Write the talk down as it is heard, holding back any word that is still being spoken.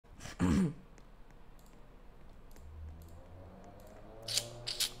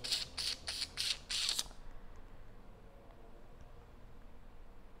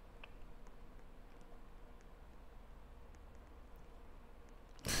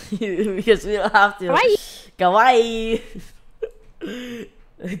Because we don't have to. Kawaii.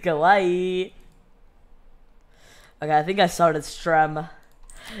 Kawaii. Okay, I think I started Strem.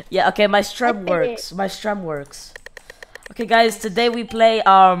 Yeah, okay, my Strem works. My Strem works. Okay, guys, today we play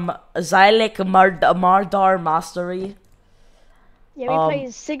Zyleaks Mardar Mastery. Yeah, we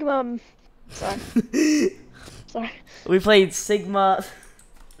played Sigma. Sorry. Sorry. We played Sigma.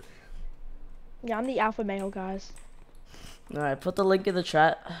 Yeah, I'm the alpha male, guys. Alright, put the link in the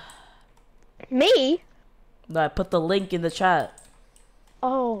chat. Me? No, I put the link in the chat.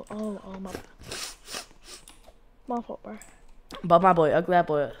 Oh, my bad. My fault, bro. But my boy, ugly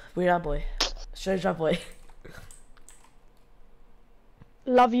boy, weird boy, strange boy.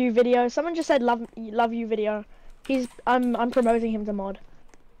 Love you video. Someone just said love you video. I'm promoting him to mod.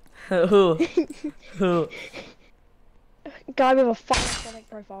 Who? Who? Guy with a fire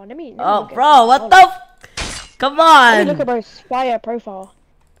profile. Let me Oh, look bro, what the? Come on. Let me look at bro's fire profile.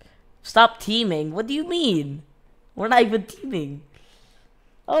 Stop teaming. What do you mean? We're not even teaming.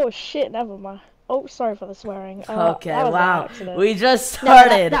 Oh shit, never mind. Oh, sorry for the swearing. Okay, wow. An we just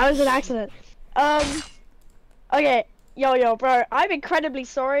started. No, that was an accident. Okay, yo, bro. I'm incredibly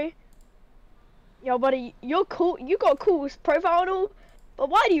sorry. Yo, buddy, you're cool. You got a cool profile and all, but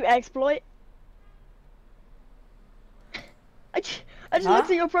why do you exploit? I just looked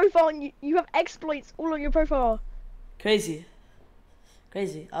at your profile and you have exploits all on your profile. Crazy.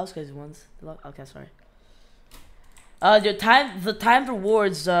 Crazy. I was crazy once. Okay, sorry. The time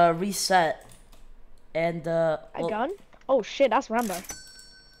rewards reset. And a gun? Oh shit, that's Rambo.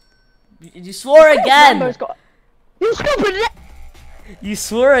 You swore again. Rambo's got. You stupid! You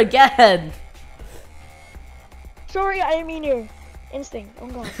swore again. Sorry, I didn't mean to. Instinct. Oh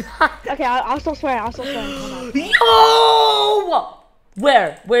god. Okay, I'll stop swearing. I'll stop swearing. Yo!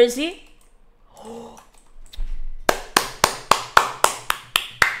 Where? Where is he?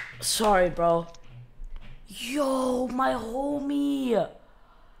 Sorry, bro. Yo, my homie.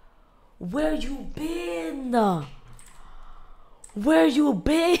 Where you been? Where you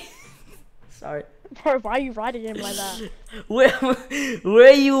been? Sorry. Bro, why are you riding him like that?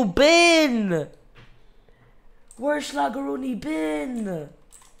 Where you been? Where's Lagaroni been?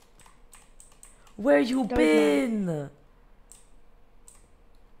 Where you been?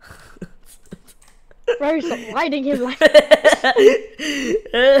 Bro, stop riding him like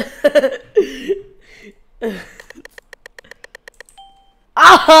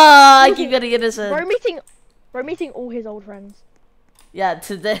Ah! I keep getting innocent. We're meeting all his old friends. Yeah,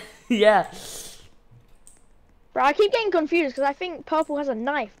 today. Yeah. Bro, I keep getting confused because I think Purple has a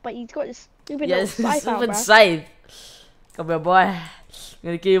knife, but he's got this stupid little scythe out, bro. Scythe. Come here, boy. I'm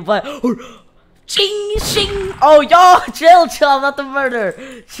gonna give you a bite. Ching, ching. Oh, yo, chill. I'm not the murderer.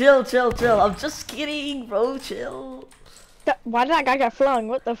 Chill. I'm just kidding, bro. Chill. Why did that guy get flung?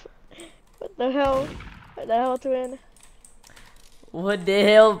 What the hell? What the hell, twin? What the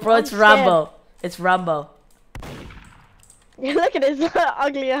hell, bro? It's Rambo. It's Rambo. Yeah, look at his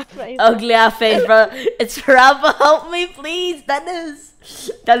ugly ass face. Ugly ass face, bro. It's Rambo. Help me, please. That is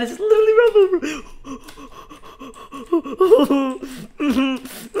literally Rambo.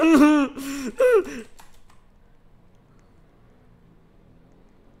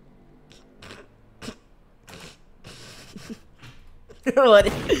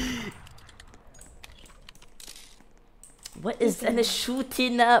 What is that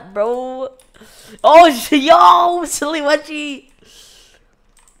shooting at, bro? Oh, yo, silly wedgie.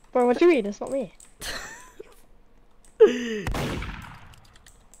 Bro, what you mean? It's not me.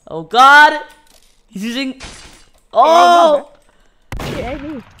 Oh God, he's using. Oh. It ain't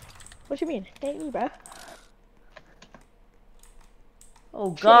me. What you mean? It ain't me, bro. Oh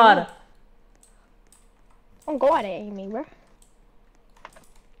God. Oh God, it ain't me, bro.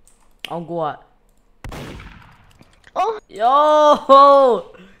 Oh God. Oh.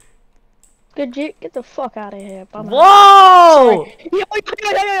 Yo. Good G, get the fuck out of here. Whoa! Yo,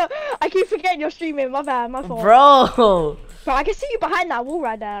 I keep forgetting you're streaming. My bad, my fault. Bro, I can see you behind that wall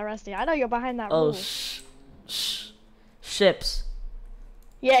right there, Rusty. I know you're behind that wall. Ships.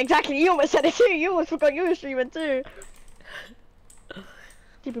 Yeah, exactly. You almost said it too. You almost forgot you were streaming too.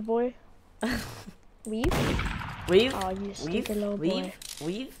 Stupid boy. Weave. Oh, you stupid little boy.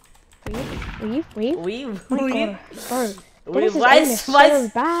 Weave. Weave. Bro, Wait, why is so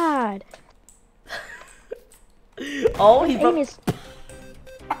bad? Oh, he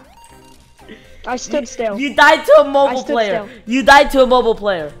I stood still. You died to a mobile player. You died to a mobile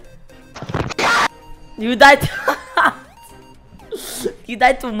player. You died. You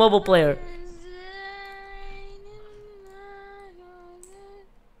died to a mobile player.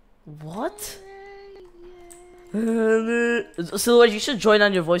 What? Silhouette, you should join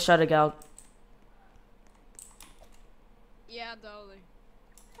on your voice chat account. Yeah, darling.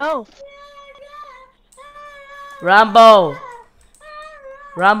 Oh. Rambo.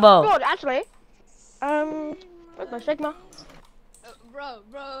 Rambo. God, actually. Where's my Sigma? Bro.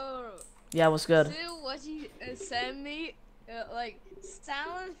 Yeah, what's good? Still what you sent me, like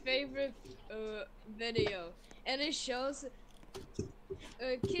Salon's favorite video, and it shows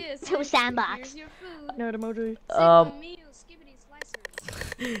kids. To sandbox. Here's your food. No emoji. Sigma meal, skibbity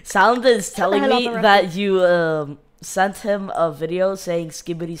slicers. Sound is telling hell me up the that you sent him a video saying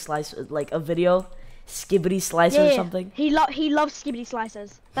skibbity slice, like a video, skibbity slicer or something. He loves skibbity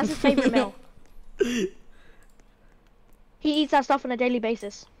slicers. That's his favorite meal. He eats that stuff on a daily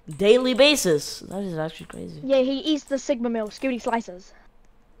basis. Daily basis. That is actually crazy. Yeah, he eats the Sigma meal, skibbity slicers.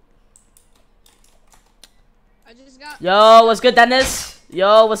 I just got. Yo, what's good, Dennis?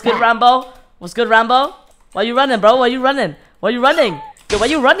 Yo, what's good, Rambo? What's good, Rambo? Why you running, bro? Why you running? Why you running? Yo, why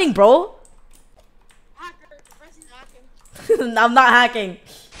you running, bro? Hacker, hacking. I'm not hacking.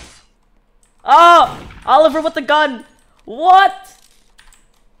 Oh, Oliver with the gun. What?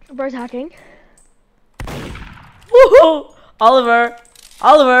 Bro's hacking. Woohoo! Oliver.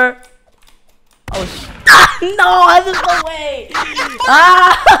 Oliver. Oh, no, there's no way.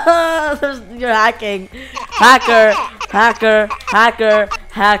 You're hacking. Hacker. Hacker. Hacker.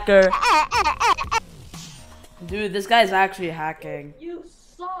 Hacker. Dude, this guy's actually hacking. You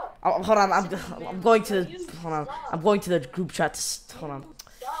suck. Oh, hold on, I'm going to hold on. I'm going to the group chat. Hold on.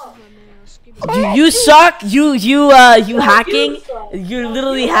 You suck. You hacking. You're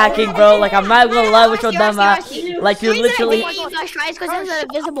literally hacking, bro. Like I'm not gonna lie with your dumb ass. Like you're literally. Because there's an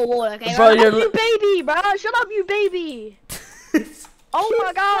invisible wall, okay? Bro, you're. You baby, bro. Shut up, you baby. Oh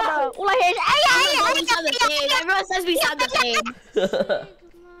my god, bro. All I hear is Everyone says we sound the same.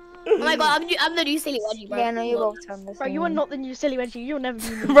 Oh my god, I'm the new silly wedgie, bro. Yeah, no, you both sound the same. Bro, you are not the new silly wedgie. You'll never be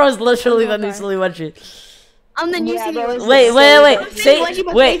me. Bro's literally the new silly wedgie. I'm the new Yeah, silly bro, wedgie. Wait. Say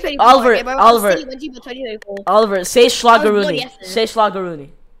wait, Oliver. Oliver, say Schlageruni. Say Schlageruni.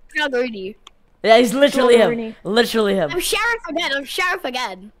 Schlageruni. Yeah, he's literally him. Schlageruni. Literally him. I'm Sheriff again. I'm Sheriff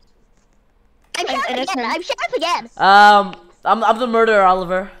again. I'm Sheriff again. I'm the murderer,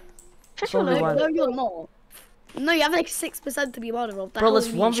 Oliver. Shut your Only mouth. one. No, you're not. No, you have like 6% to be murderer. Bro, let's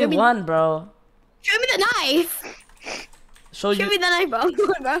 1v1, bro. Show me the knife. Show Show you. me the knife, bro. Come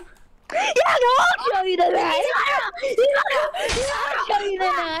on, bro. Yeah, no, I'll show you the knife. I'll show you the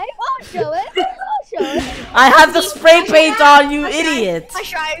knife. I'll show it. I'll show it. I have the spray paint on, you idiot.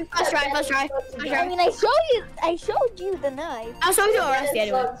 First try. I mean, I showed you the knife. I was talking to a Rusty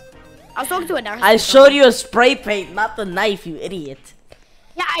anyway. I was talking to a nurse. I showed you a spray paint, not the knife, you idiot.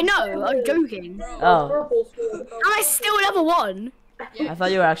 Yeah, I know. I'm joking. Oh, Am I still level 1? I thought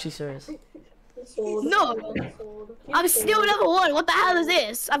you were actually serious. No. I'm still level 1. What the hell is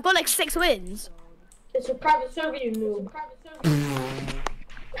this? I've got like 6 wins. It's a private server, you noob.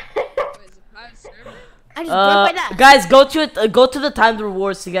 I just broke my dad. Guys, go to the timed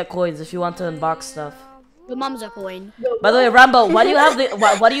rewards to get coins if you want to unbox stuff. Your mom's a coin. By the way, Rambo, why do you have the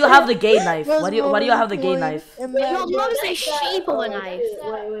why do you have the gay knife? Why do you have the gay knife? Your mom's the shape of a knife.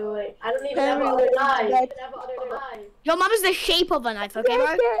 Wait. I don't even have another knife. Your mom's the shape of a knife, okay,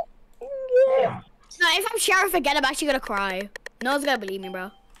 bro? No, if I'm Sheriff again, I'm actually gonna cry. No one's gonna believe me,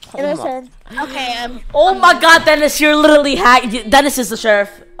 bro. Innocent. Okay, Oh my god, Dennis, you're literally Dennis is the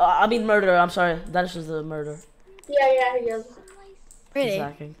sheriff. I mean murderer, I'm sorry. Dennis is the murderer. Yeah, he is. Really? He's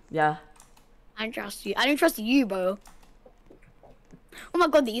hacking. Yeah. I don't trust you. I don't trust you, bro. Oh my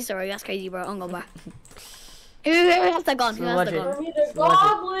god, the Easter egg. That's crazy, bro. I'm going back. Who has the gun? Who has the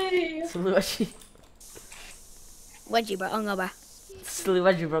gun? Silly Wedgie, bro. I'm going back.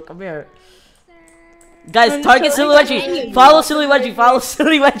 Wedgie, bro, come here. Guys, target Silly Wedgie. Follow Silly Wedgie. Follow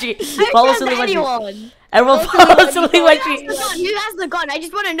Silly Wedgie. Follow Silly Wedgie. Everyone follow Silly Wedgie. Who has the gun? I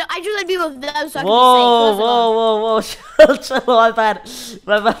just want to know. I just want to be with them so I can Whoa. Chill, my bad. Who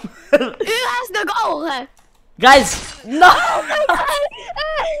has the goal? Guys, no.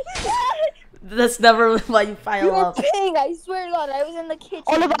 That's never why you file You were up. ping, I swear to God, I was in the kitchen.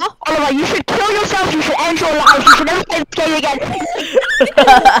 Oliver, you should kill yourself. You should end your life. You should never play this game again.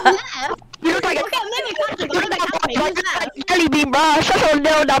 You look like a jelly bean, bro. Shut your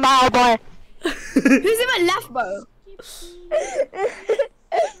little dumb mouth, boy. Who's in my left, bro?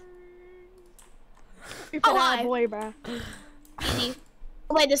 Oh, hi. boy, bro. Easy.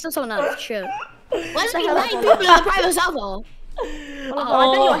 Oh, wait, this is someone else. Sure. Why do you like people in the private server? Oliver,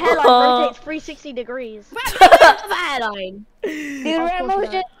 I bet your hairline rotates 360 degrees. Another hairline. Dude, Of course Rainbow's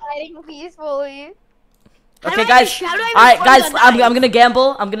not. just hiding peacefully. Okay, guys. How do I Alright, even guys. throw the I'm knife? gonna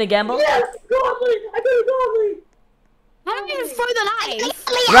gamble. I'm gonna gamble. Yes, goblin! I got a goblin! How do I even throw the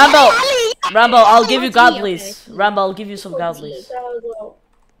knife? Rambo, I'll give you Okay. godlies. Rambo, I'll give you some godlies.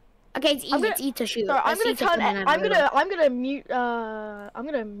 Okay, it's easy. I'm gonna- It's easy to shoot. So I'm It's gonna easy to turn put in it. a video. I'm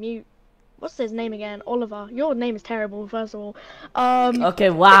gonna mute. What's his name again? Oliver. Your name is terrible. First of all. Okay,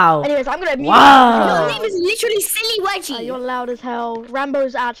 wow. Anyways, I'm gonna mute. Wow. Your name is literally Silly Wedgie. You're loud as hell.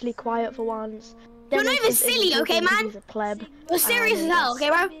 Rambo's actually quiet for once. Your name Dennis is silly, talking okay, because man? He's a pleb. You're serious as hell, okay,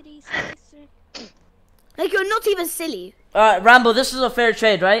 bro? Like, you're not even silly. Alright, Rambo, this is a fair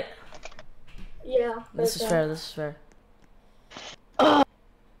trade, right? Yeah. This is that's fair, this is fair.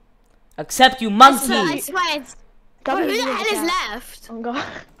 Accept you, monkey! I swear it's... Bro, who the hell is left? Oh god.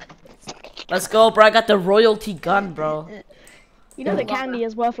 Let's go, bro. I got the royalty gun, bro. You know the candy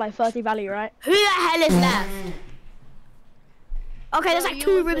is worth like 30 value, right? Who the hell is left? Okay, there's like You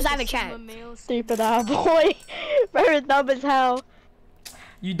 2 look rooms I like haven't a checked. Sigma male. Stupid ass boy. Bro, it's dumb as hell.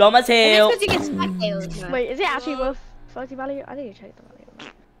 You dumb as And hell. that's because you get spectators. Wait, is it actually worth 30 value? I need to check the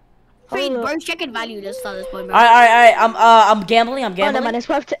value. Wait, Oh, bro, checking value this at this point, bro. Alright. I'm gambling. I'm Oh, no, man, gambling.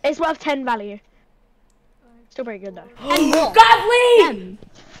 it's worth 10 value. Still pretty good though. And more. Godly!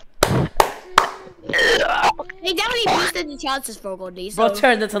 They definitely boosted the chances for Godly, so... Bro,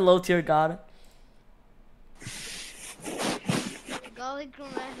 turned into low tier god. Golly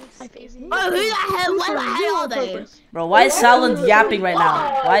Gromatics. Oh, who the hell? Where the hell are they? Bro, why is Salad yapping right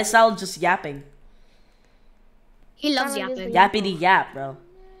now? Why is Salad just yapping? He loves Salad is yapping. the- Yappity yap, bro.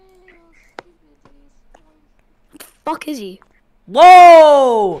 Fuck is he?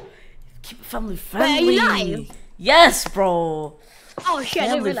 Whoa! Keep it family are friendly. you live? Yes, bro. Oh shit, I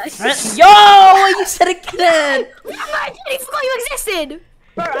didn't Family realize. friend. Yo, you said it again. I totally forgot you existed!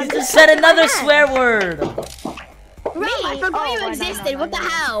 You just said another swear word. Ram, I forgot you existed, what the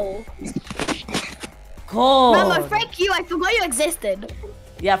hell? Cool. Ram, frick you, I forgot you existed.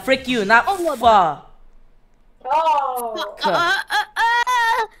 Yeah, frick you, not Oh, fa. Oh.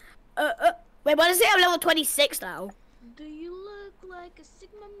 Wait, what is it? I'm level 26 now. Do you look like a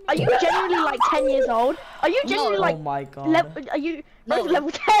Sigma male? Are you genuinely like 10 years old? Are you genuinely Oh like my god. are you No.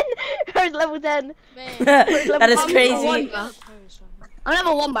 level 10? Where's level 10? Man. That is I'm crazy. level I'm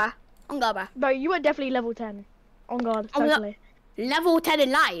level 1 bar. On God, bar. Bro, you are definitely level 10. On God, I'm totally. Level 10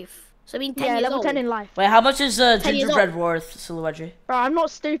 in life. So I mean 10 Yeah, years level old. 10 in life. Wait, how much is 10 years gingerbread worth, Silhouette? Bro, I'm not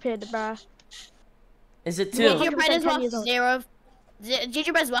stupid, bro. Is it Yeah, two? Gingerbread is 10 years worth old. 0.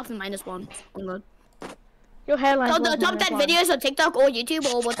 Gingerbread's worth -1. On God. Your hairline. So the top 10 videos on TikTok or YouTube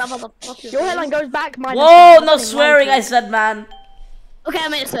or whatever the fuck Your hairline goes back minus Whoa, 10. no swearing, I said, man. Okay,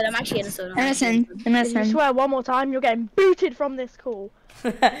 I'm innocent. I'm actually innocent. Innocent. If you Innocent. swear one more time, you're getting booted from this call.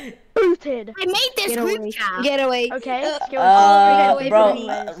 Booted. I made this Get group away. chat. Get away. Okay? You're getting booted Bro,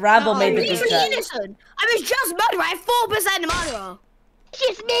 anyways. Rambo made the I'm group literally chat. innocent. I was just murdered. I have 4% murderer.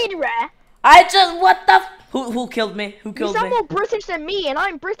 Just murderer. I just, what the who killed me? Who You killed sound me? more British than me, and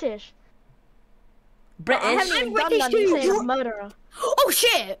I'm British. I British? haven't even done British that. You too. say I'm a murderer. Oh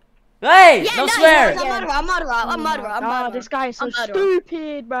shit. Hey, Yeah, no nice, swear. I'm murderer. I'm murderer. I'm murderer. I'm Ah, murderer. this guy is so I'm murderer.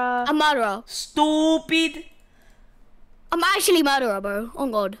 stupid, bruh. I'm murderer. Stupid. I'm actually murderer, bro. Oh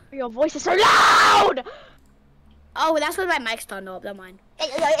god. Your voice is so loud. Oh, that's when my mic's turned up. Never mind.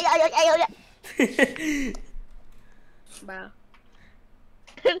 Bro.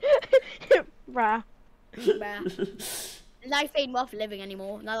 Bruh. Bruh. Life ain't worth living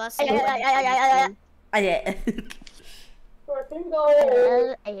anymore. No, that's Ah, yeah.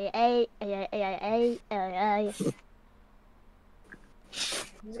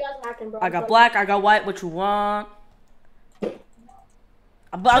 This guy's hacking, bro. I got black, I got white, what you want?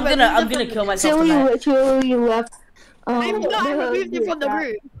 I'm gonna kill myself tonight. Till you left. I removed him from the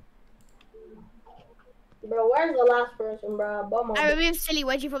group. Bro, where's the last person, bro? Bum I on. removed Silly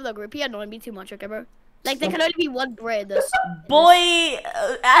Wedgie from the group. He annoyed me too much, okay, bro? Like, there can only be one Brit in this. Boy,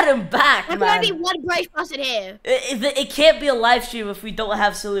 add him back, There can only man. be one British person here. It can't be a live stream if we don't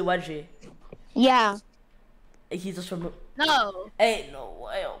have Silly Wedgie. Yeah. He just removed. No. Ain't no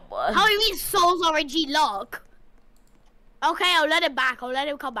way, oh boy. How do you mean Soul's RNG lock? Okay, I'll let him back. I'll let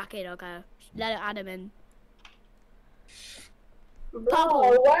him come back in, okay? Let it add him in. Bro,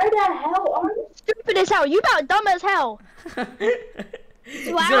 where the hell are you? Stupid as hell. You about dumb as hell. So He's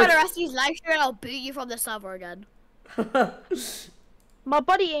I gonna- want the rest of these live stream and I'll boot you from the server again. My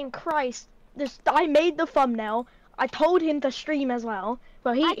buddy in Christ. I made the thumbnail. I told him to stream as well.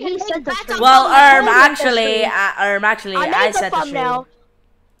 But he said to stream. Well, I told him to actually, stream. I I made the said to thumbnail. stream.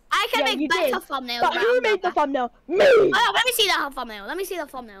 I can Yeah, you make better did. thumbnails. But who made the thumbnail? Me! Oh, let me see the thumbnail. Let me see the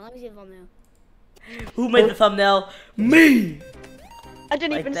thumbnail. Let me see the thumbnail. Who made the thumbnail? Me! I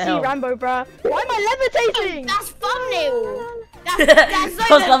didn't Like even the see hell. Rambo, bruh. Why am I levitating? That's thumbnail.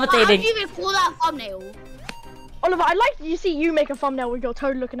 That's I was levitating. How do you even call that thumbnail? Oliver, I'd like to see you make a thumbnail with your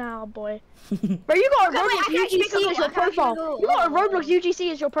toad looking out, boy. Bro, you got a Okay, wait, I Roblox can actually make a UGC as goal, your I can actually profile. go. You got a Roblox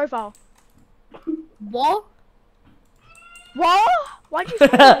UGC as your profile. What? What? Why'd you say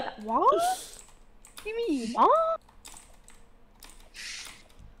that? What? What do you mean? What?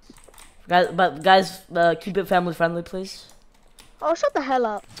 Guys, keep it family friendly, please. Oh, shut the hell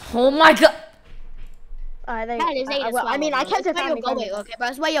up. Oh my god! Alright, there That you is go. Well, I mean, I kept it where family you're going, friendly. okay, bro?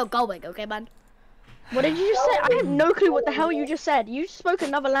 It's where you're going, okay, man? What did you just say? I have no clue what the hell you just said. You spoke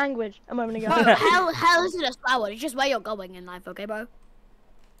another language a moment ago. Bro, hell isn't a swear word. It's just where you're going in life, okay, bro?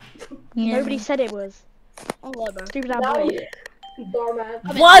 Nobody said it was. Oh, God, bro. Stupid ass Now boy. you doormat.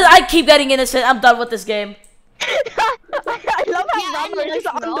 What? I keep getting innocent. I'm done with this game. I love how Yeah, Rambo is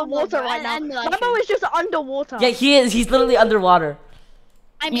just and the underwater ocean, right now. and the Rambo ocean. is just underwater. Yeah, he is. He's literally underwater.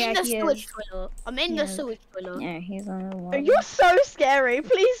 I'm Yeah, in the he sewage is. toilet. I'm in the sewage toilet. Yeah, he's on the wall. You're so scary.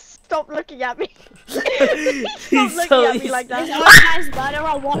 Please stop looking at me. Stop He's looking so at me like that. Guys, but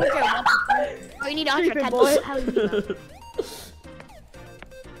I want to Oh, you need Stupid 110. boy. How you need that?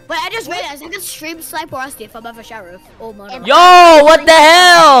 Wait, I just realized I can stream Sniper Rusty if I'm ever sheriff or murderer. Yo, what the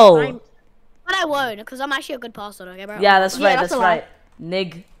hell? But I won't, because I'm actually a good person, okay, bro? Yeah, that's Yeah, right. that's That's a lie. right.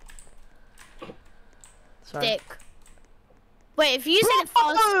 Nig. Sorry. Dick. Wait, if you say the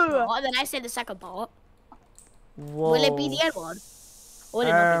first Bro! part, then I say the second part, Whoa. will it be the end one? Or will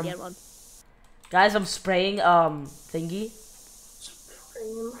it not be the end one? Guys, I'm spraying thingy.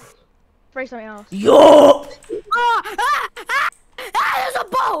 Spray something else. Yo. There's a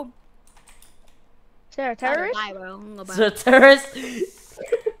bomb! Sarah, I'm gonna terrorist? die, bro. I'm gonna die. The terrorist.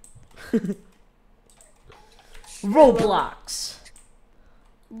 Roblox.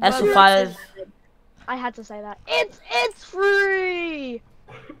 S5. I had to say that. It's free.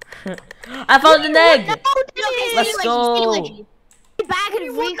 I found an egg. Okay, Let's go. Be back and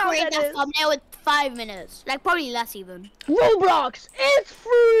You want that, recreate that Dennis? thumbnail with 5 minutes. Like, probably less even. Roblox, it's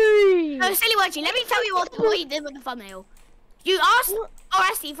free. No, Silly Wedgie, let me tell you what you did with the thumbnail. You asked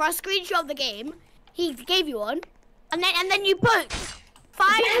RST for a screenshot of the game. He gave you one. And then you put 5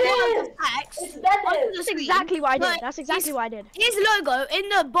 words of text It's onto Dennis. the That's screen. exactly what I did. But That's exactly what I did. His logo in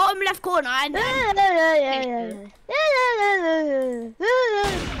the bottom left corner and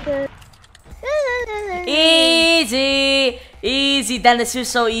Easy, easy, Dennis. You're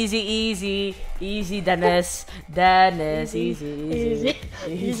so easy, easy, Dennis. Dennis, easy.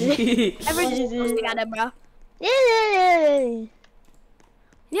 everything's close together, bro.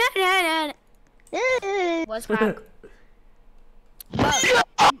 What's crack?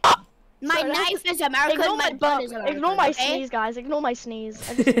 My knife is American, Ignore my my gun butt. is American. Ignore my okay? sneeze, guys. Ignore my sneeze.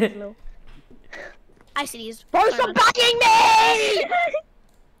 I just sneezed a little. I sneeze. Bro, Sorry, stop man. bugging me!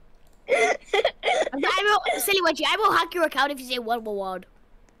 Silly Wedgie, I will hack your account if you say one more word.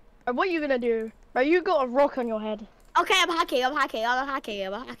 What are you gonna do? Bro, you got a rock on your head. Okay, I'm hacking. Yeah, I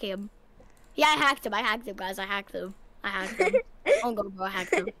hacked him, guys. I hacked him. Oh god, bro, I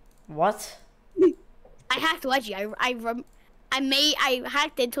hacked him. What? I hacked Wedgie. I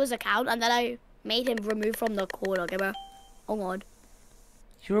hacked into his account and then I made him remove from the call. Okay, bro. Oh god.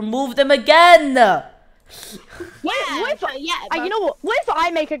 You removed them again. What if yeah. you know what? What if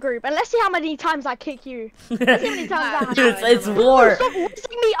I make a group and let's see how many times I kick you? Let's see how many times I It's war. Stop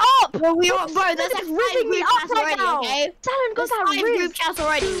rizzing me up! Bro, there's like 5 rizzing me group up chats right already, now. okay? Talon got There's that 5 group riz. chats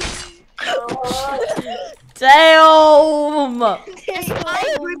already. Damn. There's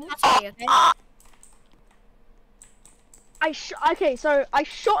 5 group chats already, okay? Okay, so I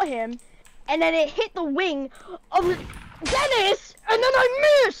shot him, and then it hit the wing of Dennis, and then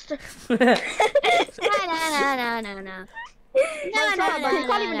I missed. No. No, you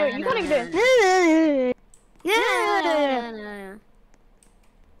can't even do it. You can't even do it.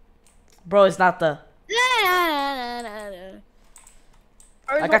 Bro, it's not the.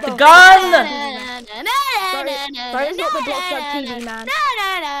 Or it's I not got the the- gun. Sorry, it's not the block shot TV, man.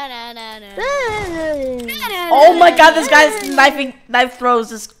 Oh my god, this guy's knife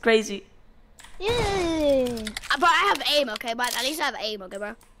throws is crazy. But I have aim, okay? But at least I have aim, okay,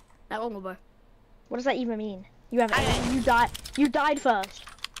 bro? That one, bro. What does that even mean? You have you died. You died first.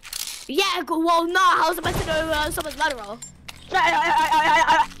 Yeah, well, no. How was I supposed to know someone's lateral?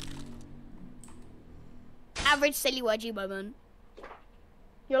 Average silly wedgie moment.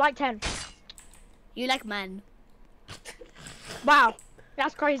 You're like 10. You like men. Wow,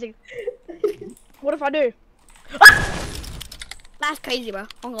 that's crazy. What if I do? That's crazy, bro.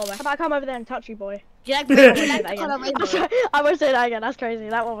 I'm going How about I come over there and touch you, boy? Do you like the colour rainbow? I won't say that again. That's crazy.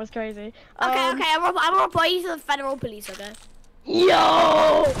 That one was crazy. Okay, I'm gonna report you to the federal police, okay?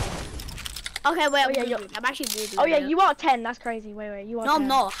 Yo! Okay, wait, Oh, yeah, I'm actually Googling Oh yeah, it. you are 10. That's crazy. Wait, you are No, 10. I'm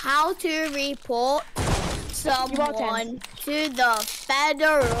not. How to report someone to the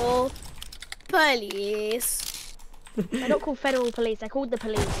federal police. They're not called federal police. They're called the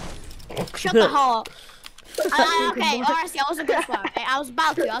police. Shut the hell up. Okay, honestly, I wasn't gonna swear. I was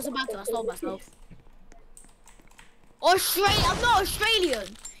about to. I stopped myself. Australia. I'm not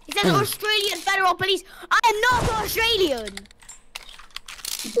Australian. It says Australian Federal Police. I am not Australian.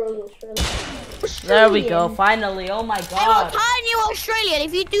 There we go. Finally. Oh my I will god. turn you Australian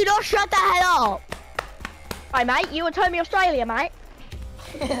if you do not shut the hell up. Hi, mate. You were telling me Australia, mate.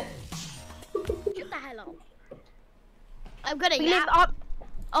 Shut the hell up. I'm gonna We live yap. up.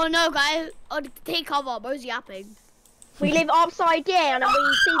 Oh no, guys. Oh, take cover. Bro's yapping. We live upside down, and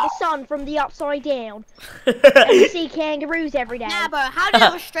we see the sun from the upside down. And we see kangaroos every day. Nah, bro. How do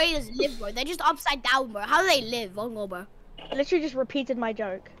Australians live, bro? They're just upside down, bro. How do they live? Oh no, bro. I literally just repeated my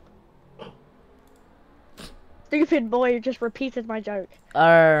joke. Stupid boy just repeated my joke.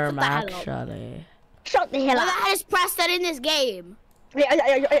 Actually. Shut the hell What the up. hell is Preston in this game?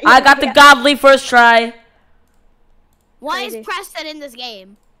 I got the godly first try. Why Crazy. is Preston in this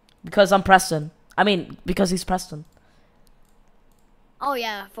game? Because I'm Preston. I mean, because he's Preston. Oh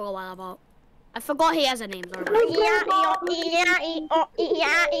yeah, I forgot what about. I forgot he has a name. Sorry.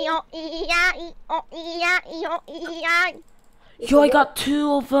 Yo, I got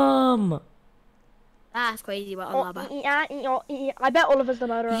 2 of them. That's crazy, but I'm not bad. I bet Oliver's the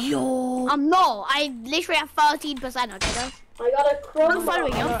murderer. Yo. I'm not. I literally have 13%. Okay, bro? I got a crowbar. I'm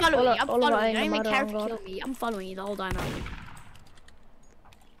following you. I'm following you. I'm Oliver following you. ain't I don't even the care if murderer, you kill me. I'm following you the whole time.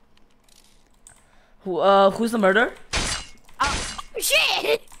 Who's the murderer? Oh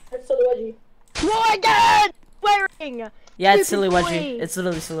shit! That's Silly Wedgie. Morgan! Wearing! Yeah, it's Stupid Silly boy. Wedgie. It's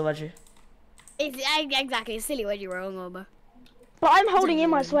literally Silly Wedgie. Exactly. It's silly when you're wrong, bro. But I'm holding in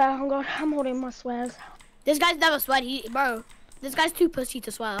my swear. Oh god, I'm holding in my swears. This guy's never sweat. Bro. This guy's too pussy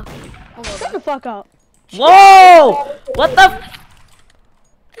to swear. Oh, Shut the fuck up. Whoa! What the?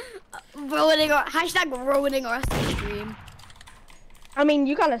 Ruining our stream. I mean,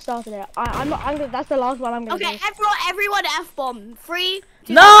 you kind of started it. I'm not. That's the last one I'm gonna Okay, do. everyone F-bomb. 3,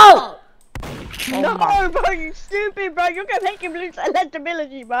 2, No! No, my- bro, you stupid, bro. You're gonna make him lose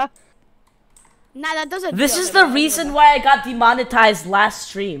eligibility, bro. Nah, that doesn't. This do is it, the bro. reason why I got demonetized last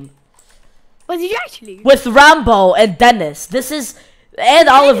stream. But did you actually? With Rambo and Dennis. This is... And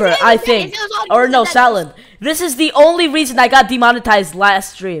Oliver, I think. It was all Or no, Dennis. Salin. This is the only reason I got demonetized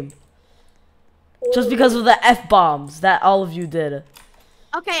last stream. Just because of the F-bombs that all of you did.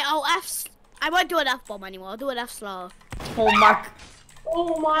 Okay, I won't do an F-bomb anymore. I'll do an F-slow. Oh my...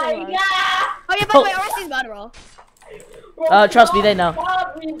 Oh my god! Oh yeah, by the way, Rusty's murderer. Bro, trust me, they know.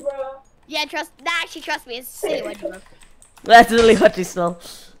 stop me, bro. Yeah, actually trust me. It's silly Wedgie, bro. That's literally what you still.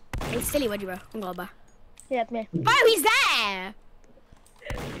 It's silly Wedgie, bro. I'm going back. Yeah, it's me. Bro, he's there!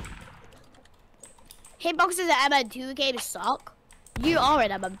 Hitboxes in MM2 games suck. You are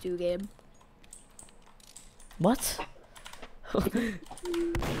an MM2 game. What?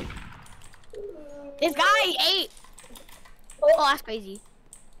 This guy ate. Oh, that's crazy.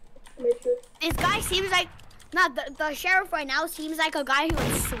 Myster. This guy seems like... Nah, the sheriff right now seems like a guy who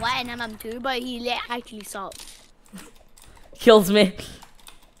would sweat in MM2, but he actually sucks. Kills me.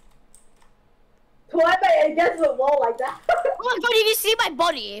 Why am I against the wall like that? Oh my god, did you see my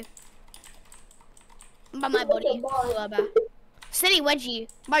body? By my body. Silly Wedgie.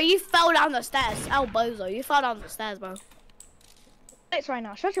 Bro, you fell down the stairs. Oh, bozo. You fell down the stairs, bro. It's right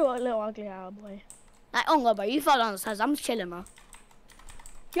now. Shut your little ugly ass, boy. Like, oh no, bro. You fell down the stairs. I'm chilling, bro.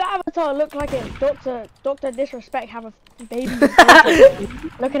 Your avatar look like a Doctor Disrespect have a baby.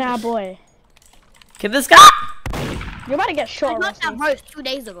 Look at our boy. Kill this guy! You're about to get I shot, got Rusty. that roast 2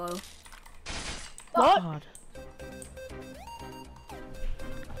 days ago. What? God.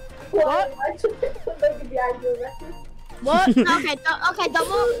 What? I took the behind your record. What? Okay,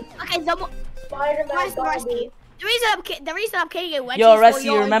 double. Spider-Man. Rusty. The reason I'm killing it, Yo, Rusty,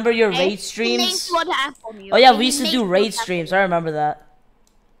 you remember your raid streams? Oh yeah, we used to do raid streams. I remember that.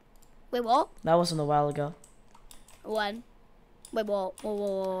 Wait, what? That wasn't a while ago. When? Wait, what?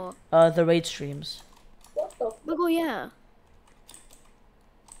 The raid streams. What the? Wait, oh yeah.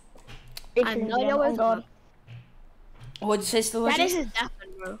 I have no idea Oh where god. What'd you say, still? That is his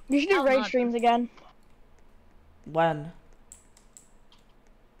deafened, bro. You should do Oh, raid God. streams again. When?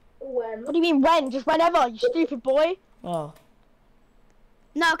 When? What do you mean when? Just whenever, you stupid boy. Oh.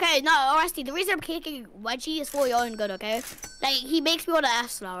 No, okay, no, Rusty, the reason I'm kicking Wedgie is for your own good, okay? Like, he makes me want to F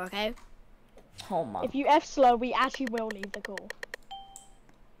slow, okay? Oh my. If you F slow, we actually will leave the call.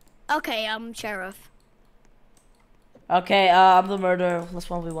 Okay, Sheriff. Okay, I'm the murderer. Let's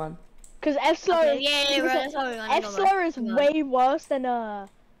 1v1. Because F slow, Okay, yeah, bro, that's what we're gonna F go slow with. is way worse than yeah.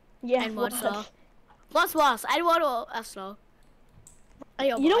 And what's up? What's worse? I want to F slow.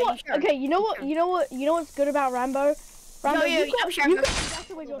 You know what? Okay, you know what's good about Rambo? Rambo, yo, you got Sheriff,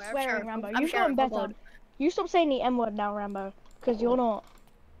 better when you're I'm swearing, Sheriff, Rambo. I'm You've Sheriff, gotten hold better. on. You stop saying the N word now, Rambo, because you're not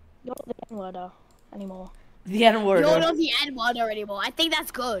the N worder anymore. The N-word. You're not the N-worder anymore. I think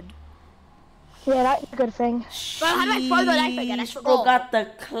that's good. Yeah, that's a good thing. Bro, how do I throw the knife again? I forgot. Forgot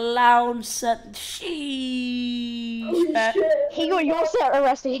the clown set. Sheesh. Oh shit. He got your set,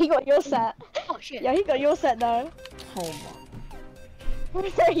 Rusty. He got your set. Oh, shit. Yeah, he got your set though. Oh my.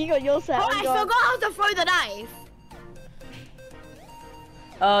 He got your set. Oh, Oh, I God. forgot how to throw the knife.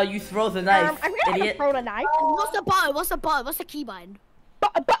 You throw the knife, I'm gonna idiot. throw the knife. What's the button? What's the button? What's the keybind?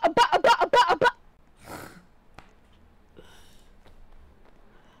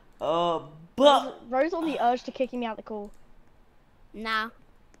 But Rose on the urge to kicking me out the call. Nah.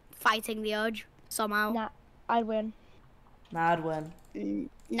 Fighting the urge. Somehow. Nah, I'd win. nah, I'd win.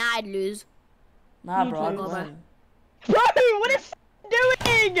 Nah, I'd lose. Nah, You bro, I'd lose. win. Bro, what is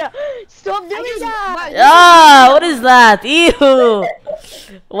doing? Stop doing that! Ah, what is that? Ew.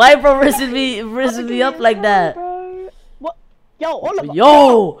 Why bro risen me up like that? Bro. What? Yo, Oliver.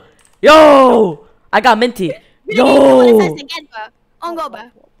 Yo, I got minty. Yo. Demonetized again, bro. On go, bro.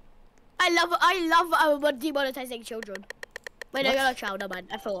 I love demonetizing children. Wait, no, you're not a child, no man.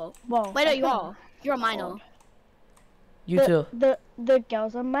 I forgot. Whoa. Wait, no, you are. You're a minor. You too. The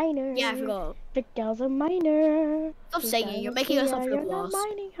girls are minor. Yeah, I forgot. The girls are minor. Stop singing. You're making yourself look You're worse. not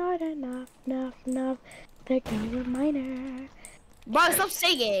mining hard enough. The girls are minor. Bro, stop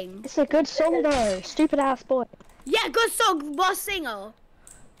singing. It's a good song though. Stupid ass boy. Yeah, good song, boss singer.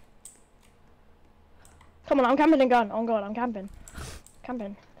 Come on, I'm camping a gun. Oh god, I'm camping.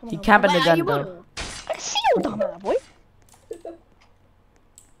 Camping. Come on. You camping the Wait, are gun you though. model? I see you, dumb ass boy.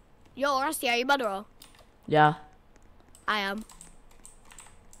 Yo, Rusty, are you murderer? Yeah. I am.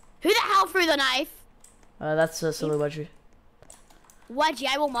 Who the hell threw the knife? That's silly Wedgie. Wedgie,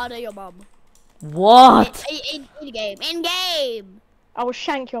 I will murder your mom. What? In game. In game. I will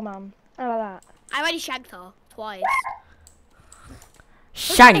shank your mum. How about that? I already shanked her twice.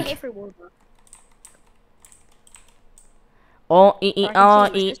 Shank. Hit through water. Oh, Before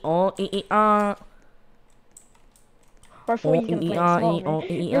you can play it smart,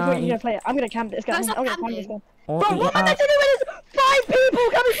 before you can play it, I'm gonna camp this gun. Guys, I'm stop gonna camp this camping. gun. Bro, what am I meant to do with this? 5 people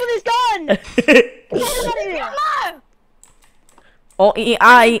coming for this gun! Get out of here! No! Oh,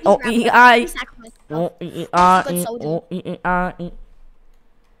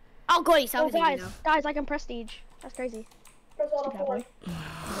 Oh god, he's Oh, shouting at you now. guys, I can prestige. That's crazy. Press on Stupid the boy. floor.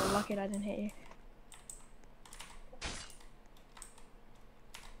 You're lucky I didn't hit you.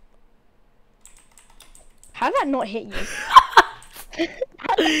 How did that not hit you?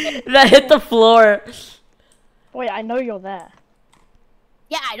 That hit the floor. Wait, I know you're there.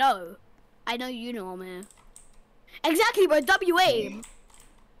 Yeah, I know. I know you know I'm here. Exactly, bro. W aim.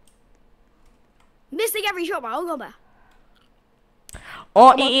 Missing every shot, bro. I'll go back.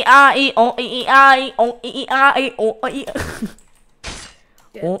 Oh, oh,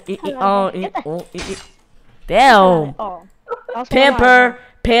 oh, damn. Oh. That's Pamper,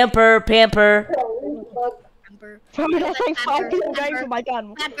 pamper, pamper. Oh, fuck. Pamper. That's like 5 people going for my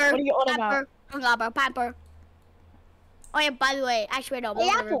gun. Pamper. What are you on about? Pamper. I'm on about Pamper. Oh yeah, by the way, actually no, Hey,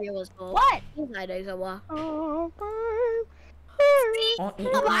 I'm Apple. review as well. What? I know somewhere. Oh, Oh,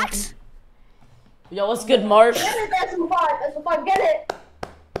 Max. Yo, what's good, Marsh? Get it, S5, get it!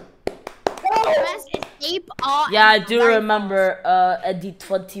 Go! Press escape R. Yeah, I and do right remember Eddie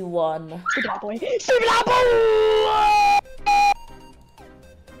 21. Stupid apple. Stupid apple!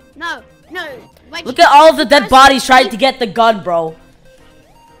 No, no. Wait, Look at all of the dead bodies trying to get the gun, bro.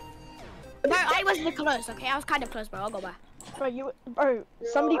 Bro, I wasn't close, okay? I was kind of close, bro. I'll go back. Bro,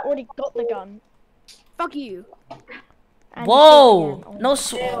 somebody already got the gun. Fuck you. And Whoa! he No,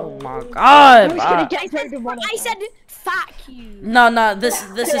 oh my god. Who's gonna Ah. get paid with one of I them? said, fuck you. No, this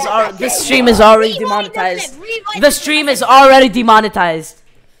stream is already Rewind the demonetized. clip, rewind The stream is already demonetized.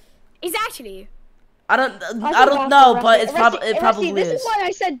 It's actually. I don't know, but it probably This is. is why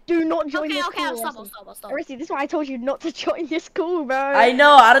I said do not join Okay, this okay, I'll call. stop, I'll stop. Arresty, this is why I told you not to join this call, bro. I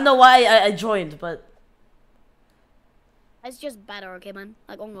know. I don't know why I joined, but It's just better, okay, man?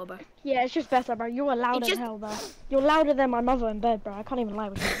 Like, on go, bro. Yeah, it's just better, bro. You're loud It as just- hell, bro. You're louder than my mother in bed, bro. I can't even lie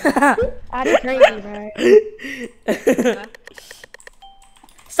with you. Bro. That's crazy, bro.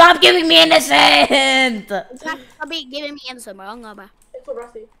 Stop giving me innocent! Stop giving me answer, bro. I'm gonna. It's so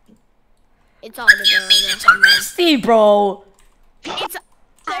rusty. It's all the bro. Rusty, bro. It's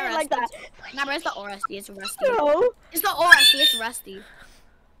Say it like that. Nah, bro, it's not rusty. It's rusty. No. It's not rusty. It's rusty.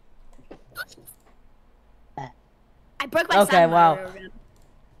 I broke my Okay, sound wow. barrier.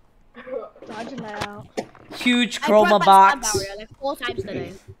 Dodging that out. Huge I broke chroma my sound box. barrier like 4 times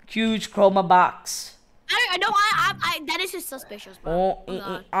today. Huge chroma box. I know. That is just suspicious, bro.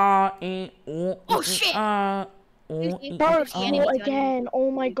 Oh shit. Bro, swore again.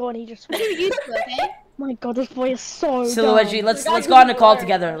 Oh my god, he just swore. I'm used to it, okay? My god, this boy is so Silhouette, dumb. let's go on a call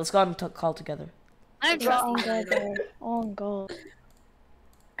together. Let's go on a call together. I don't trust Oh you. god, bro. Oh god.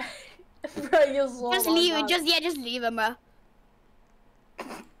 Bro, you're so Just leave it. Just leave him, bro.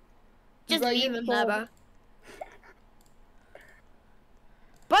 Just Bro, leave you're him there, so- bro.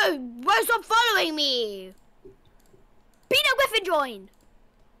 Stop following me. Peter Griffin joined.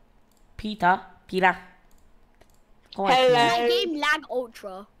 Peter. Go on, Hello. My game lag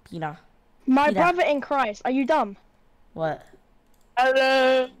ultra. Peter. My Peter. brother in Christ, are you dumb? What?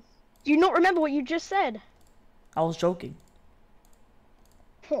 Hello. Do you not remember what you just said? I was joking.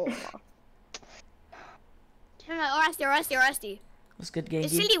 Oh. Rusty. What's good, The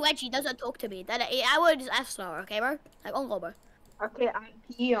Genji? silly wedgie doesn't talk to me. Then I would just F slower, okay, bro? Like on bro. Okay, I'm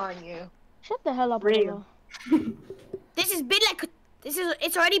pee on you. Shut the hell up, Real. Oliver.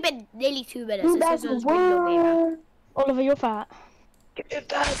 It's already been nearly 2 minutes. This is a real game. Oliver, you're fat. Get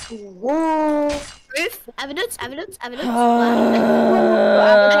back to work. Proof? Evidence? And you Uh,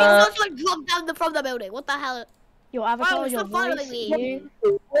 also like dropped down from the building. What the hell? Your avatar, Bro, your stop following voice. me.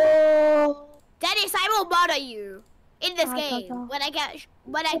 Whoa. Dennis, I will murder you in this Ah, game ta-ta. when I get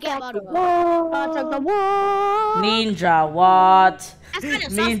murdered. I took the wall. Ninja, what? That's kind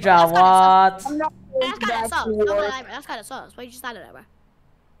of sus. Ninja, what? I'm not That's going kind of back sus. to Not gonna work. lie, bro. That's kind of sus. Why you just standing there, bro?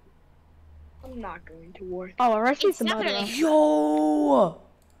 I'm not going to work. Oh, Arrested It's the murderer. definitely- Yo!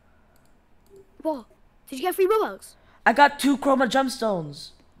 What? Did you get free Robux? I got 2 chroma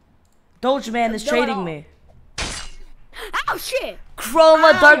gemstones. Doge Man is No, trading no. me. Oh shit!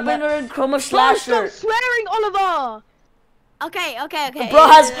 Chroma Darkbringer and Chroma Bro, Slasher. stop swearing, Oliver! Okay. Bro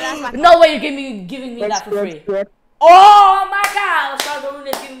That's has my no way you're giving me that for free. Skip. Oh my god! Shark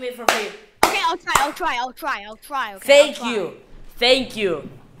is giving me it for free. Okay, I'll try. Okay, Thank I'll try. you. Thank you.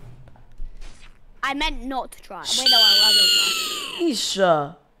 I meant not to try. Wait, no, I will try.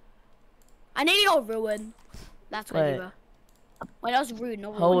 Sheesh. I nearly got ruined. That's what Wait. you were. Well, that was rude.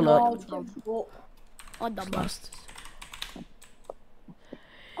 No, Hold no, up. no. On dumb. Bust.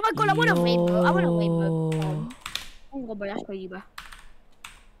 Oh my god, I want a rainbow. I want a rainbow. Yo. Oh my god, bro, that's crazy, bro.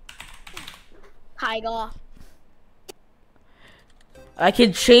 Tiger. I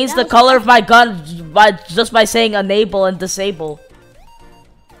can change the color of my gun by saying enable and disable.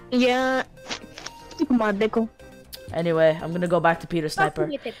 Yeah. Come on, Dickle. Anyway, I'm gonna go back to Peter Sniper.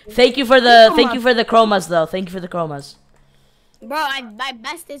 Thank you for the chromas though. Thank you for the chromas. Bro, my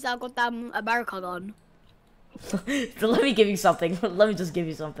best is I got that American on. Let me give you something. Let me just give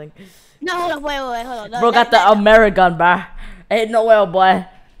you something. No, hold on, wait, hold on. No, Bro got the American, bruh. Ain't no way, boy.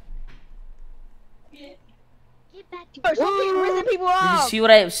 Bro, stop being risen people Did you up! see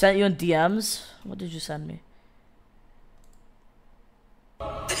what I sent you in DMs? What did you send me?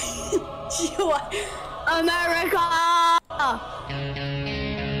 America!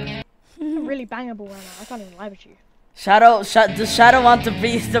 I'm really bangable right now. I can't even lie with you. Does Shadow want to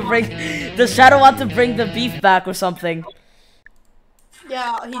bring the beef back or something?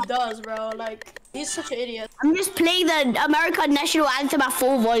 Yeah, he does, bro. Like, he's such an idiot. I'm just playing the American national anthem at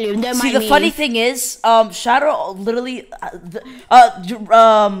full volume. Don't See, mind the me. funny thing is, Shadow literally, hold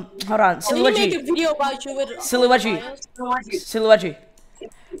on, Can you make a Silhouette, video about you with Silhouette.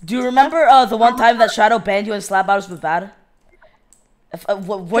 Do you remember the one time that Shadow banned you and slap battles was bad?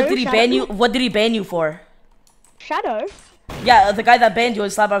 What did he ban you? What did he ban you for? Shadow? Yeah, the guy that banned you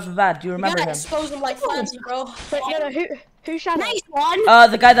and slap battles was bad. Do you You remember gotta him? expose him like Fancy, bro. Wait, no, who's Shadow? Nice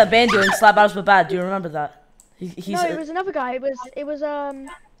one. The guy that banned you and slap battles was bad. Do you remember that? He's No, it was another guy. It was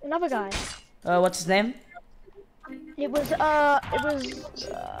another guy. what's his name? It was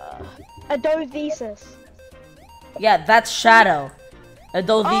Ado Thesis. Yeah, that's Shadow.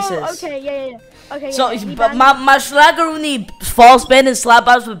 Adothesis. Oh, okay, yeah. Okay, So, yeah. he but banned my Schlageruni false ban and slap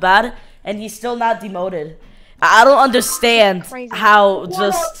battles was bad, and he's still not demoted. I don't understand Crazy. how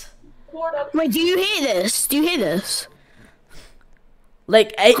just Wait, do you hear this?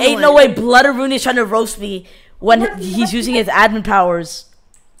 like ain't no way Blood is trying to roast me when he's using his admin powers.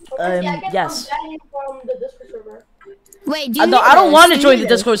 Yes. From the Discord server. Wait, do you No, hear I don't this? want to Do you join hear the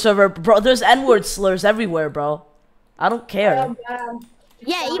this? Discord server, bro. There's N-word slurs everywhere, bro. I don't care.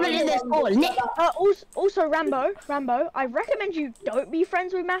 Yeah, even in this call. Also, Rambo, I recommend you don't be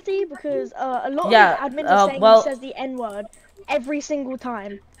friends with Matty because a lot Yeah, of admins are saying well- he says the N-word every single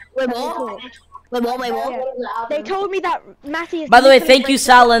time. Wait, that they what? talk. Wait, what? Wait, what? Yeah. They told me that Matty is. By the way, literally thank you,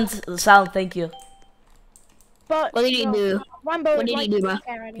 racist, Silent, thank you. But What did he do? Rambo, What did he do, bro?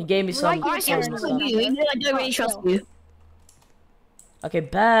 He gave me some. I some can't stuff. trust you. I don't really trust you. Okay,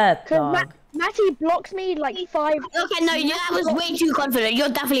 bad Cause dog. Matty blocks me like 5. Okay, no, that was way too confident. You're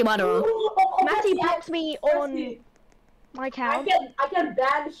definitely murderer. Matty blocks me on my account. I can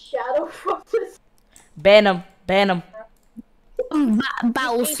ban Shadow from this. Ban him. Ban him.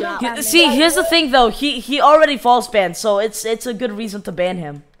 Battle slap. See, here's the thing though. He already false banned, so it's a good reason to ban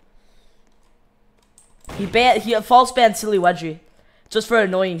him. He false banned Silly Wedgie, just for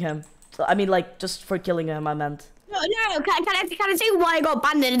annoying him. So, I mean, like, just for killing him. I meant. No, can I say why I got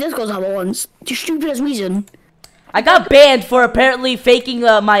banned in the Discord server once? The stupidest reason. I got banned for apparently faking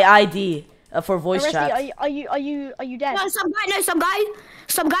my ID for voice Arresty, chat. are you dead? No, some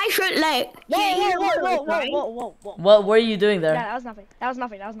guy should like. Whoa. What were you doing there? Yeah, that was nothing. That was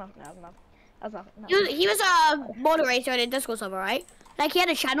nothing. He was a moderator in the Discord server, right? Like he had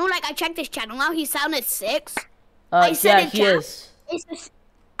a channel. Like I checked his channel out. He sounded 6. I said Yeah, in he chat, is.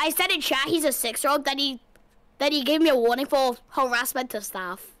 I said in chat he's a 6-year-old. Then he gave me a warning for harassment to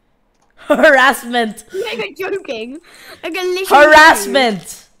staff. Harassment. Like I'm joking. Like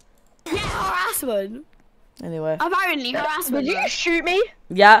Harassment. Yeah, harassment. Anyway. Apparently harassment. Did you shoot me?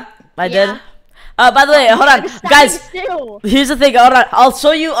 Yeah, I Yeah. did. By the way, hold on, guys. Still. Here's the thing. Hold on. I'll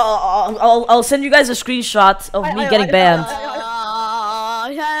show you. I'll send you guys a screenshot of me getting banned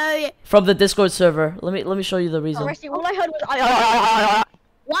from the Discord server. Let me show you the reason. Arresty, all I heard was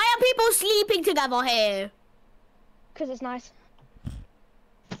Why are people sleeping together here? because it's nice.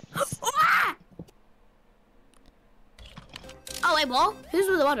 Oh wait, what? Who's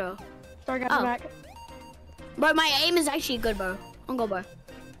with the water? Sorry, guys, Oh. I'm back. Bro, my aim is actually good, bro. I'm good, bro.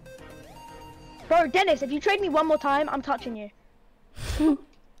 Bro, Dennis, if you trade me one more time, I'm touching you.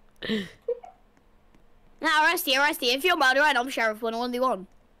 Now, Rusty. If you're murderer and I'm sheriff, 1-1v1.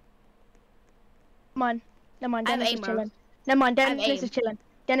 Never mind, I have Dennis is aim, bro. chilling. Never mind, I have Dennis aim. is chilling.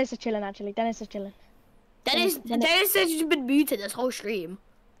 Dennis is chilling, actually. Dennis is chilling. Dennis has just been muted this whole stream.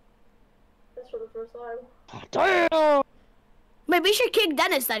 That's for the first time. Damn! Wait, we should kick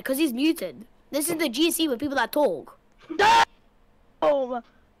Dennis then, because he's muted. This is the GC with people that talk. Oh,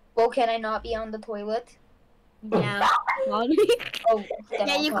 Well, can I not be on the toilet? Yeah. Oh, then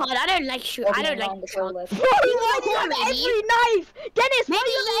Yeah, I'll you come. can't. I don't like shoot. I'll I be don't on like the shoot. toilet. bro, why do you have every knife? Dennis, Maybe why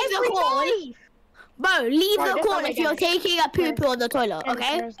do leave you have the call. every knife? Bro, leave Right, the that's call not if you're Dennis. taking a poo-poo on the toilet, Dennis,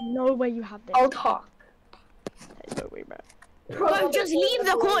 okay? There's no way you have this. I'll talk. There's no way, bro. Bro, just leave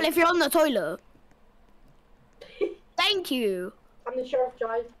the call if you're on the toilet. Thank you. I'm the sheriff,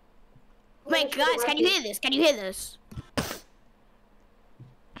 Jai. Wait, guys, can you hear this? Can you hear this?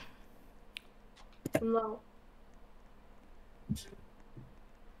 No.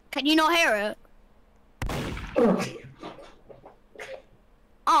 Can you not hear it?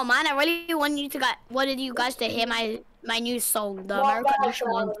 Oh man, I really wanted you guys to hear my new song, the American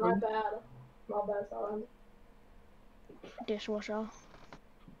National My Anthem. bad. My bad, Silent. Dishwasher.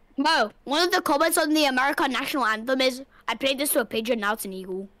 Bro, one of the comments on the American National Anthem is, I played this to a pigeon, now it's an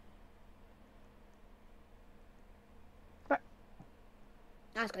eagle.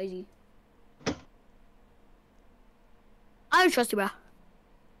 That's crazy. I don't trust you, bro.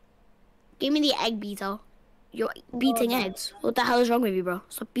 Give me the egg beater. You're beating eggs. What the hell is wrong with you, bro?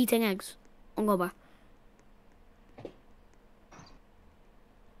 Stop beating eggs. On go, bro.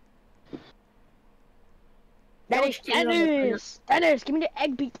 Dennis, Dennis, give me the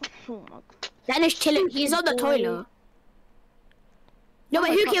egg beat. Oh my God. Dennis chilling. He's on the toilet. No,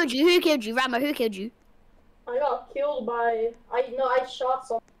 wait, who killed you? Who killed you? Rambo, who killed you? I got killed by. I shot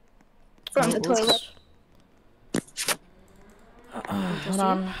someone. From the toilet. Hold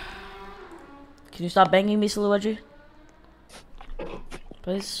on. Can you stop banging me, Silhouette?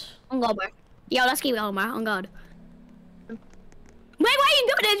 Please. On God, bro. Yo, let's keep going, bro. On God. Wait, why are you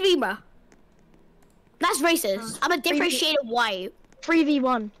doing this to me, bro? That's racist. I'm a different shade of white.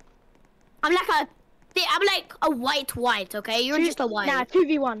 3v1. I'm like a white, okay? You're just a white. Nah,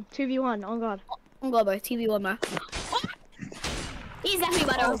 2v1. 2v1, oh God. On God, bro. TV1, bro. He's definitely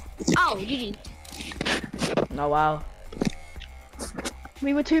better. Oh, GG. Oh wow.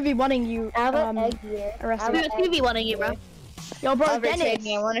 We were 2v1ing you, I have an egg here. arrested. We were 2v1ing you, bro. Yo, bro, Dennis. Dennis.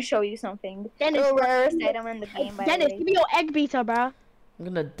 I want to show you something. Dennis, The rarest item in the game, by Dennis, the way. give me your egg beater, bro. I'm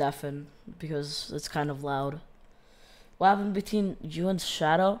gonna deafen because it's kind of loud. What happened between you and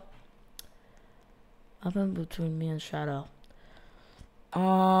Shadow? What happened between me and Shadow?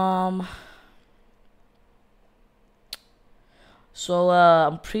 So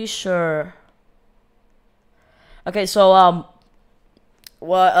I'm pretty sure. Okay, so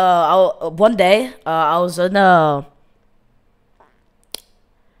one day I was in a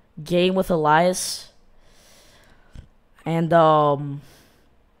game with Elias, and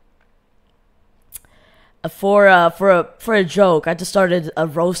for a joke, I just started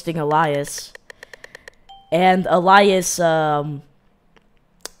roasting Elias, and Elias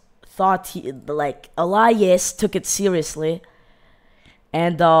thought Elias took it seriously,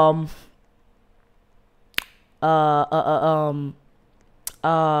 and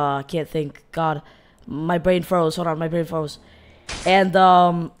I can't think. God, my brain froze. Hold on, my brain froze. And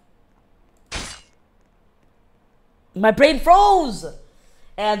my brain froze.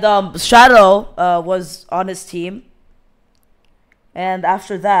 And Shadow was on his team. And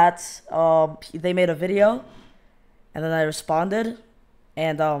after that, they made a video, and then I responded,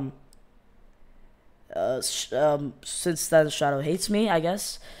 and since then Shadow hates me, I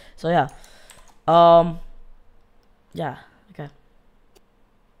guess. So yeah, yeah, okay.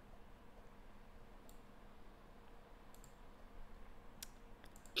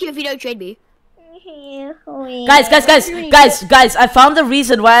 If you don't trade me. Guys, I found the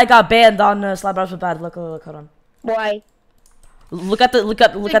reason why I got banned on Slap Bars with Bad. Look, hold on. Why? Look at the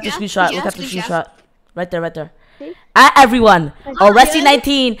screenshot. Yeah, Look at the screenshot. screenshot. Right there. At everyone,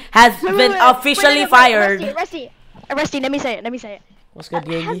 Resty19 has been officially fired. Resty, let me say it. What's good,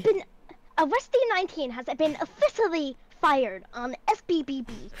 Has Diego? been Resty19 has been officially fired on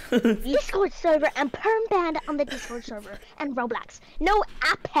SBBB, Discord server, and perm banned on the Discord server and Roblox. No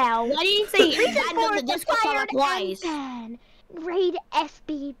appel. Why did you say banned on the Discord server twice? Raid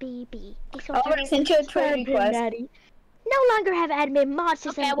SBBB. I already sent you a trade request. No longer have admin mod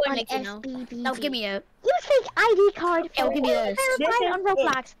system Okay, I won't on make you know. SBBB. No, give me a. Use fake ID card Yeah, for give me this. verified on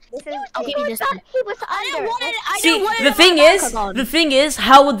Roblox. I'll give you this one. He was I under. don't want it. I See, don't want it. the thing is,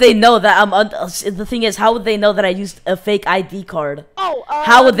 how would they know that I'm the thing is, how would they know that I used a fake ID card? Oh,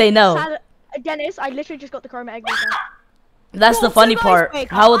 How would they know? Dennis, I literally just got the chroma egg. Now. That's the funny part.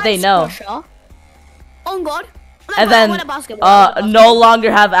 How would they know? Oh God. And then, no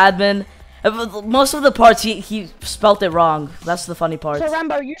longer have admin. Most of the parts he spelt it wrong. That's the funny part. So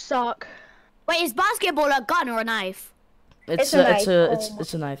Rambo, you suck. Wait, is basketball a gun or a knife? It's a a knife.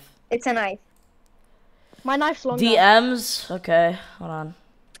 it's a knife. It's a knife. My knife's longer. DMs. Okay, hold on.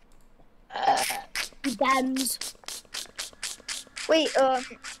 DMs. Wait,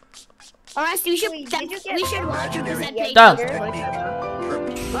 Alright, we should Wait, did you get- we should watch this and play Done. Dusty Road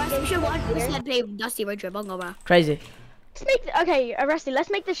Trip. Alright, we should watch this and play Dusty Road Trip. I'll go back. Crazy. Let's make okay, Rusty. Let's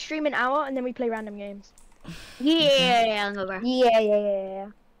make this stream an hour and then we play random games. Yeah, I'll go back. yeah.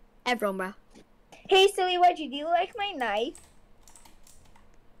 Everyone, bro. Hey, Silly Wedgie, do you like my knife?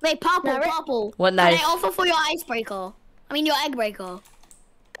 Wait, Purple, No, Ri- Purple. What knife? Can I offer for your icebreaker? I mean, your egg breaker.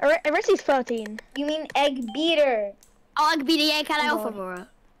 Rusty's 13. You mean egg beater? Oh, egg beater, yeah, can I Oh. offer for it?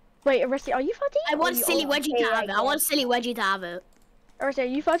 Wait, Rusty, are you 13? I want Or are you Silly older? Wedgie to have it. I want Silly Wedgie to have it. Rusty, are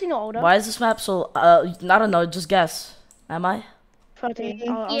you 13 or older? Why is this map so? I don't know. Just guess. Am I? 13.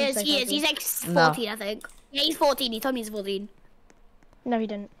 I'll He just is, say he is. 13. He's like 14, I think. Yeah, he's 14. He told me he's 14. No, he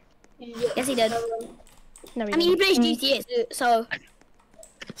didn't. Yes, he did. No, he I mean, he didn't. plays GTA, so.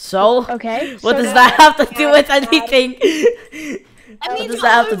 So? Okay. What so does that have to do with anything? I mean, does you're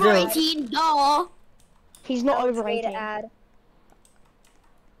that have to over do? 18, duh. He's not That was over way to 18. add.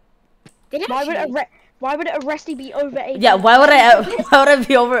 Did Why would a Rusty be over 18? Yeah. Why would I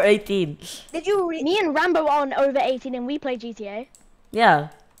be over 18? Did you read? Me and Rambo are over 18 and we play GTA. Yeah.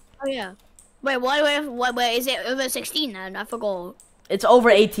 Oh, yeah. Wait, what, is it over 16 then? I forgot. It's over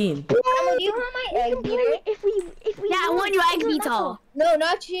 18. Do you want my egg beater? If we Yeah, I want your egg beater. No,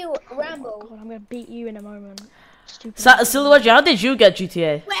 not you, Rambo. God, I'm gonna beat you in a moment. Stupid. Silhouette, how did you get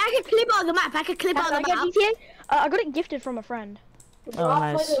GTA? Wait, I can clip out the map. I can clip out I the get map. GTA? I got it gifted from a friend. Oh,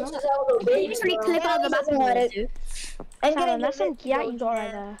 nice. Literally clip out the map. doesn't want it. I'm gonna That's some give yeah it you got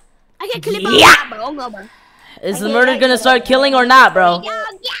right there. I can clip out Yeah. the map, bro. I'll go, bro. Is the murder gonna start killing or not, bro?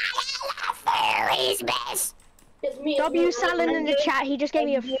 W Salon in the chat, he just gave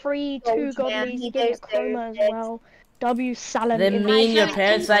me a free 2 godlies, he gave me a chroma as well. W Salon They in mean your the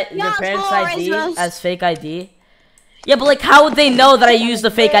chat. parents' Yeah, ID Christmas. as fake ID? Yeah, but like, how would they know that I used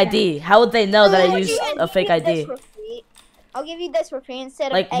a fake ID? How would they know that I used a fake ID? I'll give you this for free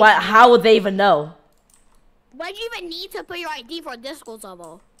instead Like, of egg what? beater. How would they even know? Why do you even need to put your ID for a Discord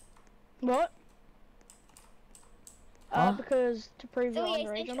server? What? Huh? Because to prove you're So, yeah,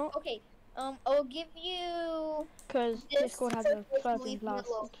 underage or not? okay, I'll give you. Because This Discord has is a a 13 leave plus.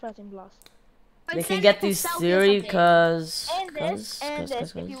 below. 13 plus. They can send get like a these selfie or theory something. cause. And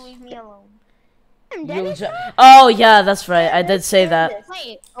this if you leave me alone. Oh yeah, that's right. I did say that.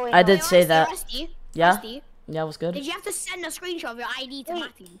 Wait, Oh, wait, I no. did say that. Rusty, Yeah. Rusty, Yeah, was good. did you have to send a screenshot of your ID to Wait.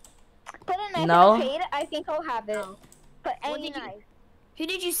 Matthew? Put a knife No. in a trade. I think I'll have it. Oh. Put What any did you- knife. Who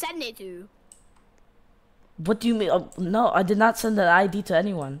did you send it to? What do you mean? No, I did not send an ID to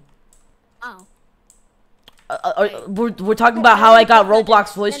anyone. Oh. We're talking about how I got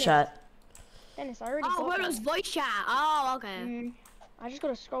Roblox voice chat. Dennis, I already Oh, got where that. was voice chat? Oh, okay. I just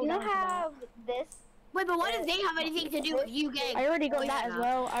gotta scroll You down. for that. have this. Wait, but what does they have anything to do with you getting? I already got voice that as chat?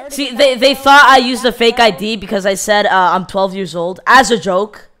 well. I already See, got they that as thought well. I used a fake ID because I said I'm 12 years old as a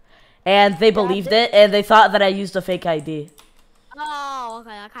joke, and they believed it, and they thought that I used a fake ID. Oh, okay,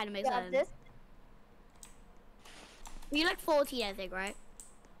 that kind of makes You have sense. this. You're like 14, I think, right?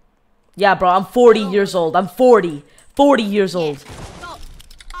 Yeah, bro, I'm 40 years old. I'm 40. 40 years old. Oh,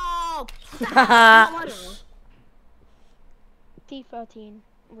 oh, what the hell? What are- T13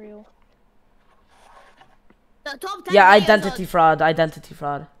 real. The top 10 Yeah, videos identity fraud. Identity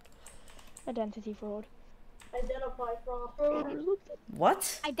fraud. Identity fraud. Identify fraud.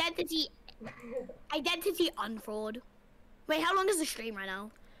 What? are identity unfraud. Wait, how long is the stream right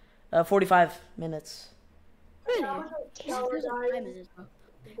now? 45 minutes. Really? Hours, Feels like 5 guys. minutes, bro.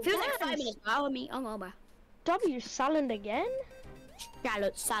 Feels like 5 minutes, bro. I'm over. W Salad again?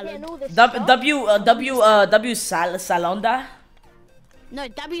 Salad. Getting all this Salonda. No,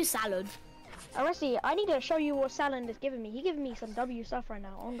 W salad. Arresty, I need to show you what Salad is giving me. He giving me some W stuff right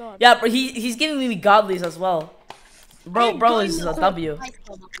now. On God. Yeah, but he's giving me godlies as well. Bro is a W.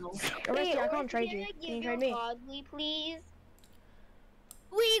 Arresty, I can't trade you. Can you trade me? Godly, please.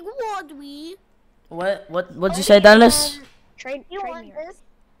 We. What'd you say, Dennis? Trade You me. want this?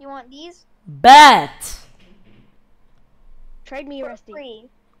 You want these? Bet. Trade me, For Arresty. free.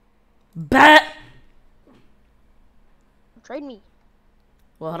 Bet. Trade me.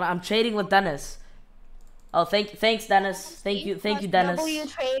 Well, hold on, I'm trading with Dennis. Oh, thanks, Dennis. Thank you, Dennis. W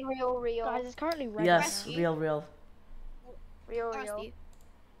trade real. Guys, it's currently red Yes, right real. Real. Rusty.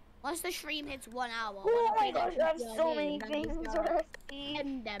 Once the stream hits 1 hour, Oh my gosh, I have so many things. Rusty.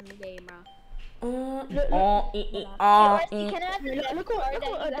 End them game, bro. Rusty, can I have the now. depth Look card what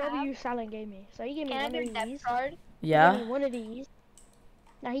that a you W have? Salad gave me. So he gave me Can I one have of your these. depth card? He gave Yeah. me one of these.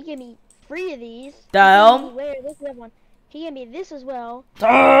 Now he gave me 3 of these. Damn. Where is the other one? He gave me this as well.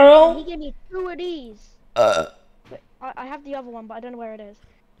 And he Damn. gave me 2 of these. But I have the other one, but I don't know where it is.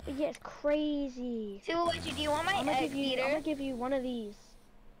 But yeah, it's crazy. Do you want my I'm gonna egg eater? give you one of these.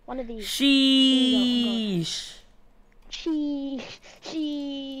 One of these. Sheesh. Sheesh.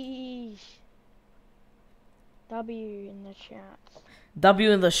 W in the chat.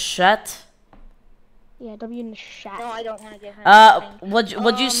 W in the chat. Yeah, W in the chat. No, I don't want to give him.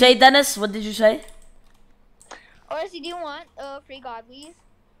 What'd you say, Dennis? What did you say? Or do you want free godlies?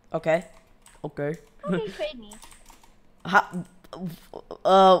 Okay. Okay. Okay, trade me.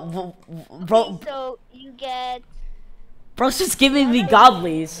 Bro, Okay, so you get bro's just giving me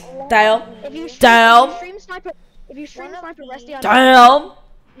godlies. Damn. If you Damn. stream sniper, Rusty, I'll Damn.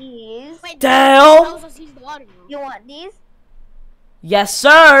 these. Wait, Damn. tells us he's the one, bro. You want these? Yes,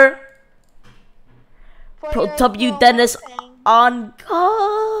 sir. For Pro your W chroma Dennis thing. on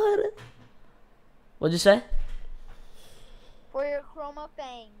God. What'd you say? For your chroma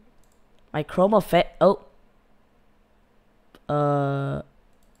fang. My chroma oh.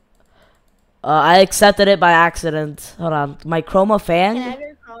 I accepted it by accident. Hold on. My chroma Can I fang? have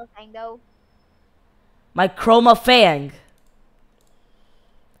your chroma fang though? My chroma fang.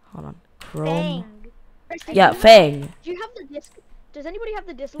 Hold on. Chroma. Fang. Yeah, fang. Do you have the disc? Does anybody have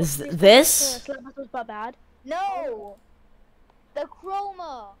the disc? Is disc this? Slap Battles But Bad. No. The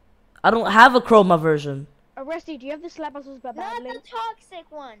chroma. I don't have a chroma version. Rusty, do you have the Slap Battles But Bad Not the link? toxic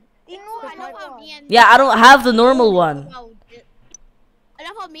one. The I normal love how one. me and Yeah, I don't have the normal one. I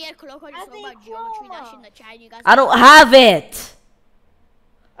love how me and Koloko just I talk think about geometry that chroma. shit in the chat. You guys. I don't have it.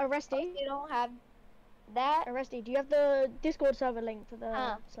 Rusty, You don't have that. Rusty, do you have the Discord server link for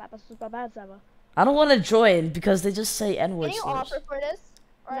the Slap Battles But Bad server? I don't want to join because they just say N Can word you slurs. offer for this?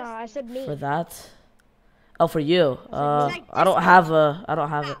 Or No, I said me. For that? Oh, for you. like I don't have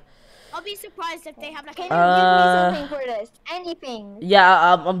it. I'll be surprised if they have like Can a. you give me something for this? Anything.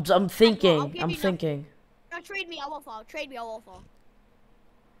 Yeah, I'm I'll thinking. give I'm you thinking. No, trade me. I will fall. Trade me. I will fall.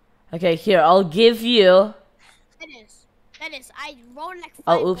 Okay, here, I'll give you. Dennis, I rolled like 5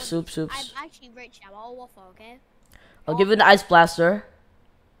 Oh, oops. I'm actually rich now. I will fall. Okay. I'll give you an ice blaster.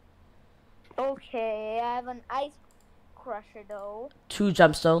 Okay, I have an ice crusher though. 2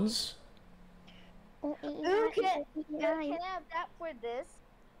 gemstones. Ooh, can I have that for this?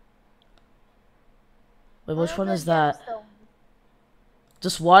 Wait, which one of is the that? gemstones.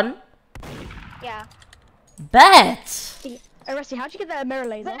 Just one? Yeah. Bet! Hey, Rusty, how'd you get that mirror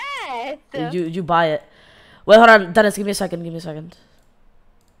laser? Bet. You buy it. Wait, hold on, Dennis, give me a second, give me a second.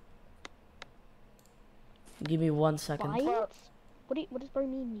 Give me 1 second. Buy it? What does bro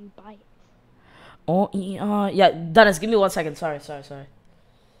mean you buy it? Oh, yeah, Dennis, give me 1 second. Sorry.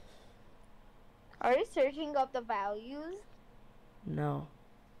 Are you searching up the values? No.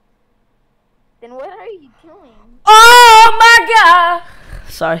 Then what are you doing? Oh my god!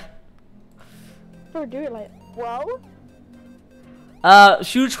 Sorry. Bro, do it like. Whoa.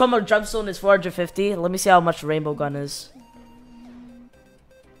 Huge chroma gemstone is 450. Let me see how much rainbow gun is.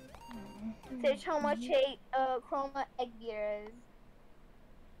 Search how much a chroma egg beater is.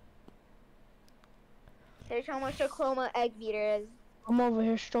 Search how much a chroma egg beater is. I'm over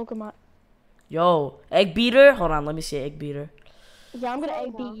here stroking my. Yo, egg beater? Hold on, let me see egg beater. Yeah, I'm gonna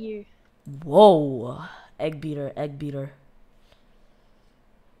egg beat you. Whoa. Egg beater.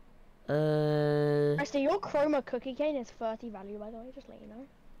 Rusty, your chroma cookie cane is 30 value, by the way, just let you know.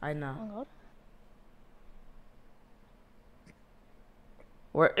 I know. Oh god.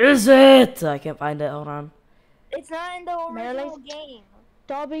 Where is it? I can't find it. Hold on. It's not in the original Maryland's- game.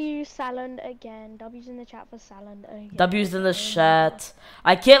 W Saland again. W's in the chat for Saland again. W's in the chat.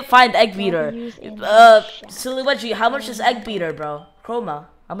 I can't find egg beater. W's in the chat. Silly Wedgie, how much is egg beater, bro? Chroma.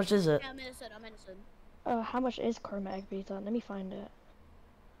 How much is it? Yeah, I'm innocent. I'm innocent. How much is chroma egg beater? Let me find it.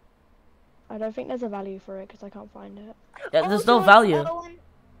 I don't think there's a value for it because I can't find it. Yeah, there's Oh, no so value.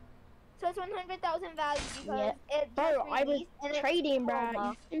 So it's 100,000 value because Yeah. it Bro, just I was released and it's trading, bro. chroma.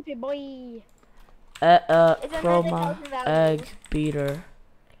 You stupid boy. It's Chroma 100,000 value. egg beater.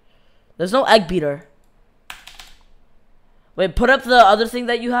 There's no egg beater. Wait, put up the other thing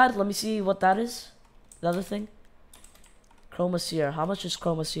that you had. Let me see what that is. The other thing. Chroma seer. How much is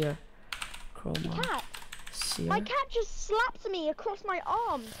chroma seer? Chroma Cat. seer. My cat just slapped me across my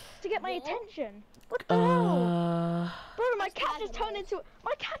arm to get my attention. What the hell? Bro, my cat just turned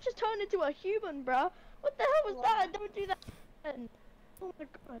into a human, bro. What the hell was that? Don't do that. Oh my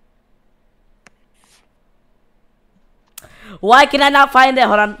god. Why can I not find it?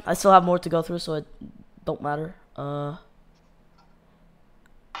 Hold on. I still have more to go through, so it don't matter.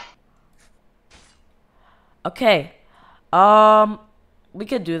 Okay. We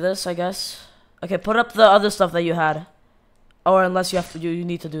could do this, I guess. Okay, put up the other stuff that you had. Or unless you have to, you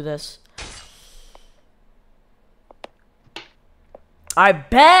need to do this. I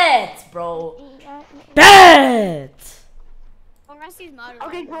bet, bro. Bet. Oh, Rusty's mad.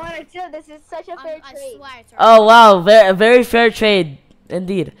 Okay, come on, chill. This is such a fair I trade. swear it's Oh wow, very fair trade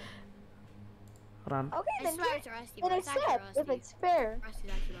indeed. Hold on. Okay, I then, swear it's Rusty. then But it's actually accept if Rusty. it's fair.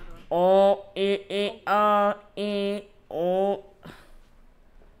 Rusty's actually mad. Oh.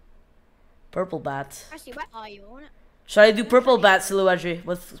 Purple bat. Rusty, where are you on it? Should I do purple bat silhouette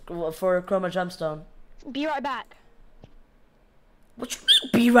for chroma gemstone? Be right back. What you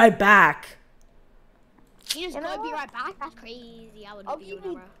mean? Be right back. You just You know gotta be what? right back. That's crazy. I would I'll be give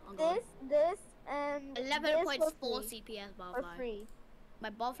you you whenever. this, and 11.4 this for free. CPS For butterfly. free. My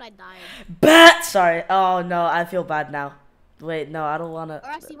butterfly died. Bet. Sorry. Oh no, I feel bad now. Wait, no, I don't wanna.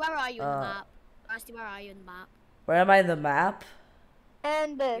 Rusty, where are you in the map? Rusty, where are you in the map? Where am I in the map?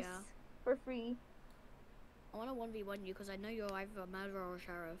 And this Yeah. for free. I wanna 1v1 you because I know you're either a murderer or a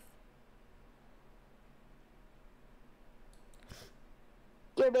sheriff.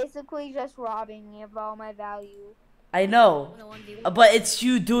 You're basically just robbing me of all my value. I know, I wanna 1v1. but it's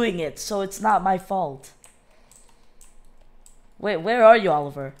you doing it, so it's not my fault. Wait, where are you,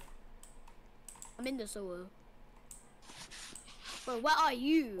 Oliver? I'm in the sewer. Bro, where are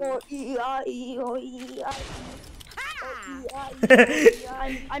you?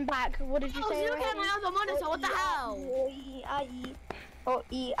 I'm back. What did you Oh, say? you look at already? my other monitor. What the hell?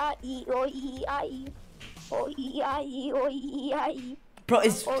 Bro,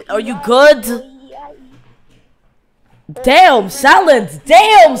 are you good? Damn, Salad!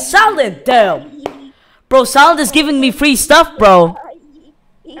 Damn, Salad! Damn! Bro, Salad is giving me free stuff, bro.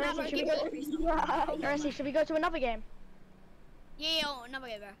 Rusty, should we go to another game? Yeah, another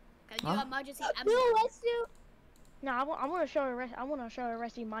game, bro. Can you Huh? do emergency? Let's do. No, I want to show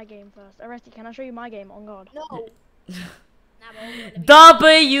Rusty my game first. Rusty, can I show you my game? On God. No.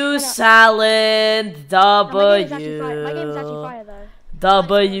 W Salad. My game is actually W. fire though.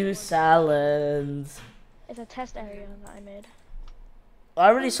 W Salad. It's a test area that I made. I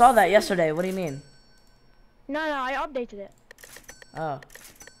already saw that yesterday. What do you mean? No, I updated it. Oh.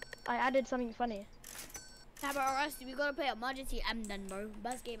 I added something funny. How about Rusty? We gotta play emergency M then, bro.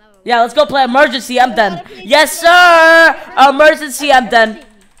 Best game ever. Yeah, let's go play Emergency M then. Yes, sir! Emergency M then.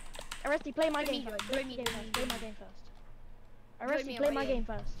 Arresty, play my game Join first. me, Play my game first. Play my game first. me Arresty, play my already. game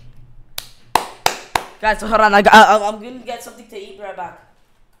first. Guys, hold on. I'm gonna get something to eat. Be right back.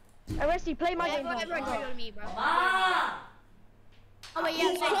 Arresty, play my game Everyone first. join me, bro. Ah! Oh wait,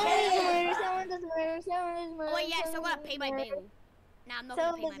 yeah. Someone does murder. Oh wait, yeah. So I'm gonna pay my bail. Nah, I'm not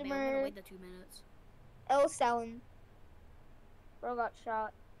gonna pay my bail. I'm gonna wait the 2 minutes. L sound. Bro got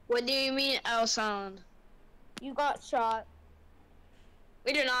shot. What do you mean, L sound? You got shot.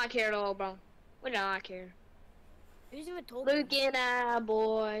 We do not care at all, bro. We do not care. Who's even told me? Look at that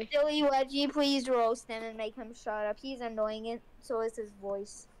boy. Silly Wedgie, please roast him and make him shut up. He's annoying it. So is his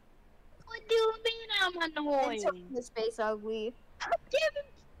voice. What do you mean I'm And annoying? so is his face ugly.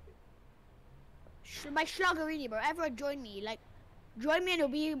 My Schloggerini, bro. Everyone join me. Like, join me and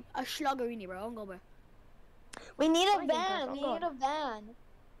it'll be a Schloggerini, bro. Don't go, bro. We need a Why van. you We guys need a van.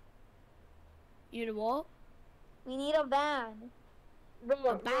 You know what? We need a van.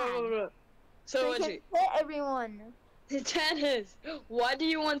 So So we what can you? fit everyone. Dennis, why do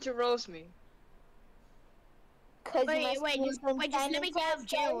you want to roast me? Cause Wait, you must wait, be just let me get out of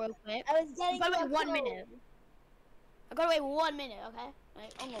jail real quick. I was getting Gotta wait your 1 code. minute. I gotta wait 1 minute, okay?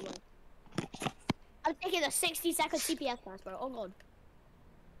 Like, oh my god. I'm taking a 60-second CPS class, bro. Oh god.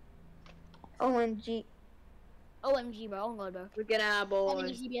 OMG. OMG, bro. Oh god, bro. Look at that 70 boy.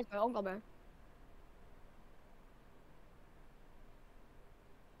 CPS, bro. Oh god, bro.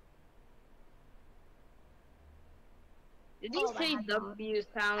 Did you Oh, say my God. W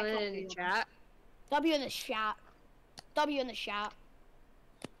talent in the chat? W in the chat. W in the chat.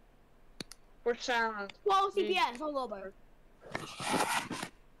 For silent. 12 CPS. Oh god, bro.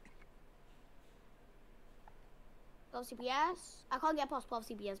 12 CPS? I can't get past 12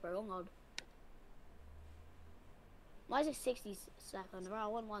 CPS, bro. Oh god. Why is it 60 seconds, bro? I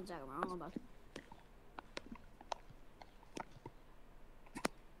want 1 second, bro. Oh god.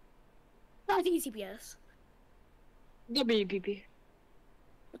 CPS. WPP.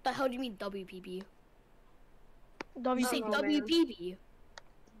 What the hell do you mean WPP? You W. say know, man. WPP?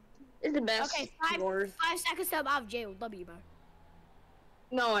 It's the best Okay, word. 5 seconds till I'm out of jail. W, bro.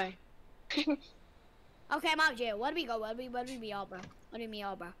 No way. Okay, I'm out of jail. What do we go? What do we be out, bro? What do we be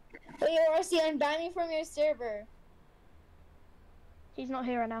out, bro? Wait, Orsi, I'm banning from your server. He's not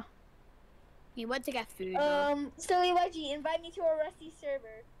here right now. He went to get food, bro. Silly Wedgie, invite me to a Rusty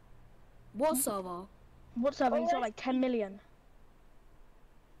server. What server? What's up? He's got like 10 million.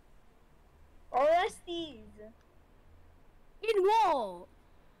 Orestes. In what?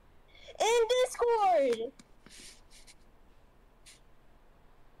 In Discord.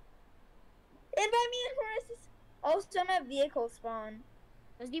 Invite me to Orestes. Also, I'm at vehicle spawn.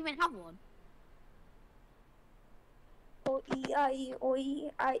 Doesn't even have one. O-E-I-E,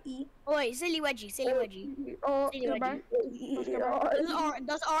 O-E-I-E. Oh wait, silly wedgie, silly wedgie. Silly wedgie.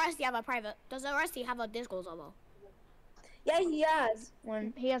 Does RSD have a private? Does RSD have a Discord server? Yeah, he has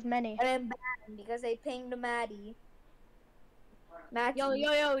one. He has many. And I'm banned because I pinged Maddie. Mackie. Yo,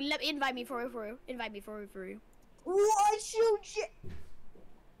 let invite me for real. Invite me for real. What you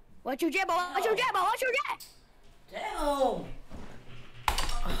What you jabba? What you jabba? What you jabba? Damn.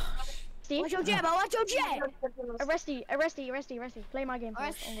 Steve? What you jabba? What you jabba? Arresty. Play my game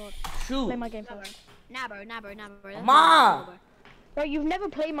first. Oh god. Shoot. Play my game first. Nah, bro. Mama. Bro, you've never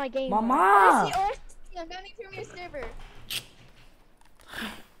played my game. Mama. Oresty, I'm banning from your server.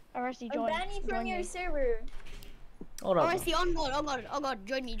 Arresty, I'm join. banning from Join your me. server. Hold up. RSD on God.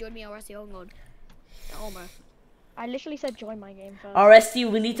 Join me, RSD on God. Oh, bro. I literally said join my game first.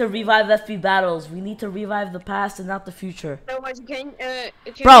 RST, we need to revive FP battles. We need to revive the past and not the future. So what can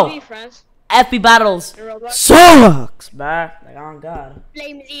Bro. we be friends? FP battles In Roblox? sucks, bruh. Like, oh god.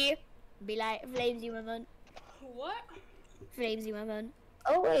 Flamesy. Be like, Flamesy woman. What? Flamesy woman.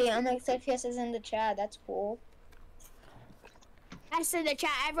 Oh wait, MXFPS is in the chat. That's cool. S in the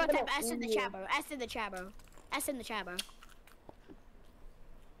chat. Everyone type S in the chat, bro. S in the chat, bro. S in the chat, bro.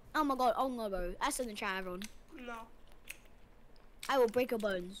 Oh my god, bro. S in the chat, everyone. No. I will break your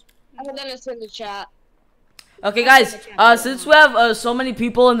bones. I'm gonna send the chat. Okay, guys. Since we have so many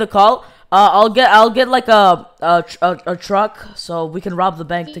people in the call, I'll get like a truck so we can rob the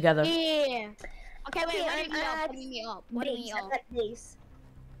bank together. Yeah. Okay, wait. Okay, What do we meet up? What do we meet up? I'm at base.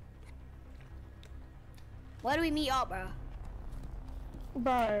 Where do we meet up, bro?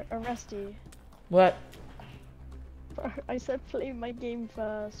 Bro, Arresty. What? Bro, I said play my game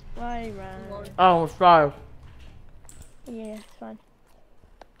first. Why, man? Oh, sorry. Yeah, it's fine.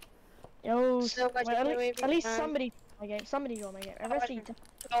 Yo, So much wait, at, can we least, be at least friends? somebody my game. Somebody join my game. Arresty.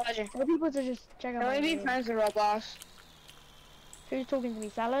 Roger. For people to just check out my Can we be game. friends in Roblox? Who's talking to me?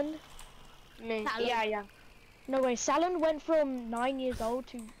 Salon? Me. Talent. Yeah. No way. Salon went from 9 years old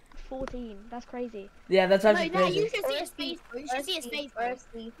to 14. That's crazy. Yeah, that's No, actually no, crazy. you should see his face, bro. You should see his face, bro.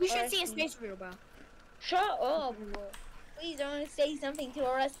 You should see his face, real, bro. Shut up. Please don't say something to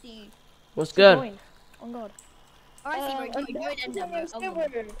Rusty. What's good? Join. On God. Alright, bro, you end up, bro. Oh,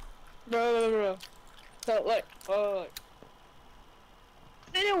 God. Bro. So look.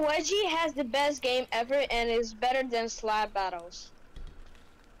 Little Wedgie has the best game ever and is better than slab battles.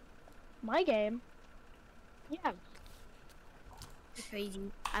 My game. Yeah. It's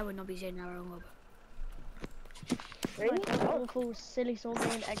crazy. I would not be saying that wrong. Really? Oh, cool. Silly soul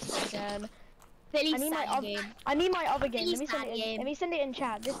game. Xbox game. Silly I need my sad game. I need my other game. Silly Let me send sad it in. game. Let me send it in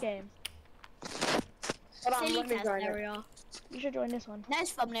chat. This game. Hold on, Silly let me test join it. area. You should join this one.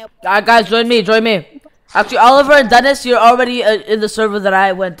 Nice thumbnail. Guys, join me, join me. Actually, Oliver and Dennis, you're already in the server that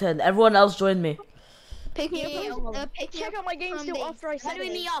I went in. Everyone else join me. Pick me Yeah, up. Pick me Check up out my game from still the- after I Why sent do we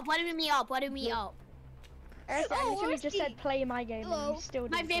it. meet up? Why do we meet up? Why do we meet up? Eric, I Oh, literally just said Rusty. play my game and Hello. you still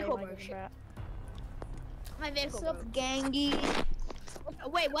My didn't play vehicle, my bro. game, bro. My vehicle, What's bro. up, gangy?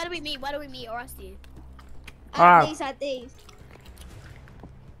 Wait, where do we meet? Where do we meet, Rusty? Ah. At these.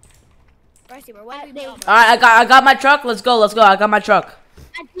 Rusty, bro, where do we meet up? All right, I got my truck. Let's go. I got my truck.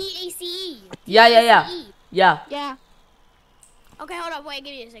 At DACE. Yeah. DACE. Yeah. Yeah. Okay, hold up. Wait,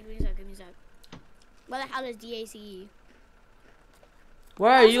 give me a sec. Where the hell is DACE?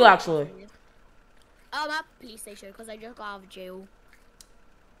 Where are you actually? I'm at police station because I just got out of jail.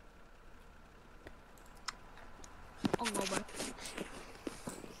 Oh god, bro.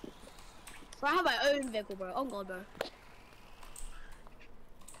 Bro, I have my own vehicle, bro. Oh god, bro.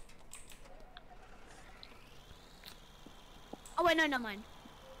 Oh wait, no, never mind.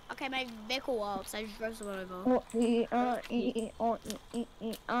 Okay, my vehicle works. I just drove someone over.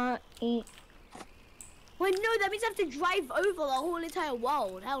 Wait, no, that means I have to drive over the whole entire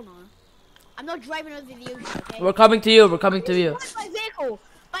world. Hell no. I'm not driving over the ocean, okay? We're coming to you. We're coming to you. My vehicle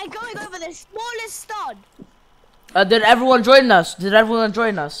by going over the smallest stud. Did everyone join us?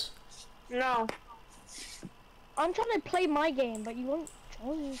 No. I'm trying to play my game, but you won't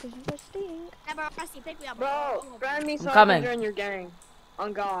join because you just stink. Yeah, bro, Rusty, pick me up, Bro, grab me so I coming. can join your gang.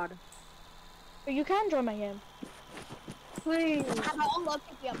 On God. But you can join my game. Please. Yeah, bro, oh god,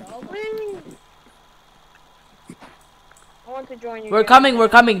 pick me up, bro. Please. I want to join your We're gang.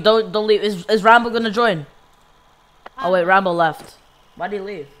 coming. Don't leave. Is Rambo gonna join? Oh wait, Rambo left. Why did he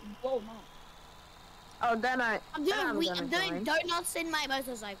leave? Whoa, man. Oh, then I'm I'm doing gonna join. donuts in my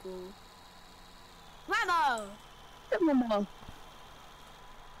motorcycle. Rambo! I'm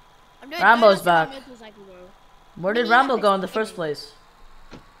doing Rambo's donuts in my back. motorcycle, bro. Where did Rambo go in the first place?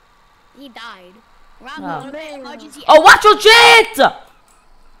 He died. Rambo, Oh. emergency. Oh, watch your jet!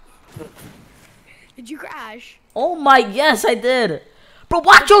 Did you crash? Oh my, yes, I did. Bro,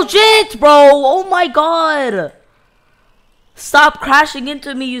 watch your jet, bro. Oh my god. Stop crashing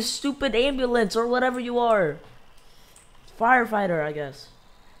into me, you stupid ambulance or whatever you are. Firefighter, I guess.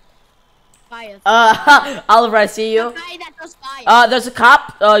 Fire. Oliver, I see you. The guy that does fire. There's a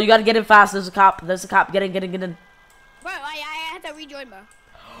cop. You gotta get in fast. There's a cop. Get in. Bro, I had to rejoin, bro.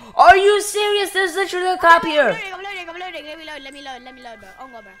 Are you serious? There's literally a cop here. I'm loading. Let me load, bro. Oh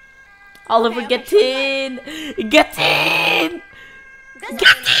god, bro. Oliver, Okay, get okay, in. Get in. That's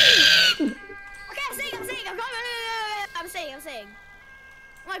Get in. Okay, I'm saying. I'm saying.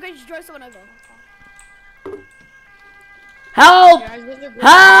 Oh my god, you just drove someone over. Help! Guys, there's a group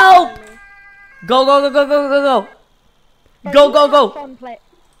Help! behind me. Go. Bro, you would have Go. Fun play.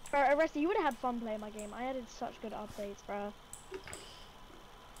 Bro, Arresty, you would have had fun playing my game. I added such good updates, bro.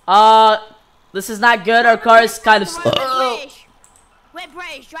 This is not good. Our car is kind of slow. We're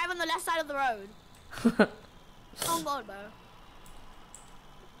British. Drive on the left side of the road. Oh god, bro.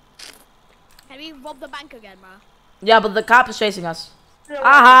 Can we rob the bank again, bro? Yeah, but the cop is chasing us.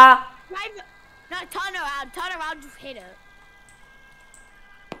 Aha! Drive. No, turn around, just hit it.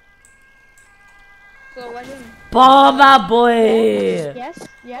 So, what is Bomb my boy! Yes?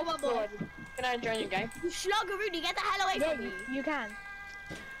 Yes? Oh my god. Can I join your gang? You Rudy, get the hell away Yeah, from me. you can.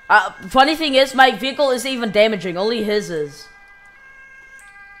 Funny thing is, my vehicle isn't even damaging. Only his is.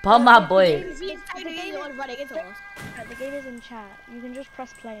 Bomb my boy. He's the one running into us. The game is in chat. You can just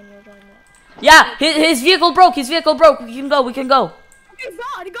press play and you'll join it. Yeah, his vehicle broke. We can go. Okay,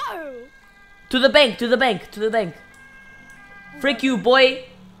 run, go. To the bank. Freak you, boy.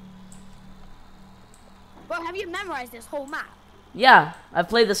 Bro, have you memorized this whole map? Yeah, I've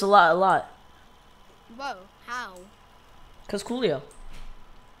played this a lot. Bro, how? Cause Coolio.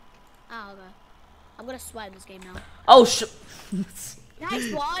 Oh, okay. I'm gonna sweat in this game now. Oh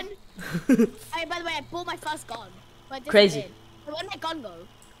Nice one. Hey, by the way, I bought my first gun. But Crazy. So where'd my gun go?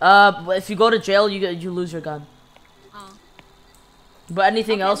 If you go to jail, you lose your gun. Oh. But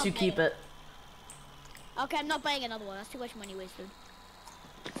anything Okay, else, I'm you not keep paying. it. Okay, I'm not buying another one. That's too much money wasted.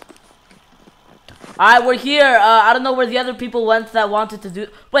 Alright, we're here. I don't know where the other people went that wanted to do.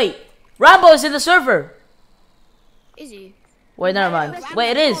 Wait, Rambo is in the server. Is he? Wait, never mind.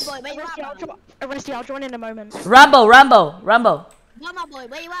 Wait, it is. Where you at, bro? Arresty, I'll join in a moment. Rambo. Bumba boy,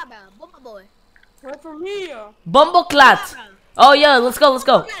 where you at, bro? Bumba boy. Wait for me. Bumbleclat. Oh yeah, let's go.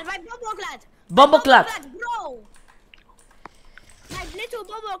 Right, Bumbleclat. Bumbleclat. Bro. Like little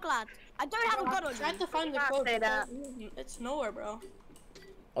Bumbleclat. I don't have a gun on I'm trying me. to find the code. It's nowhere, bro.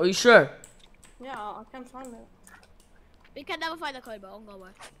 Are you sure? Yeah, I can't find it. We can never find the code, bro. I'm going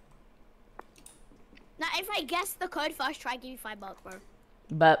work. Now, if I guess the code first, try and give you $5, bro.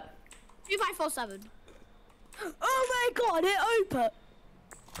 Bet. 2547. Oh my god, it opened.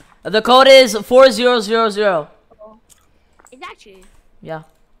 The code is 4000. It's actually Yeah.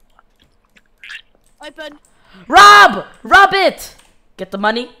 open. Rob it. Get the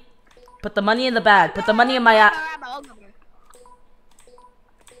money. Put the money in the bag. Put the money in my ass. Rambo,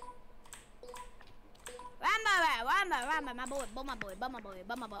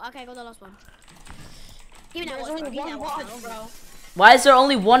 my boy. Okay, go to the last one. Give me that watch, bro. Give me that watch, bro. Why is there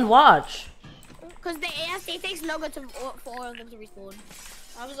only one watch? Because it takes longer for all of them to respawn.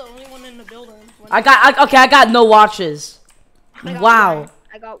 I was the only one in the building. I got no watches. Wow.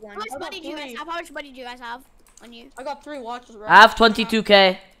 I got one. How much money do you guys have? How much money do you guys have on you? I got 3 watches, bro. I have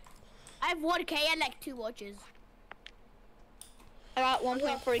 22K. I have 1K and like 2 watches. I got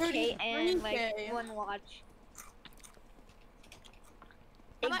 1.4K and 30K. like 1 watch.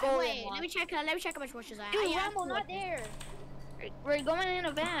 Wait, let me check how much watches I have. Dude, I have Rambo, 2 not watches. there. We're going in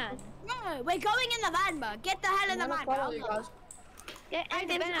a van. No, we're going in the van, bro. Get the hell in the van, bro. Get in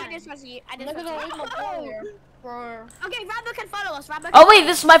the van. I just trust you. I just Look at trust the you. little player. Bro. Okay, Rambo can follow us. Rambo. Oh wait,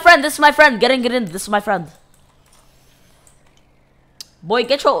 this is my friend. Get in. This is my friend. Boy,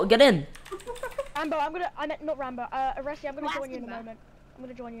 get in. Rambo, not Rambo. Arresty, I'm gonna join you in a moment. I'm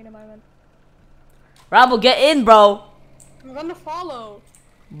gonna join you in a moment. Rambo, get in, bro. I'm gonna follow.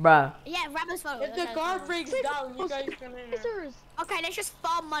 Bruh. Yeah, Rambo's following. If the guard breaks down, you guys can enter. Scissors. Okay, let's just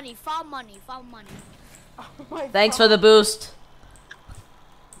farm money. Oh my Thanks God. for the boost.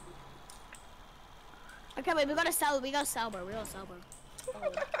 Okay, wait, we gotta sell, bro.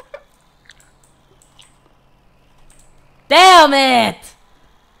 Damn it!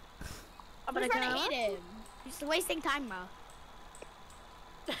 I'm trying to hit him. He's wasting time, bro.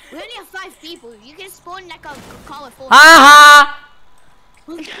 We only have 5 people. You can spawn like a call with 4. Ha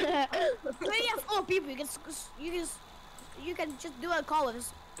We only have 4 people. You can just do a call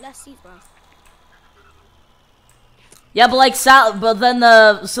with less seats, bro. Yeah, but then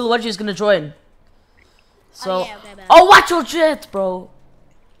Silhouette is gonna join. So. Oh, yeah, okay, bet. Oh, watch your jet, bro.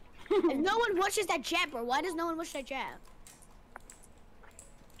 If no one watches that jet, bro, why does no one watch that jet?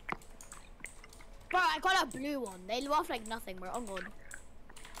 Bro, I got a blue one. They laugh like nothing, bro. Oh god.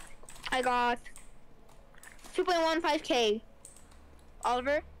 I got 2.15K.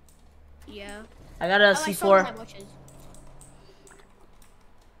 Oliver? Yeah. I got a Oh, I saw my C4. watches.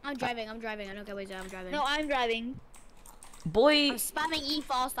 I'm driving. I don't care what I'm driving. No, I'm driving. Boy. I'm spamming E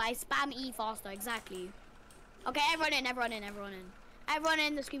faster. I spam E faster. Exactly. Okay, everyone in. Everyone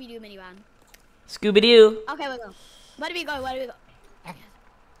in the Scooby-Doo minivan. Scooby-Doo. Okay, we go. Where do we go? Where do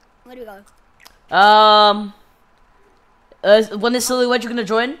we go? When is Silhouette gonna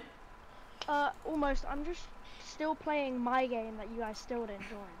join? Almost. I'm just still playing my game that you guys still didn't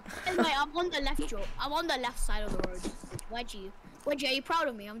join. Wait, I'm on the left, Joe. I'm on the left side of the road. Wedgie, are you proud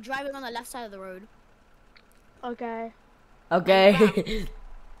of me? I'm driving on the left side of the road. Okay. Okay.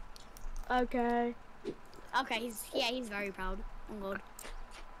 Okay. Okay, he's very proud. Oh god.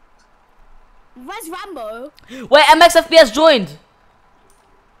 Where's Rambo? Wait, MXFPS joined.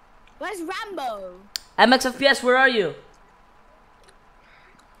 Where's Rambo? MXFPS, where are you?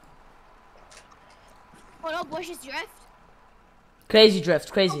 Hold up, what's his drift? Crazy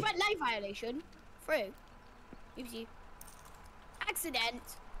drift, crazy. Oh, red light violation. Through. Oopsie.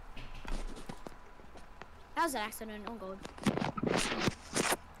 Accident. That was an accident. Oh god.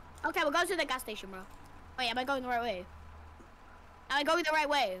 Okay, we'll go to the gas station, bro. Wait, am I going the right way? Am I going the right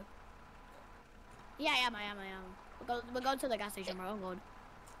way? Yeah, I am. We're going to the gas station, bro. Oh god.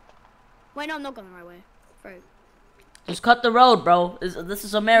 Wait, no, I'm not going the right way. Through. Just cut the road, bro. This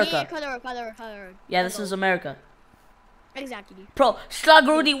is America. Yeah, cut the road. Yeah, this is America. Exactly. Bro, Slug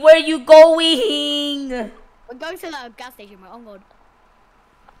Rudy, where you going? We're going to the gas station, bro. Oh god.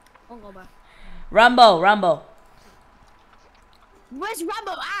 Oh god, bro. Rambo. Where's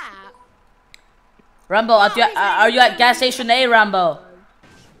Rambo at? Rambo, are you at gas station A, Rambo?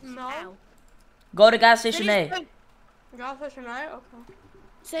 No. Ow. Go to gas station A. Gas station right? Okay.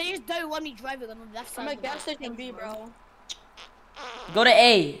 So you just don't want me driving on the left side. I'm of at the gas station thing, B, bro. Go to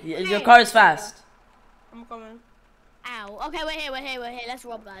A. Your car is fast. I'm coming. Ow. Okay, we're here. Let's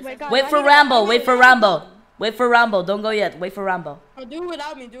rob, guys. Wait, guys. Wait for Rambo. Wait for Rambo. Wait for Rambo. Don't go yet. Wait for Rambo. Oh, do it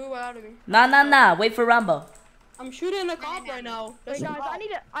without me. Nah. Wait for Rambo. I'm shooting a cop right now. Wait, guys,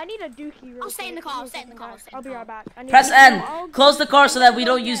 I need a dookie. Real I'll stay in the quick. car. I'll be right back. Press N. Close the car so that we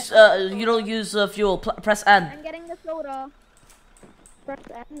don't use you don't use fuel. Press N. I'm getting the soda. Press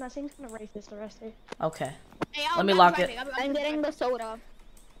N. That seems kind of racist, the rest of Okay. Hey, Let me lock it. I'm getting the soda.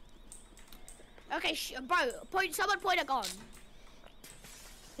 Okay, bro. Someone point a gun.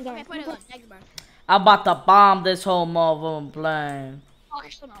 Okay, point a gun. Thank you, bro. I'm about to bomb this whole motherfucking plane. Oh,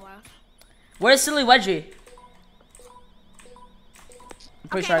 it's still not well. Where's Silly Wedgie? I'm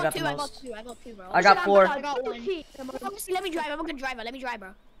pretty sure I got the I most. got two, bro. I got 4. I got one. Obviously, let me drive. I'm a good driver. Let me drive, bro.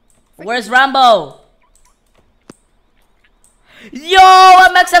 Where's Rambo? Yo,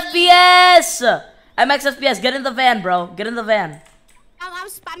 MXFPS! MXFPS, get in the van, bro. Get in the van. I'm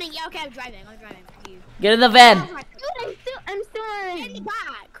spamming. Yeah, okay, I'm driving. Fuck you. Get in the van. I'm still In the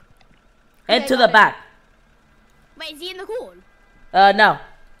back. Into the back. Wait, is he in the corn? No.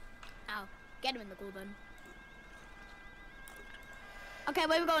 Oh, get him in the corn then. Okay,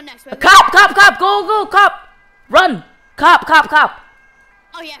 where we going next? Cop! Go, cop! Run! Cop!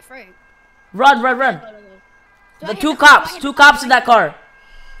 Oh yeah, free. Run! The 2 cops. 2 cops in that car.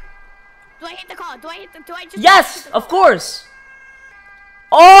 Do I hit the car? Do I just? Yes, of course.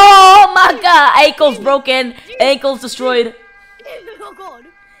 Oh my god! Ankles broken. Ankles destroyed. Oh god,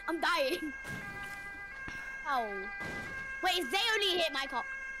 I'm dying. Oh. Wait, is they only hit my car?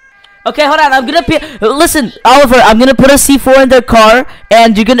 Okay, hold on. I'm gonna listen, Oliver. I'm gonna put a C4 in their car,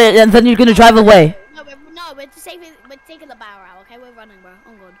 and then you're gonna drive away. No, we're taking the barrel out. Okay, we're running, bro.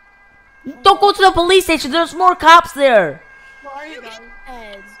 Oh god. Don't go to the police station. There's more cops there. Where are you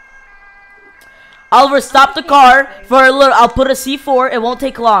going? Oliver, stop the car for a little. I'll put a C4. It won't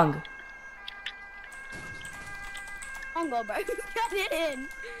take long. Oh god, bro. Get in.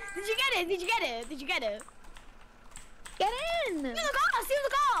 Did you get it? Get in! Steal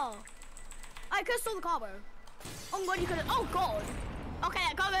the car! I could steal the car, bro. Oh god, you could. Oh god. Okay,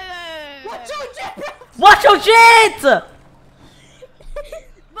 come here. Watch your shit!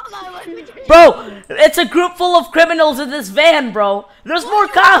 Bro, it's a group full of criminals in this van, bro. There's more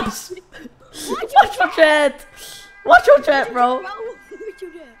cops. Watch your jet. Watch your jet, bro.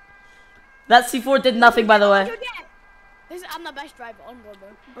 That C4 did nothing, by the way. I'm the best driver on road, bro.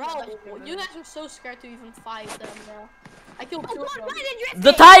 Bro, you guys are so scared to even fight them, bro. I killed 2 of them.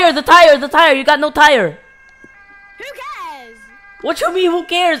 The tire. You got no tire. Who cares? What you mean? Who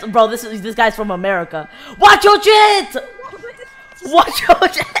cares, bro? This guy's from America. Watch your jet. Watch your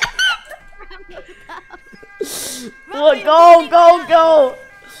jet. Go.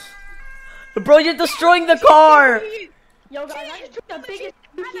 Bro, you're destroying the car. Yo guys, I just took the biggest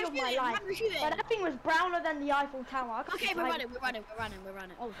dookie of my life. But that thing was browner than the Eiffel Tower. Okay, we're running.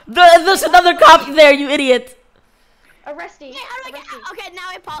 Oh. There's another cop there, you idiot. Arresty. Okay,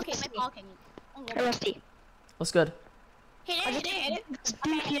 now we're parking. Arresty. What's good? Hit it.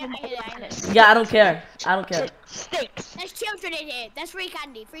 Yeah, I don't care. Sticks. There's children in here. There's free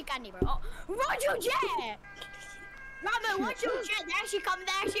candy, bro. Oh, watch your jet. Rambo, watch your jet. We're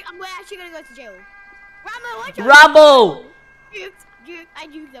actually gonna go to jail. Rambo, watch your Rambo! I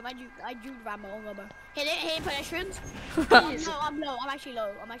juked them. I juked Rambo. Hit it, pedestrians. No, I'm low. I'm actually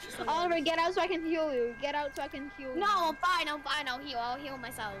low. So low. Oliver, get out so I can heal you. No, I'm fine. I'll heal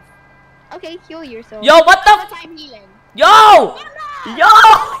myself. Okay, heal yourself. Yo, what the? Time healing. Yo! Yo,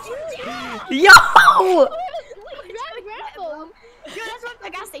 let's run to the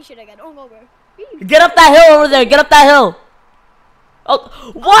gas station again. Oh, go, bro. Get up that hill over there. Get up that hill. Oh,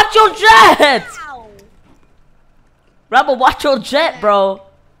 watch your jet! Ow. Rambo, watch your jet, bro.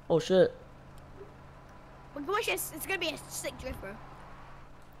 Oh, shit. It's gonna be a sick drift, bro.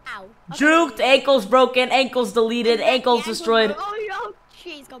 Ow. Juked, ankles broken, ankles deleted, ankles destroyed. Oh,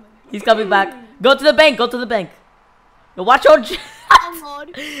 shit, he's coming. He's coming back. Go to the bank. Yo, watch your jet. Oh,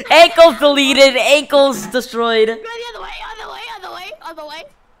 God. Ankles deleted, ankles destroyed. Go the other way.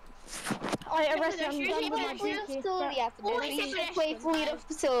 Alright, Arresty, I'm done with my Fleet of dookie. facility after this. Wait, We need to play Fleet of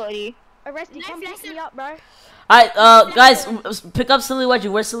facility. Arresty, come pick me up, bro. Alright, guys, pick up Silly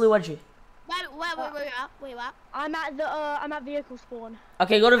Wedgie. Where's Silly Wedgie? Wait, what? I'm at vehicle spawn.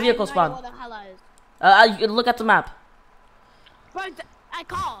 Okay, go to vehicle I don't know spawn. what the hell is. You can look at the map. Bro, I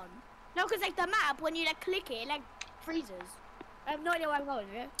can't. No, because like the map, when you like click it like freezes. I have no idea where I'm going,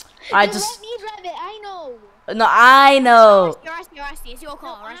 yeah? I Just just... let me drive it. I know. No, I know. You're Rusty, it's your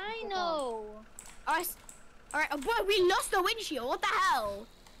car. I know. Alright, bro, we lost the windshield. What the hell?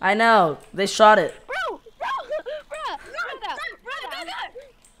 I know. They shot it. Bro,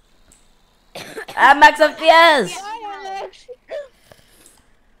 At max FPS.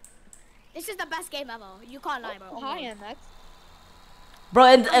 This is the best game ever. You can't lie, bro. Hi, MX. Bro,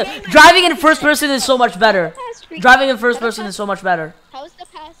 and driving in first person is so much better. Driving in first person is so much better. How's the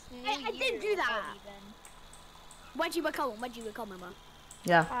past? I didn't do that. Wedgie, we're coming, bro.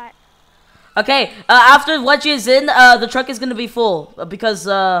 Yeah. Alright. Okay, after Wedgie is in, the truck is gonna be full because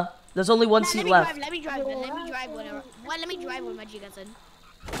there's only one seat left. Let me drive whenever. Let me drive when Wedgie gets in.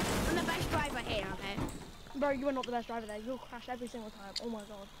 I'm the best driver here, okay? Bro, you are not the best driver there. You'll crash every single time. Oh my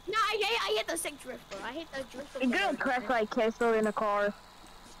god. No, I hit the sick drift, bro. I hit the drift. You're gonna crash like Kessler in a car.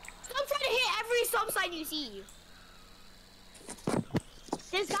 Stop trying to hit every stop sign you see.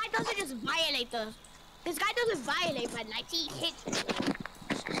 This guy doesn't just violate the. This guy doesn't violate my lights. He hits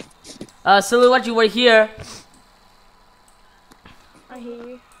me. Silhouette, you were here. I hear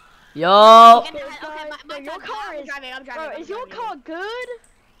you. Yo. Okay, your car is. I'm driving. Bro, is your car good?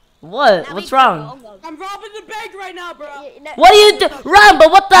 What? Now What's we wrong? go. I'm robbing the bank right now, bro. What are you do? Rambo,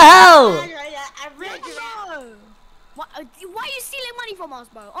 what the hell? I rigged you. Why are you stealing money from us,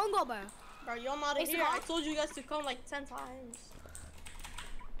 bro? On go, bro. Bro, you're not It's here. not- I told you guys to come like 10 times.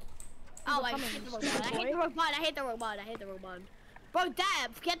 Oh, I hit the wrong button. I hit the wrong button. Bro,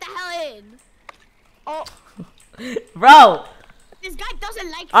 Deb, get the hell in. Oh, Bro. This guy doesn't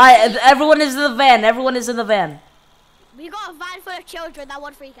like. Alright, everyone is in the van. Everyone is in the van. We got a van full of children that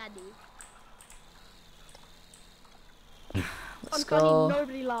want free candy. Let's unfunny, go.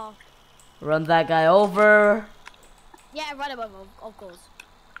 nobody laughed. Run that guy over. Yeah, run him over, of course.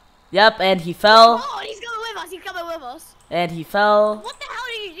 Yep, and he fell. Oh, he's coming with us. And he fell. What the hell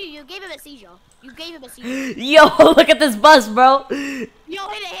did you do? You gave him a seizure. Yo, look at this bus, bro. Yo, hit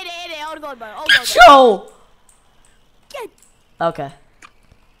it. Hold on, bro. Show. Get. Okay.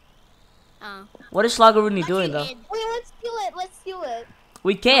 What is Schlageruni doing though? Wait, let's steal it.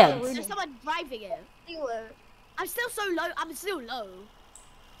 We can't. There's someone driving it. Steal it. I'm still low.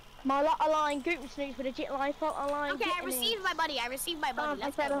 My lot align, Goop Snoops with a jet life align. Okay, I received my money.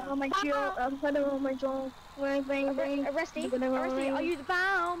 Let's go. Arresty, are you the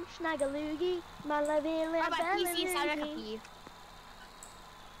bomb? Snaggaloogie, my lovely My PC sound like a pee.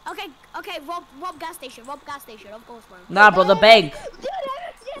 Okay, rob gas station, of course, bro. Nah, bro, the bank.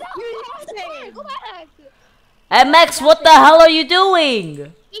 Go back. MX, what the hell are you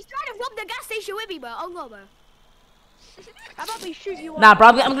doing? He's trying to rob the gas station with me, bro. Oh no, bro. How about we shoot you Nah, up? bro,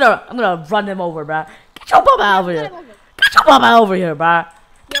 I'm gonna run him over, bro. Get your bum out over here. Get your bum out over here, bro.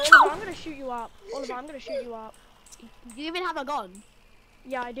 Yeah, Oliver, I'm gonna shoot you up. You even have a gun?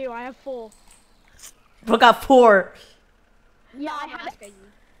 Yeah, I do. I have 4. Bro got 4. Yeah, That's crazy.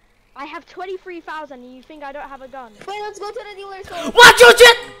 I have 23,000 and you think I don't have a gun? Wait, let's go to the dealer so Watch your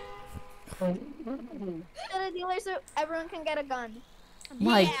shit! so everyone can get a gun.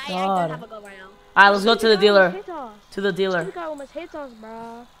 My I don't god. have a gun right now. Alright, let's go to the dealer. Hit us. To the dealer. This guy almost hit us,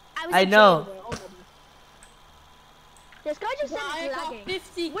 bro. I know. This guy just said I it's got lagging.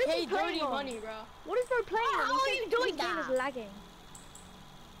 50k What is he playing dirty on? money, bro. What is bro playing on? How He are said you doing this game that? is lagging.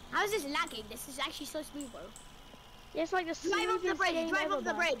 How is this lagging? This is actually so smooth, bro. Yeah, it's like the Drive off the smoothest bridge. game Drive ever, off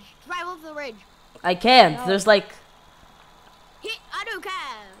the bro. bridge. Drive off the bridge. I can't. No. There's like... I don't care.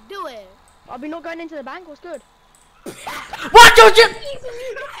 Do it. Are we not going into the bank? What's good? Watch your shit!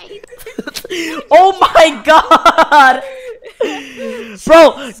 Oh my god!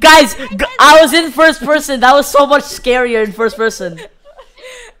 Bro, guys, I was in first person. That was so much scarier in first person.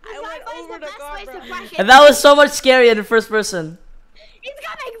 I went over the car, bro. And that was so much scarier in first person. He's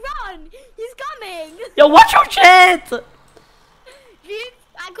coming. Run. He's coming. Yo, watch your shit!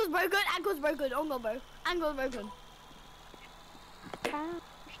 Ankle's broken. Oh no, bro. Ankle's broken.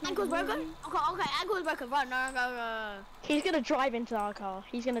 Ankle's broken? Okay, ankle's broken. Run, no. He's gonna drive into our car.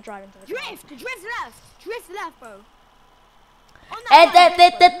 He's gonna drive into the car. Drift left, bro. On And that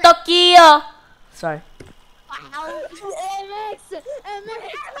side, drift, bro. Tokyo! Sorry. Wow. MX.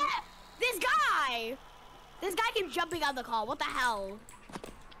 This guy keeps jumping out the car. What the hell?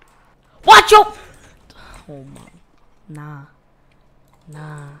 Watch your... Oh my... Nah.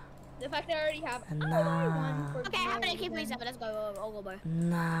 The fact that I already have Nah. Okay, I have an AK-47. Let's go. I'll go, bro.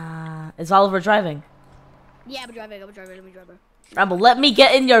 Nah. Is Oliver driving? Yeah, I'm driving. Let me drive, bro. Rambo, let me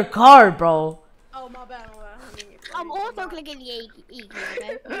get in your car, bro. Oh, my bad. I'm also clicking the E key,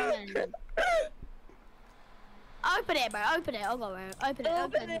 okay? Open it, bro. Open it. I'll go, bro.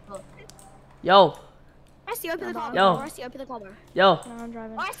 Open it. Yo. Rusty, open the car. Yo. Rusty, open the car, bro. Yo. No, I'm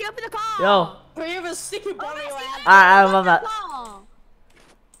driving. Rusty, open the car. Yo. Bro, you have a sticky body on your ass. I love that.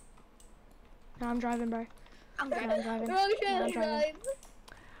 No, I'm driving, bro. I'm No, driving. I'm driving. Wrong No, shit, I'm driving.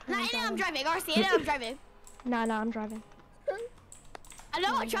 No, I'm driving. Honestly, I'm driving. No, I'm driving. I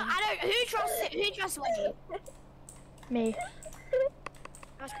know. I don't. Who trusts Wedgie? Me.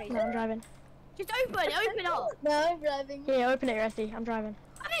 That's crazy. No, I'm driving. Just open up. No, I'm driving. Yeah, open it, Rusty. I'm driving.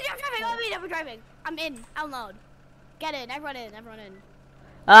 I'm driving. I'm in. Out loud. Get in. Everyone in.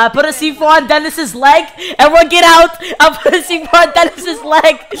 Put a C4 on Dennis's leg. Everyone get out. I'll put a C4 on Dennis's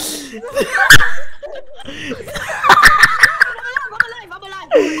leg.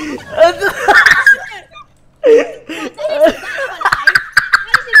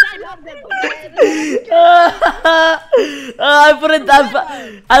 I'm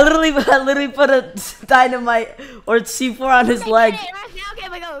alive. I literally put a dynamite or C4 on his leg. Okay,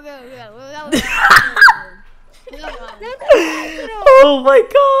 we go. Oh my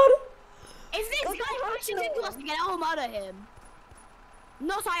god. Is this guy crashing into us to get home out of him?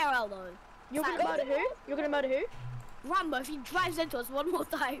 Not IRL though. You're gonna murder who? You're gonna murder who? Rambo, if he drives into us one more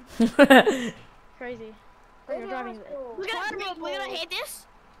time. Crazy. Oh, you're driving. We're gonna hit this.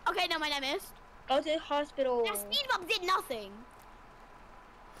 Okay, no, my name is. Go to the hospital. That speed bump did nothing.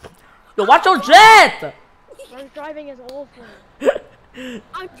 Yo, watch your jet! Bro, driving is awful.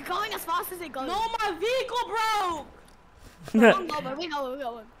 I'm going as fast as it goes. No, my vehicle broke. I'm going. We going.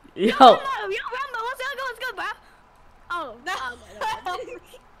 Yo. Rambo, let's go, bro. Oh, no.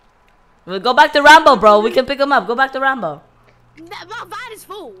 We'll go back to Rambo, bro. We can pick him up. Go back to Rambo. That van is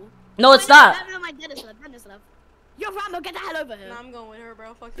full. No, it's not. My Dennis left. Yo, Rambo, get the hell over here. Nah, I'm going with her,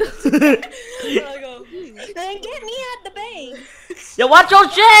 bro. Fuck you. Gotta go. Then get me at the bank. Yo, watch your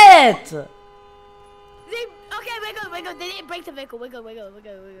jet! Okay, we go. They didn't break the vehicle. We go.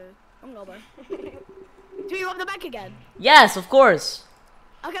 I'm going, bro. Do we rob the bank again? Yes, of course.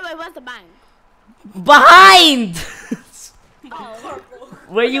 Okay, wait, where's the bank? Behind! Oh.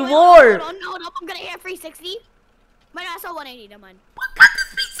 Where you Wait, were? Hold on. I'm gonna hit 360. Wait, no, I saw 180. Never mind.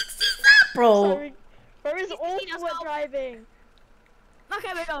 Bro, Sorry. Bro, it's awful at driving. Okay,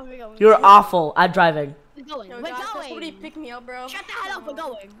 we're going. you're awful at driving. We're going. Yo, We're guys, can going. somebody pick me up, bro. Shut the hell up. We're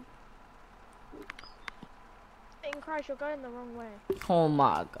going. In Christ, you're going the wrong way. Oh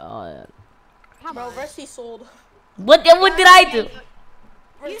my god. Bro, Rusty sold. What did I do?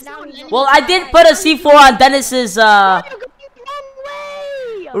 You sound like- Well, I did put a C4 on Dennis's, Wrong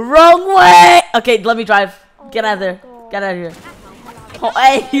way! wrong way! Okay, let me drive. Get out of there. God. Get out of here. Oh,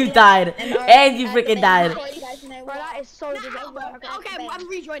 and you died. And you freaking died. Bro, that is so disappointing. Okay, I'm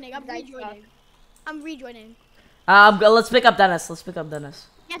rejoining. Let's pick up Dennis.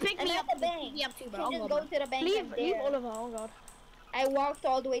 Yeah, pick And me at up. the bank. Pick me up too, bro. You I'm just going. go to the bank. Leave and there. Oliver, oh god. I walked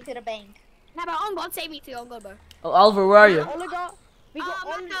all the way to the bank. Nah, bro, I'm going. Save me too. I'm good, bro. Oh, Oliver, where are you? Oliver, we got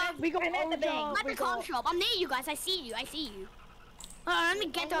Marco. we got I'm at the bank. Oliver, I'm we at the car got... shop. I'm near you guys. I see you. Let me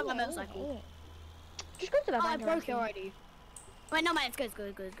get on my motorcycle. Just go to the Oh, I bank. broke it already. Wait, no, man, it's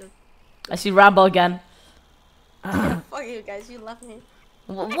good. I see Rambo again. Fuck you guys, you left me.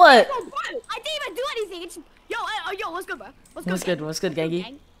 What? Oh, bro, I didn't even do anything. It's yo, what's good, bro? What's good, Gangy? What's good,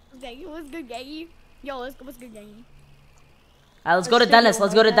 Gangy? Yo, what's good, Gangy? Let's go to Dennis.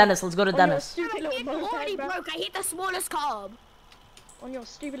 On your Dennis. stupid My little vehicle already moped, bro. broke. I hit the smallest carb. On your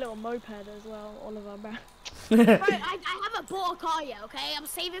stupid little moped as well, Oliver, bro. Bro, I haven't bought a car yet. Okay, I'm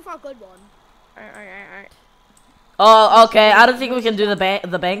saving for a good one. Alright. Oh, okay. I don't think we can do the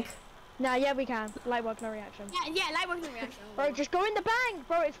bank. Nah, yeah, we can. Light work, no reaction. Yeah, like working reaction. Bro, just go in the bank,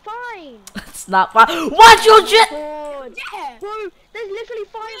 bro. It's fine. It's not fine. Watch your jet, God. Yeah. Bro, there's literally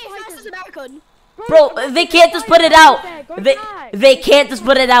Really fast as firefighters. American. bro. They can't just put it out. They can't just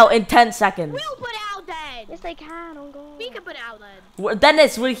put it out in 10 seconds. We'll put it out then. Yes, they can. Oh god. We can put it out then.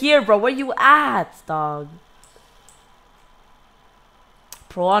 Dennis, we're here, bro. Where you at, dog?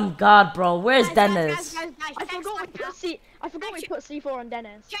 Bro, on God, bro. Where's Dennis? I forgot we put C4 on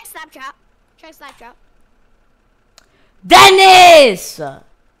Dennis. Check Snapchat. Dennis!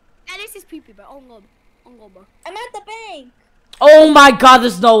 Dennis is poopy, bro. On God, bro. I'm at the bank. Oh my God,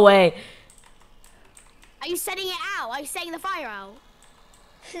 there's no way. Are you setting it out? Are you setting the fire out?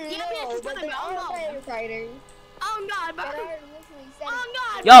 No, just but coming, there bro. are firefighters Oh God, bro. that are literally setting. Oh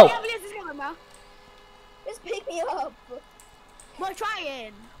God. Yo. The ambulance is coming, bro. Just pick me up. We're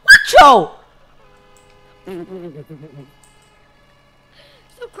trying. Yo!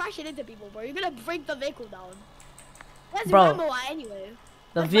 Stop crashing into people, bro. You're gonna break the vehicle down. Where's Bro. Rambo at anyway?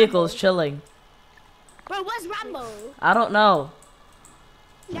 The vehicle is chilling. Bro, where's Rambo? I don't know.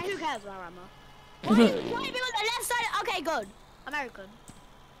 Yeah, who cares about Rambo? Why are you driving on the left side? Okay, good. American.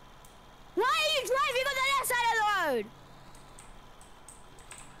 Why are you driving on the left side of the road?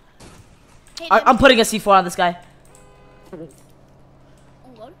 Hey, I'm putting a C4 on this guy. Oh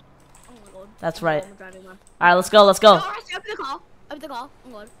God. Oh my God. That's right. I'm driving, bro. Alright, let's go, let's go. Open the car. Open the car.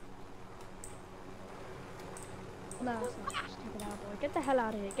 I'm good. No, it's not. Stupid ass boy. Get the hell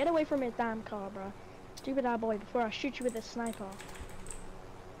out of here. Get away from his damn car, bro. Stupid ass boy, before I shoot you with a sniper.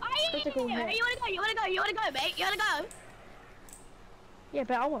 Critical hit. You wanna go? You wanna go? You wanna go, mate? You wanna go? Yeah,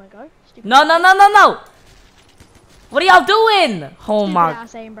 but I wanna go. Stupid No, no, no, no, no! What are y'all doing? Oh Stupid my.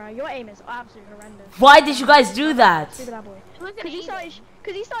 ass aim, bro. Your aim is absolutely horrendous. Why did you guys do that? Stupid ass boy. It wasn't Cause easy.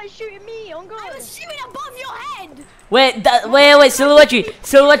 he started shooting me on God. I was shooting above your head. Wait, Silhouette,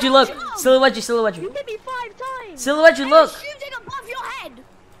 you look. Silhouette, You hit me 5 times. Silhouette, you I look. was shooting above your head.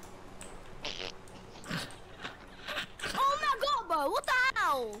 Oh my God, bro! What the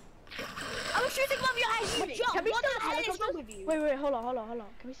hell? I was shooting above your head. You jumped. Can we What still the hell is helicopter? wrong with you? Wait, hold on.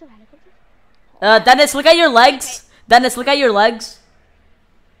 Can we still helicopter? Dennis, look at your legs. Dennis, look at your legs.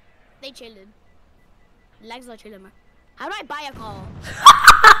 They chilling. Legs are chilling, man. How do I buy a car?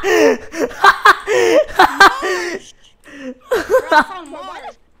 Why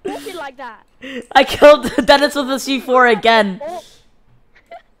does it walking like that? I killed Dennis with a C4 again.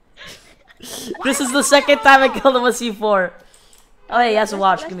 This is the second time I killed him with C4. Oh, hey, he has a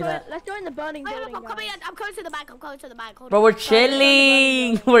watch. Give me that. Let's go in the burning Wait, building. I'm coming. guys. I'm coming to the back. I'm coming to the back. Hold Bro, on. we're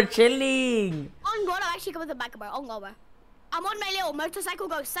chilling. We're chilling. On God, I'm actually coming to the back, bro. On God, bro. I'm on my little motorcycle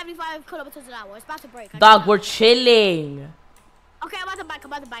going 75 kilometers an hour. It's about to break. Dog, we're chilling. Okay, I'm at the back.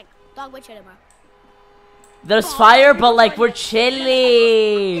 I'm at the back. Dog, we're chilling, bro. There's fire, but like we're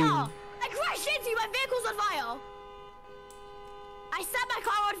chilling. Yeah, I crashed into you. My vehicle's on fire. I set my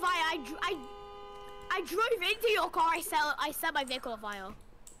car on fire. I drove into your car. I set my vehicle on fire.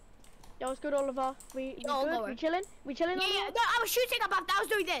 Yo, what's good, Oliver? We Yo, good? lower. We chilling? We chilling? Yeah, Oliver? yeah. No, I was shooting above. I was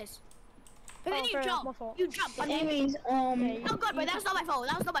doing this. But then Oh, you fair enough, my jumped. fault. You jumped. But then Anyways, no good, bro. That was not my fault.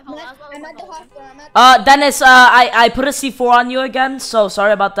 That was not my fault. That was not I'm my at the fault. hospital. I'm at Dennis, I put a C4 on you again, so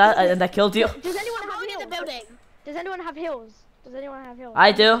sorry about that, and I killed you. Does anyone I'm have going in heals? the building. Does anyone have heals? Does anyone have heals?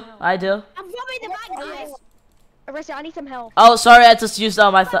 I do. I'm robbing the bank, guys. Arrested, I need some help. Oh, sorry, I just used all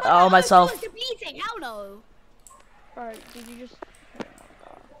Oh, myself. It's depleting. Hell no. Bro, did you just...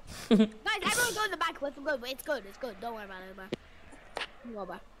 Guys, everyone go in the back. It's good. It's good. It's good. Don't worry about it, bro. Go,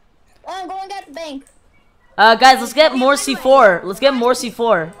 bro. Oh, I'm going at the bank. Guys, let's get more C4. Let's get more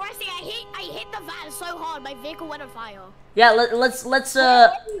C4. Firstly, I hit the van so hard, my vehicle went on fire. Yeah, let's You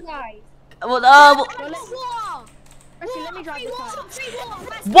guys. well, War! Arrested, let me drive this car. Free war!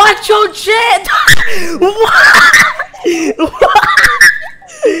 Arrested. watch your shit.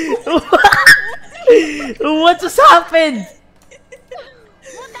 What just happened?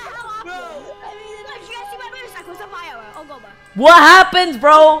 What the hell happened? Look, you guys see my motorcycle? It's on fire. Oh, go, bro. What happened,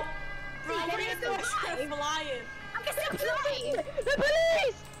 bro? I can still drive. I can still drive. The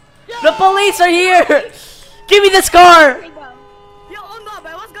police! The police are here. Give me this car. Hey, bro. Yo, oh, no,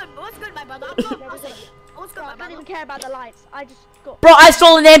 bro. What's good? What's good, my brother? I'm good. What's good, Bro, my I don't brother? even care about the lights. I just got... Bro, I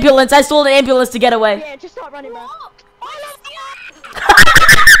stole an ambulance. I stole an ambulance to get away. Yeah, just start running, bro.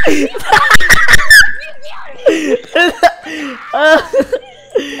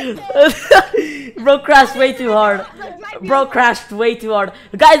 Bro crashed way too hard. Bro crashed way too hard.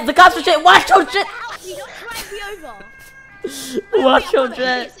 Guys, the cops are shit. Watch your shit. You don't drive me over. Watch your Give me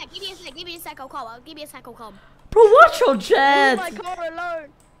a jet. sec. Give me a sec. Give me a sec. I'll come. Give me a sec. I'll come. Bro, watch your Leave jet. my car alone.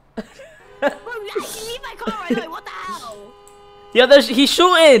 Bro, leave my car alone. What the hell? Yo, he's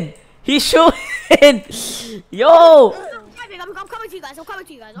shooting. He's shooting. Yo. I'm coming to you guys. I'm coming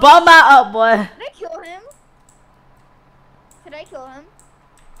to you guys. Bomb that up, boy. Did I kill him? Did I kill him?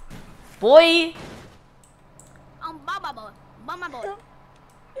 Boy. Mama boy.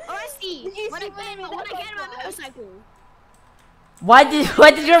 Rusty, Did you when see I when get I my made that motorcycle. Why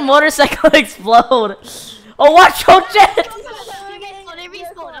did your motorcycle explode? Oh, watch your jet. They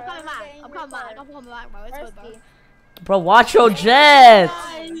respawned. I'm coming back. I'm coming back. I'm coming back, bro. It's good, bro. Bro, watch your jet.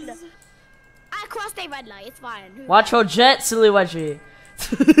 I crossed a red light. It's fine. Watch your jet, silly wedgie.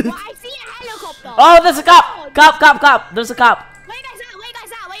 Well, I see a helicopter. Oh, there's a cop. Cop. There's a cop. Where you guys at? Where you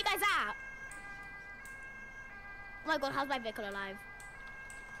guys at? Where you guys at? Oh my god, how's my vehicle alive?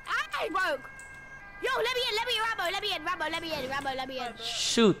 I broke. Yo, let me in, Rambo, let me in.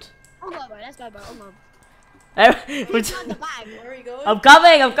 Shoot. Oh god, bro, let's go, bro. Oh god. We're On the bag. Where are you going? I'm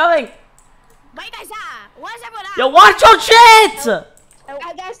coming. Where you guys at? Where's everyone at? Yo, watch your jet.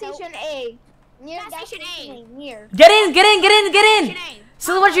 At gas station A. Near Gas station A. Near. Get in. Station A.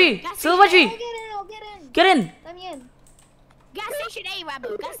 Silly wedgie. Gas Silly station wedgie. I'll get in. Get in. Let me in. Gas station A,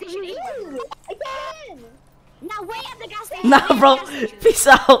 Rambo. Gas station A. Rambo. I get in. Now wait at the gas station. Nah, Wait at bro. the gas station. Peace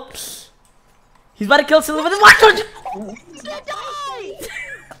out. He's about to kill Silly wedgie. Watch your jet.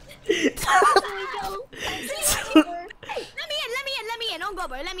 Let me in. On go,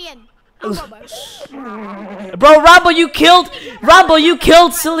 bro. Let me in. I'm going, bro. Bro, Rambo, you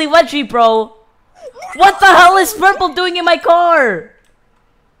killed Silly Wedgie, bro. What the hell is Purple doing in my car?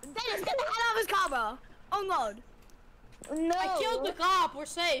 Dennis, get the hell out of his car, bro. Oh god. No. I killed the cop. We're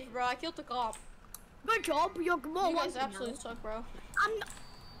safe, bro. I killed the cop. Good job. You're more You guys wanted absolutely now. suck, bro.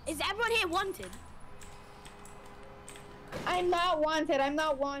 Is everyone here wanted? I'm not wanted. I'm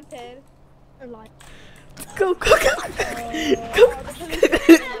not wanted. Go. Let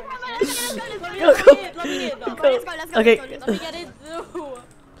me in, though. Let's go. Okay. Let me get in, too.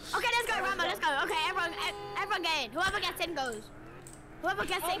 Okay, let's go, Rambo. Let's go. Okay, everyone get in. Whoever gets in goes. Whoever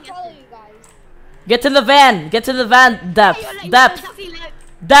gets in gets in. You guys. Get to the van, Depth. Hey, you're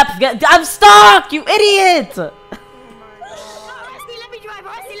Depth. Depth. I'm stuck, you idiot! Rusty, let me drive.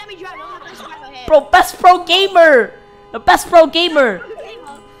 I'm the best driver here. Bro, best pro gamer! The best pro gamer! Don't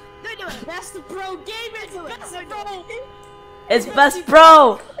do it. That's the pro gamer. It's best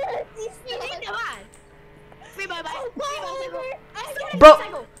pro! Bro.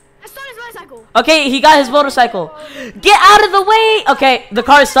 I stole his motorcycle. Okay, he got his motorcycle. Get out of the way! Okay, the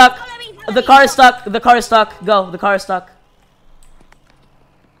car is stuck. The car is stuck. Go, the car is stuck.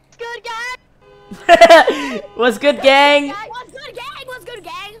 Good guy. What's good, gang? What's good,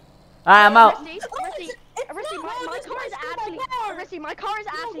 gang? Alright, I'm out. My car is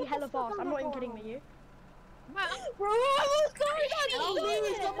actually hella fast. I'm not even kidding with you. Bro,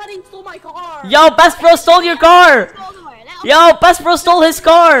 somebody stole my car. Yo, best pro stole your car! Yo, best pro stole his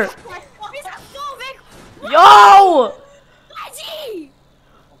car! Yo!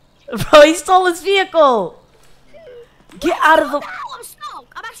 Bro, he stole his vehicle! Get out of the... I'm stuck.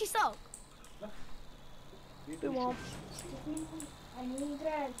 I'm actually stuck.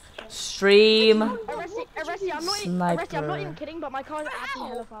 Stream. Arresty, I'm not even kidding, but my car is actually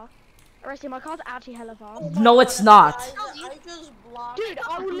hella fast. Arresty, my car's actually hella fast. No, it's not. I just blocked. Dude,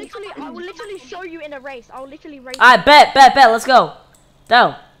 I will literally show you in a race. I will literally race. Alright, bet. Let's go.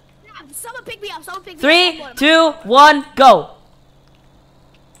 Down. Someone pick me up. 3, 2, 1, go.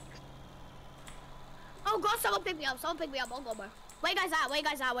 Oh god, someone pick me up. Oh god, bro. Where you guys at?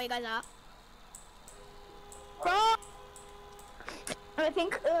 Bro. I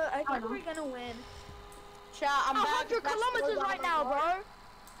think we're gonna win. Chat, I'm back. 100 kilometers right now, bro.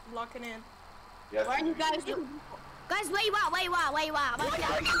 I'm locking in. Yes. Where are you guys? Guys, where you at? Oh,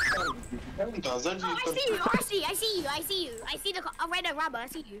 I see you. I see the right there, Rambo. I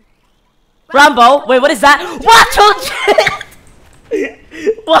see you. Rambo. Wait, what is that? Watch your jet.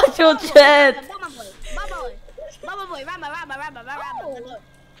 Watch your jet. Mama boy, Rambo.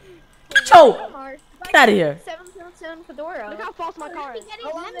 Cho. Get out of here. 777 Fedora. Look how fast my car is.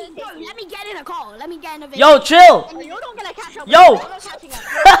 Let me get in a call. Let me get in a Yo, chill. You're not gonna catch up. Yo. You're not catching up.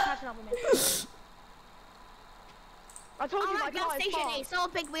 You're not catching up with me. I told you my Alright, gas car is station A. fast.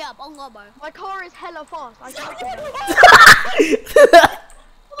 Someone pick me up. Oh god, bro. My car is hella fast. I can't. Someone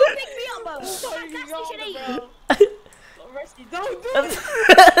pick me up, bro. Gas station A. Don't do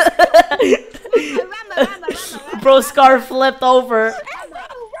it. Rambo. Bro's car flipped over.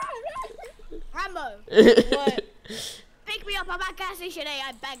 Rambo. What? Pick me up. I'm at gas station A.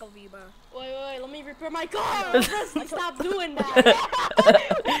 I beg of you, bro. Wait, let me repair my car. Stop doing that.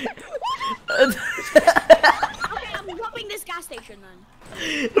 Okay, I'm robbing this gas station then.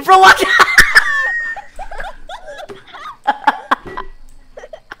 Bro, watch.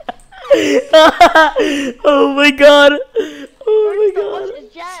 Oh my god. Watch the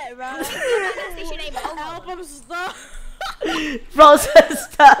jet, bro. Gas station A, bro. Help, I'm stuck. Bro's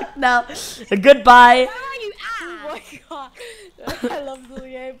stuck now. Goodbye. Where are you Oh at? my god. I love the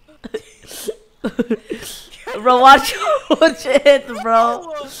game. Bro, watch your jet, bro.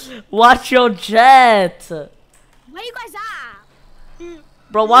 Watch your jet. Where you guys at?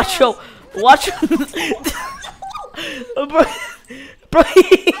 Bro, watch bro, bro,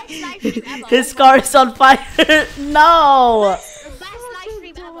 his car is on fire. No. Best live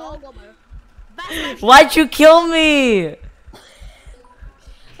stream ever. Oh god, bro. Best live stream. Why'd you kill me?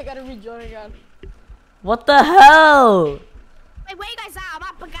 I gotta rejoin again. What the hell? Wait, where you guys at? I'm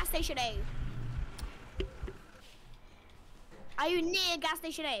at gas station A. Are you near gas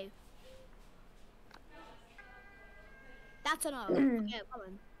station A? That's a no. Okay, come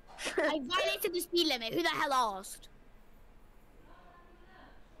on. I violated the speed limit. Who the hell asked?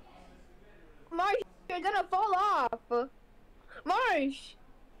 Marsh, you're gonna fall off. Marsh.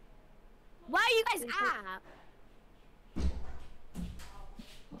 Where are you guys at?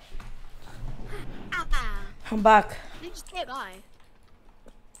 I'm back. They just can't buy.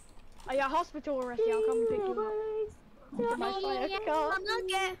 Are you at hospital already? I'll come pick you up. My fire car. I'm not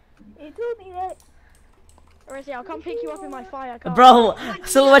good. You told me that. Oresi, I'll come pick you up in my fire car. Bro,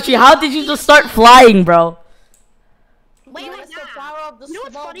 Silhouette, how did you just start flying, bro? Wait, You wait, have to nah. power up the You know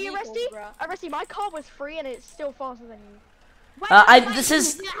what's small funny, vehicles, Oresi? bruh. Oresi, my car was free and it's still faster than you.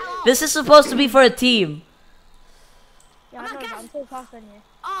 This is supposed to be for a team. Yeah, I'm I not know, but gas- I'm still faster than you.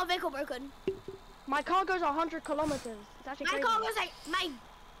 Oh, vehicle broken. My car goes 100 kilometers. It's actually My crazy. car goes like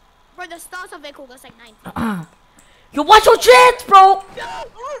bro, the starter vehicle goes like 90. Yo, watch your jet, bro.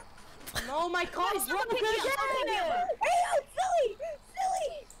 No, my car is broken.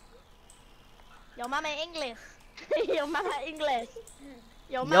 Your mama English. Your mama English.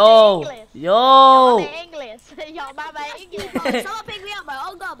 Your mama Yo, English. yo. Your mama English. Your mama English. Someone pick me up, bro.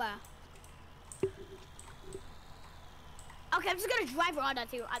 Oh god, bro. Okay, I'm just gonna drive around that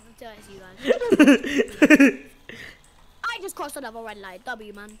to you guys. I just crossed another red light.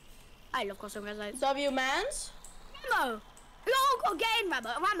 W, man. I love crossing red lights. W mans? Rambo! Yo, get in, Rambo.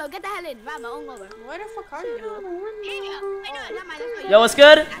 Rambo, get the hell in. Rambo, on over. Where the fuck are you? Here. I know, never mind. Let's go. Yo, what's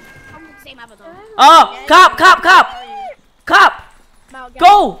good? I'm with the same avatar. Oh, cop. Mount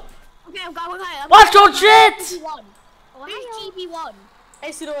Go. Okay, I'm going. Watch your jet. Oh, here's GB1.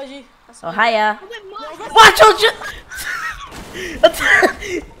 Hey, Sidoji. Oh, hiya. I'm with Marshall. Watch your jet.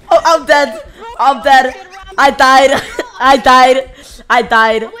 Oh, I'm dead. I died. I'm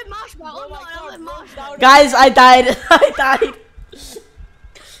with Marshall. Oh no, I'm with Marshall. Guys, I died.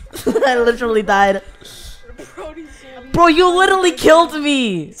 I literally died. Bro, you literally killed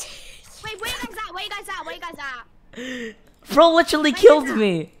me. Wait, where you guys at? Bro, literally killed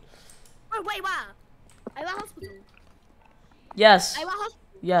me. Wait, wow. I went hospital. Yes. I went hospital.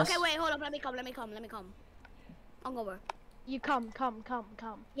 Yes. Okay, wait, hold up. Let me come. I'm over. You come.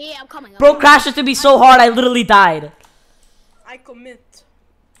 Yeah, I'm coming. Bro crashed into me so hard I literally died. I commit.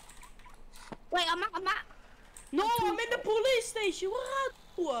 Wait, I'm not. No, I'm in the police station.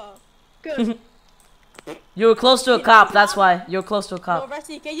 What? Good. You were close to a cop, that's why. You were close to a Yo, cop.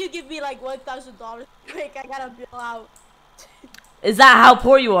 Rusty, can you give me like $1,000? Quick, I gotta bill out. Is that how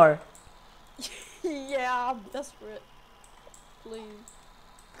poor you are? Yeah, I'm desperate. Please.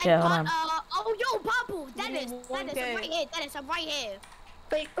 Okay, hold on. Oh, yo, Purple. Dennis, I'm 1K. right here. Dennis, I'm right here.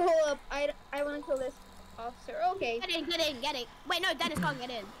 Wait, hold up. I want to kill this officer. Okay. Get in. Wait, no, Dennis can't get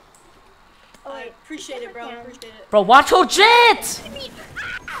in. Oh, I wait. appreciate it, bro. I appreciate it. Bro, watch your jet!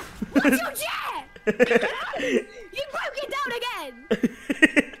 What's your jet? You broke it down again.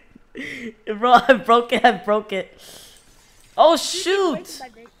 Bro, I broke it. Oh shoot!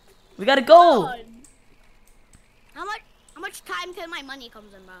 We gotta go! How much time till my money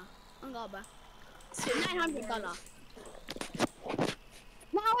comes in, bro? Oh god, bro. $900.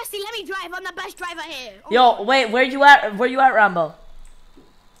 Now, Rusty, let me drive. I'm the best driver here. Oh, Yo, wait, where you at, Rambo?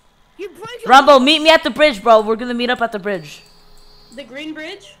 you broke your Rambo, meet me at the bridge, bro. We're gonna meet up at the bridge. The green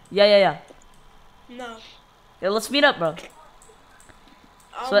bridge? Yeah. No. Yeah, let's meet up, bro.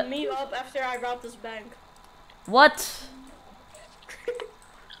 I'll So- meet up after I rob this bank. What?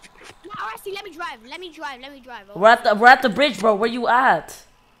 Now, Rusty, let me drive. Oh, We're at the bridge, bro. Where you at?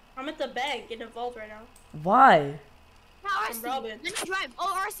 I'm at the bank in the vault right now. Why? now, Rusty, Robin. let me drive.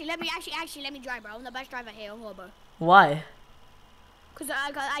 Oh, Rusty, let me actually let me drive, bro. I'm the best driver here. Oh, bro. Why? Cause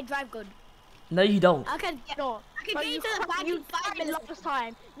I drive good. No, you don't. I can get No. you But to you the back in 5 died minutes. last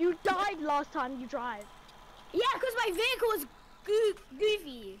time. You died last time you drive. Yeah, cause my vehicle was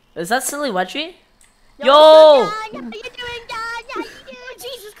goofy. Is that silly Wedgie? Yo, Yo! How you doing, guys? How you doing? Oh,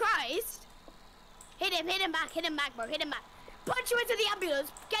 Jesus Christ! Hit him back, bro. Hit him back. Punch him into the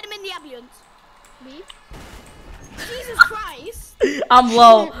ambulance. Get him in the ambulance. Me? Jesus Christ! I'm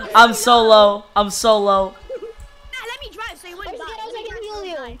low. I'm so low. Nah, let me drive so you wouldn't Orsi, die. get out so I can heal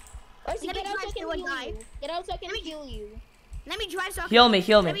you. Orsi, Let get me out so I drive can so I heal die. you. Get out so I can heal you. Let me drive so I can Heal me.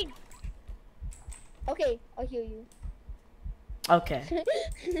 Let me, Okay, I'll heal you. Okay.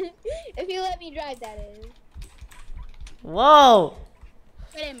 If you let me drive, that is. Whoa.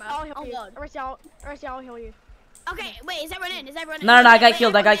 get in, bro. I'll heal Oh, you. God. Oresi, I'll heal you. Okay, wait, is everyone in? No, I got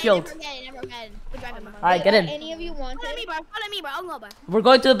killed. Everyone in. We're driving, bro. Alright, get in. Any of you want Follow me, it? bro. I'm going, bro. We're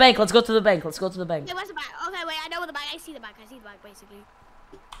going to the bank. Let's go to the bank. Okay, where's the back? Okay, wait, I know where the back. I see the back, basically.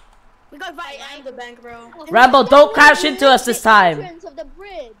 We go right, I am right? the bank, bro. Rambo, don't crash into us this time. Entrance of the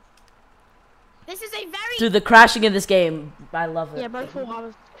bridge. This is a very... Dude, the crashing in this game, I love Yeah, it. bro,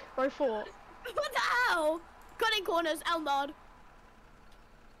 fought. What the hell? Cutting corners, Elnod.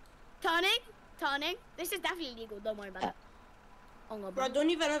 Turning. This is definitely illegal. Don't worry about it. Oh no, Bro, bro. don't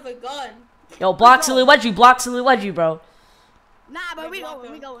even have a gun. Yo, block silly Wedgie, bro. Nah, bro, we block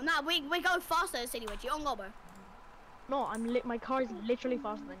go. him. Nah, we go faster than City Witchy. Oh no, bro. No, my car is literally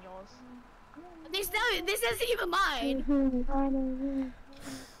faster than yours. This isn't even mine.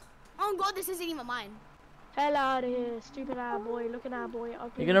 Oh god, this isn't even mine. Hell out of here, stupid ass boy. Look at that boy.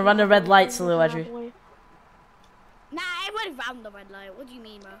 You're gonna run the red light, Salute Edgy. Nah, I went round the red light. What do you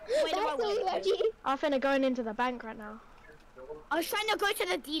mean, bro? Wait, the Bye, wrong way. Salute Edgy. I'm finna going into the bank right now. I was trying to go to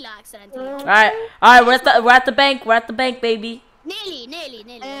the dealer accidentally. Alright, we're at the bank, baby.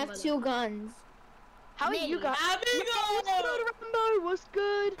 Nearly. I have 2 guns. How are you guys? Amigo! Rambo, what's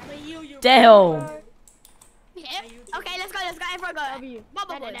good? Damn. Yeah. Okay, let's go. Everyone go. W.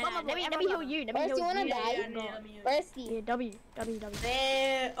 Bubble boy, Let bubble boy. me Everyone heal go. you. Let me First, heal you wanna you. die? Firsty. Yeah, W.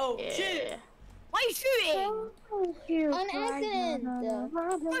 Oh, shit. Why are you shooting? On accident.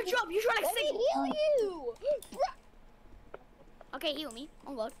 Good job. You should like Let me sing. heal you. Okay, heal me.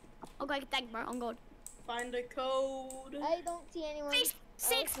 On God. Okay, thank bro. On God. Find the code. I don't see anyone.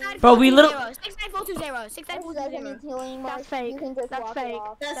 69420. Bro, we 69420. 69420. Healing That's fake. You can just That's walk fake. it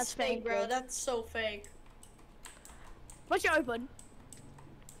off. That's fake, bro. That's so fake. What's your open?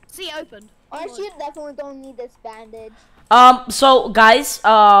 See it open. Aren't you definitely don't need this bandage? So guys,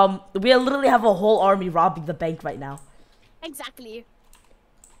 we literally have a whole army robbing the bank right now. Exactly.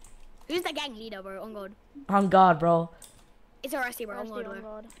 Who's the gang leader, bro? On God. On God, bro. It's a rusty, bro. On Rusty, God, oh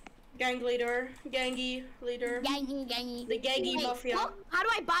bro. God. Gang leader. Gangy leader. Gangy. The gangy Wait, mafia. what? How do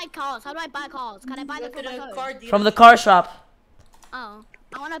I buy cars? Can I buy them Look from at my the phone? card dealer. From the car shop. Oh.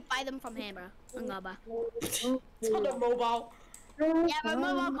 I want to buy them from here, bro. On God, bro. It's on the mobile. Yeah, but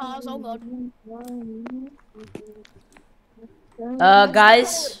mobile cars. Oh, God.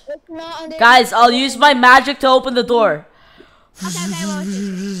 Guys, It's not under I'll use my magic to open the door. Okay, well,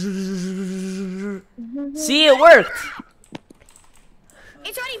 See, it worked.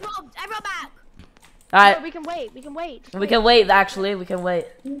 it's already robbed. Everyone back. Alright, No, we can wait. we can wait, actually, we can wait.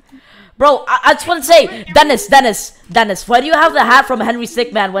 Bro, I just want to say, Dennis, why do you have the hat from Henry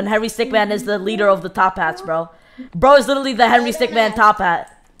Stickman when Henry Stickman is the leader of the top hats, bro? Bro is literally the Henry Stickman top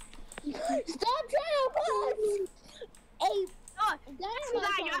hat. Stop trying to push! Hey, Oh, that's for my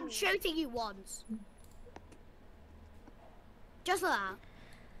that, I'm phone. shooting you once. Just for that.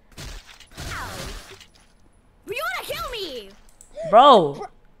 Ow. But you wanna kill me? Bro,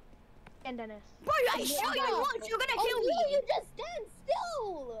 And Dennis. Bro, I shot you once. You're gonna kill Oh, me. you just stand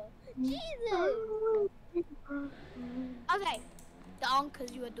still! Jesus! Okay. Down,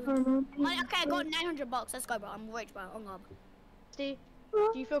 cause you were doing. Okay, I got 900 bucks. Let's go, bro. I'm rich, bro. On God. Steve,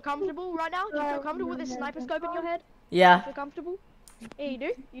 do you feel comfortable right now? Do you feel comfortable with this sniper scope in your head? yeah. Feel comfortable? Yeah, you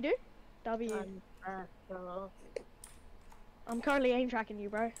do? You do? W. I'm currently aim tracking you,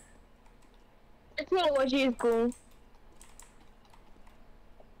 bro. It's not what you cool.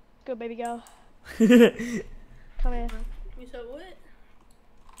 Good, baby girl. Come here. You said what?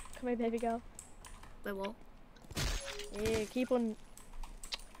 Come here, baby girl. Wait, what? Yeah, keep on.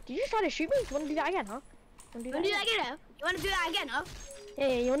 Did you just try to shoot me? You wanna do that again, huh? Wanna do You that wanna do again? that again, huh? You wanna do that again, huh? Yeah,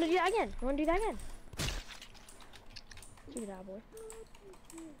 you wanna do that again? You wanna do that again? Do that, boy.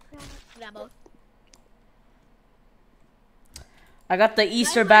 Yeah, bro. I got the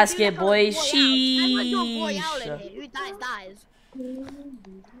Easter basket, boys. Sheesh. Who dies.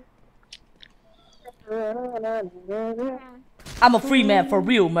 I'm a free man for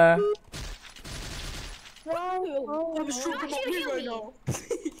real, man. I'm stroking my wheel right now.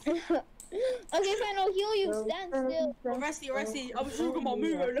 Okay, fine, I'll heal you. Stand still. Rusty, I'm stroking my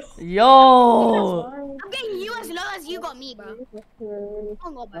wheel right now. Yo. I'm getting you as low as you got me, bro.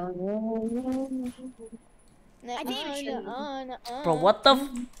 On God, bro. I didn't shoot you. Bro, what the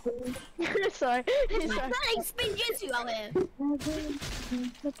f- Sorry. I'm like spin jutsu out here.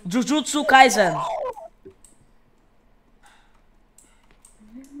 Jujutsu Kaisen.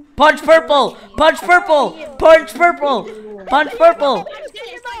 Punch purple. Punch purple. Punch purple. Punch purple.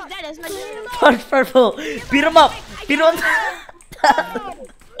 Punch purple. Beat him up. Beat him up.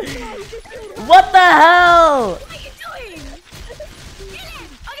 What the hell? What are you doing? Kill him.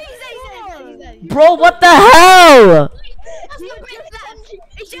 Okay, he's dead. Bro, what the hell?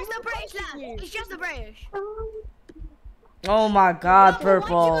 It's just the British left. It's just the British. Oh my god, Why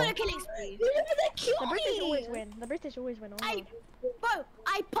purple. you killing spree? The British always win. The British always win. Oh, Bro,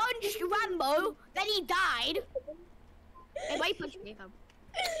 I punched Rambo, then he died. Hey, why you punched me, fam?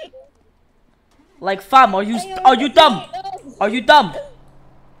 Like, fam, are you dumb? Are you dumb?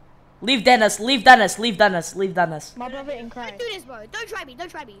 Leave Dennis, leave Dennis, leave Dennis, leave Dennis. my brother in Don't Christ. do this, bro. Don't try me.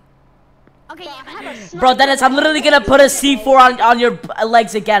 Okay, yeah. Bro, Dennis, I'm literally gonna put a C4 on your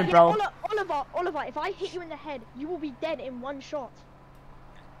legs again, bro. Oliver, if I hit you in the head, you will be dead in one shot.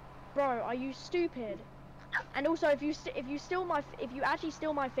 Bro, are you stupid? And also, if you actually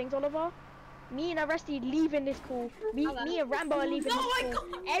steal my things, Oliver, me and Arresty leaving this call. Me and Rambo are leaving this call.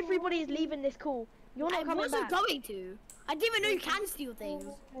 Everybody is leaving this call. You're not I coming wasn't back. going to. I didn't even know you can steal things.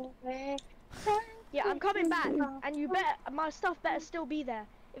 Yeah, I'm coming back, and you better, my stuff better still be there.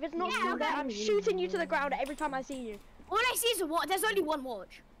 If it's not still there, I'm shooting you to the ground every time I see you. All I see is a watch. There's only one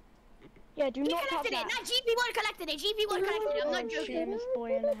watch. Yeah, do He not touch collected it. that. That GP1 collected it. GP1 collected it. I'm not joking. Shooting this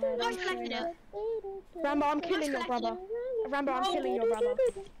boy in the head. Marsh collected it. Rambo, I'm killing your brother. Rambo, I'm killing your brother.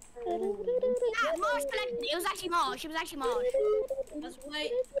 Yeah, Marsh collected it. It was actually Marsh. It was actually Marsh. Let's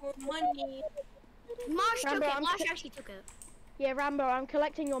wait for money. Marsh took Rambo, it. I'm Marsh actually took it. Yeah, Rambo, I'm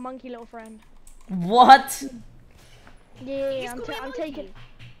collecting your monkey little friend. What? Yeah, just call me a I'm monkey. taking.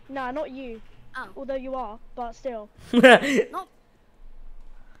 Nah, not you. Oh. Although you are, but still. No.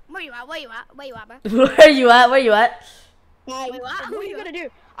 Where you at? Where you at? Where you at, bro? Where you at? Where you at? Where you at? What are you gonna do?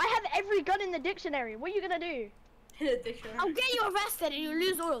 I have every gun in the dictionary. What are you gonna do? I'll get you arrested and you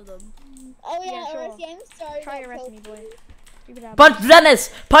lose all of them. Oh yeah, Yeah, sure. Orsi, I'm sorry. Try about arrest me, Kofi. boy. Stupid ass. Punch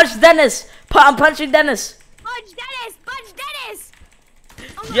Dennis! Punch Dennis! I'm punching Dennis! Punch Dennis! Punch Dennis!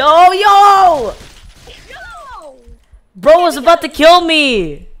 Oh Yo, yo! no! Bro was about to kill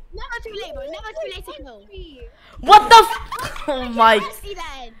me! Never too late, bro. Never too late to kill. What the f- Oh my... Arresty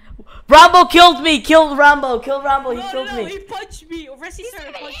then. Rambo killed me! Killed Rambo! Killed Rambo! He killed No, me! he punched me. Orsi He's started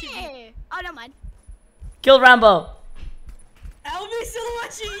even punching me. here. Oh, no, man. Killed Rambo! I'll be still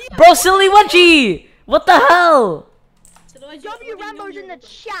watching you. Bro, silly Wenchie! What the hell? W Rambo's in the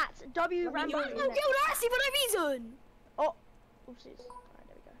chat. W Rambo's in No, there. killed Arresty for no reason. Oh, oopsies. Alright,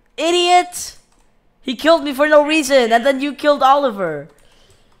 there we go. Idiot! He killed me for no reason, and then you killed Oliver.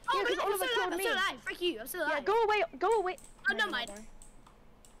 Oh, Yeah, 'cause I'm Oliver still killed alive. I'm me. still alive. Frick you. I'm still alive. Yeah, go away. Go away. Oh, no, mind.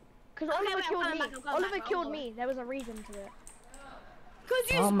 Because Okay, Oliver wait, I'm killed coming me. back, I'm coming Oliver back, killed I'm me. There was a reason to it. Because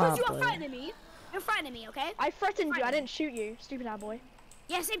Oh, my you are boy. frightening me. You're frightening me, okay? I threatened you. I didn't shoot you, stupid ass boy.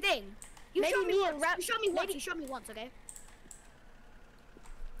 Yeah, same thing. You Maybe shot me me and once. Rap- You shot me once. maybe- You shot me once, okay?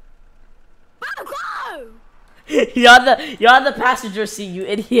 Go! You're on the passenger seat, you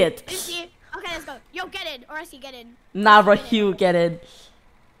idiot. You see? Okay, let's go. Yo, get in. Or else you get in. Nah, bro, you get in.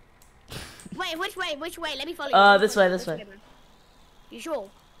 Wait, which way? Which way? Let me follow you. This way, this way. Bro. You sure?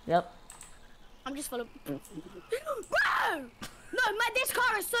 Yep. I'm just following. Bro! No, man, this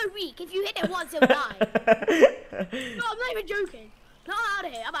car is so weak. If you hit it once, it'll die. No, I'm not even joking. No, I'm out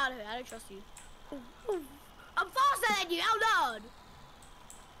of here. I'm out of here. I don't trust you. I'm faster than you. Out loud.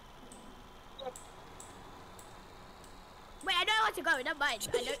 Wait, I know where to go. Never mind.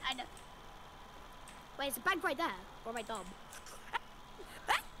 I know. Wait, it's a bank right there. Or my dumb.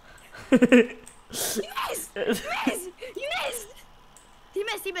 You missed! You missed! You missed! You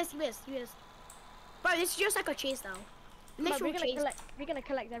missed! You missed! You missed! You missed! Bro, this is just like a chase now. But Literal chase. we're gonna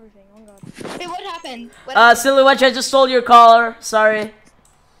collect everything. Oh god. Wait, what happened? Silly Wench, I just stole your car. Sorry.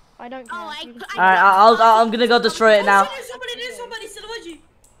 I don't care. Oh, You can- Alright, I'm gonna go destroy it now. Somebody, still watch you.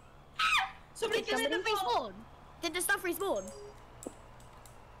 Somebody, Did the stuff respawn? Did the stuff respawn?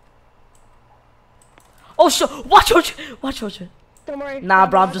 Oh shit! Watch. Don't worry. Nah,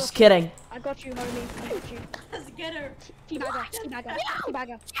 bro, I'm I just got you. kidding. I got you, homie. I got you. Let's get her. Teabagger.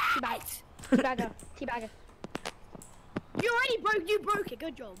 You broke it.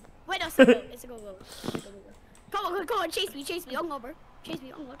 Good job. Wait, no, it's a goal. It's a goal. Come on, chase me. On, bro. Chase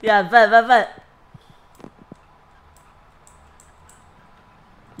me, on. Yeah, bet.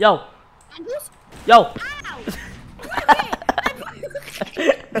 Yo. Ow! I broke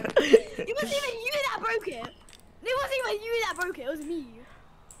it. It wasn't even you that broke it. It wasn't even you that broke it. It was me.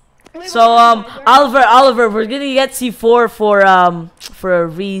 So Oliver, we're gonna get C4 for a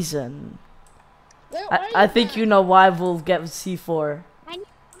reason. Where are I you think guys? you know why we'll get C4. I need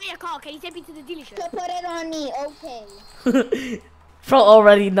to buy a car. Can you take me to the dealership? So put it on me, okay. Bro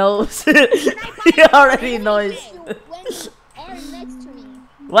already knows. He already knows. When you are next to me.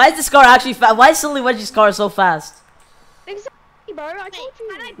 Why is this car actually fast? Why is Silly Wedgie's car so fast? Exactly, bro. I Wait, told you.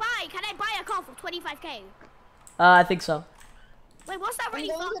 can I buy a car for 25k? I think so. Wait, what's that really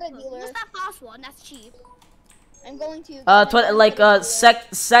going fast to the one? dealer. What's that fast one? That's cheap. I'm going to.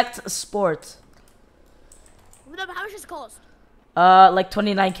 Sect Sport. No, but how much does it cost? Like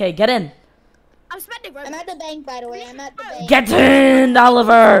 29k. Get in. I'm spending, bro. I'm at the bank, by the way. I'm at the bank. Get in,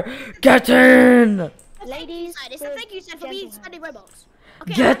 Oliver. Get in. Ladies, It's a thank you sign for me spending Robux.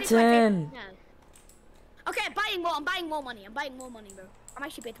 Okay, Get I think my favorite- in. yeah. Okay, I'm buying more money. Bro. I'm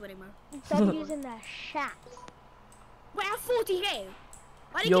actually paid to winning, bro. W's in the chat. Wait, I have 40k.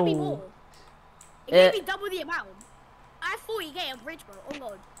 Why didn't you give me Yo. more? It gave me double the amount. I have 40k. I'm rich, bro. Oh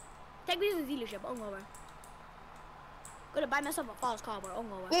god. Take me to the dealership. Oh god, bro. Gonna buy myself a fast car, bro. Oh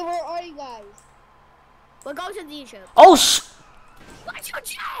god, bro. Wait, where are you guys? We're going to the dealership. Oh What's your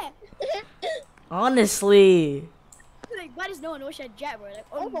jet? Honestly. Like, why does no one wish I had jet, bro? Like,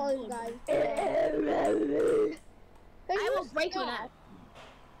 oh Where are my you god. guys? I will break your neck.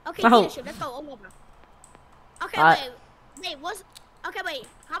 Okay, Oh. dealership. Let's go. Oh, bro. Okay, wait. What's? Okay, wait.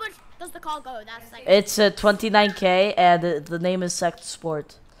 How much does the car go? That's like. It's 29K, and the name is Sect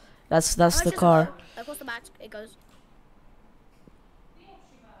Sport. That's How much the does it car. go? Like, what's the max it goes?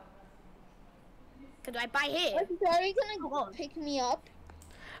 Could I buy here? Are you gonna pick me up?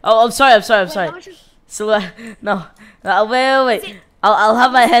 Oh, I'm sorry. Wait, how much is- So no, wait. I'll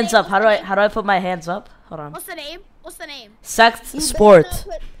have my hands up. How do I put my hands up? Hold on. What's the name? What's the name? Sect You Sport. better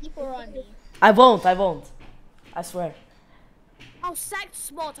not put C4 on me. I won't. I swear. Oh, Sect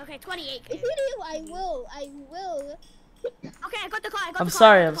Sport. Okay, 28. If you do, I will. Okay, I got the car. I'm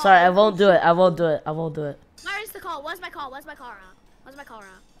sorry. I won't do it. Where is the car? Where's my car? Where's my car at? Where's my car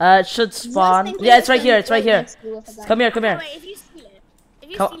at? It should spawn. Yeah, it's right here. Come here. Wait, if you steal it. If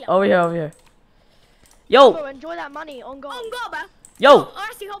you Come steal it. over here. Yo, Bro, enjoy that money. On God. On go, bro. yo. Oh,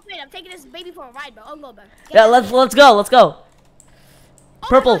 I see whole plane. I'm taking this baby for a ride, bro. On go, bro. Yeah, let's go. Oh my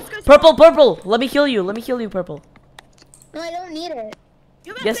Purple. God, let's go. Purple. Let me heal you, purple. No, I don't need it.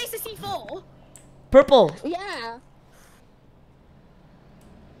 You better Yes. place the C4. Purple. Yeah.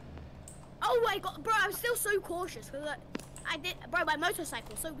 Oh my God, bro. I'm still so cautious because I did, bro. My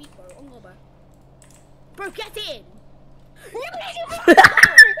motorcycle's so weak, bro. On go, bro. Bro, get in.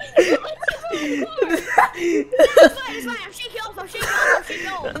 It's fine. I'm shaking off.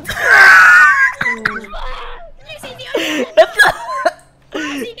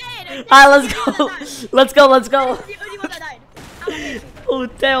 Alright, let's go. That's the only one that died. Oh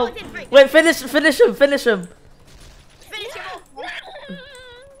damn. Oh, it didn't break. Wait, finish him. Finish him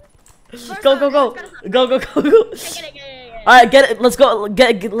off. Go. Get it. Alright, get it. Let's go.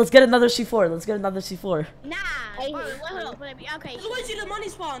 Let's get another C4. Nah, I bro, hate hold up. Okay. Where's the money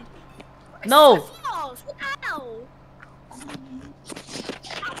spawn? No. Fast. What the hell?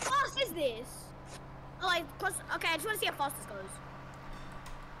 How fast is this? Oh, okay, I just want to see how fast this goes.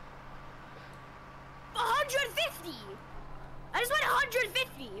 150. I just went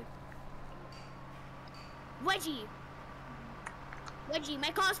 150. Wedgie,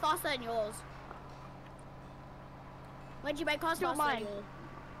 my car's faster than yours. Wedgie, my car's Still faster than mine. yours.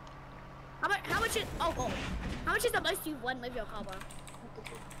 How much is, oh God. How much is the most you've won with your car, bro?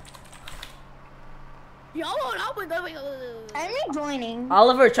 Yo, hold on, wait. I'm rejoining.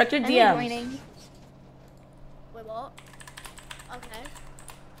 Oliver, check your I'm DMs. rejoining. Wait, what? Okay.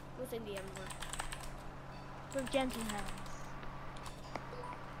 What's in DMs, bro? With gentle hands.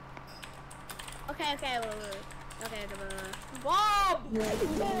 Okay, wait. Okay. Bob!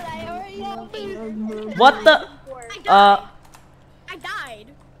 I already have What the? I died.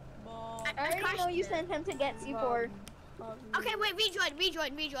 Bob. I already know you sent him to get C4. Okay, wait,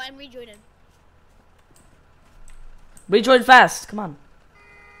 rejoin. I'm rejoining. Rejoin fast. Come on.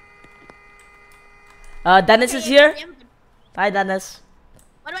 Dennis is here. Hi, Dennis.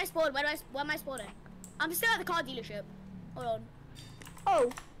 Where do I spawn? Where am I spawning? I'm still at the car dealership. Hold on. Oh,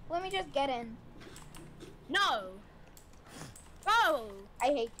 let me just get in. No. Bro. I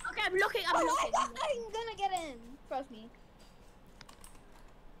hate. Okay, I'm looking. I'm gonna get in. Trust me.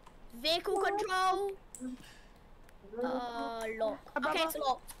 Vehicle control. Lock. Okay, it's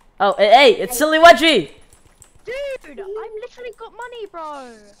locked. Oh, hey, it's Silly Wedgie. Dude, I've literally got money,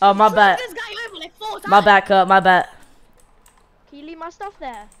 bro. Oh, my bad. This guy over like 4 times. My bad. Can you leave my stuff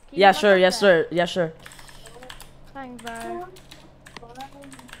there? Can you Yeah, leave my sure. stuff there? Yeah, sure. Thanks, bro.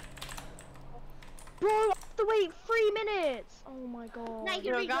 Bro, I have to wait 3 minutes. Oh my God. Nah, you can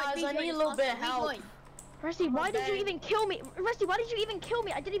Yo, rejoin, guys, I need a little bit of help. rejoin. Rusty, why did you even kill me? Rusty, why did you even kill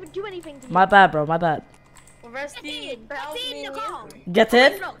me? I didn't even do anything to you. My bad, bro. My bad. Rusty, Get help in me. the car. Get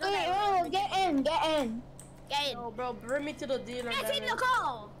in. Locked, Wait, okay. oh, get in. Get in. Oh, bro, bring me to the dealer. Get in the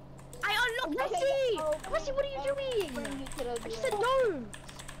car. I unlocked it. Rusty! Rusty, what are you doing? Bring me to the I said don't.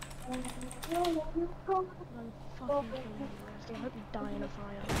 I hope you die in a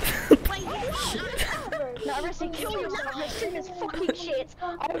fire. Wait, what? No, Rusty, kill yourself. Your stream is fucking shit.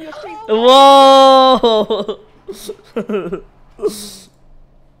 I own your stream. Whoa.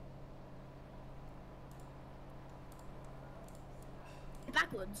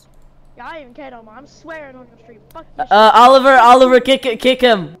 Backwards. Yeah, I don't even care no more. I'm swearing on your stream. Fuck you. Oliver, kick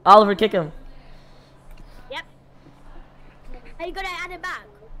him. Oliver, kick him. Yep. Are you gonna add it back?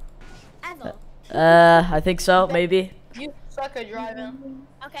 Ever? I think so. Maybe. You suck at driving.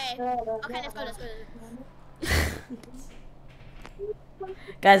 Okay. Okay, let's go.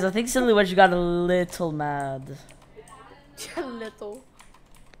 Guys, I think Silly Wedgie got a little mad. A little.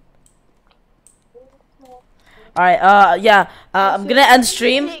 Alright, yeah, I'm gonna end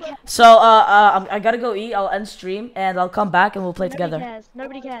stream. So, I gotta go eat. I'll end stream and I'll come back and we'll play together.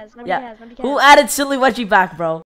 Nobody cares. Yeah. Nobody cares. Who added Silly Wedgie back, bro?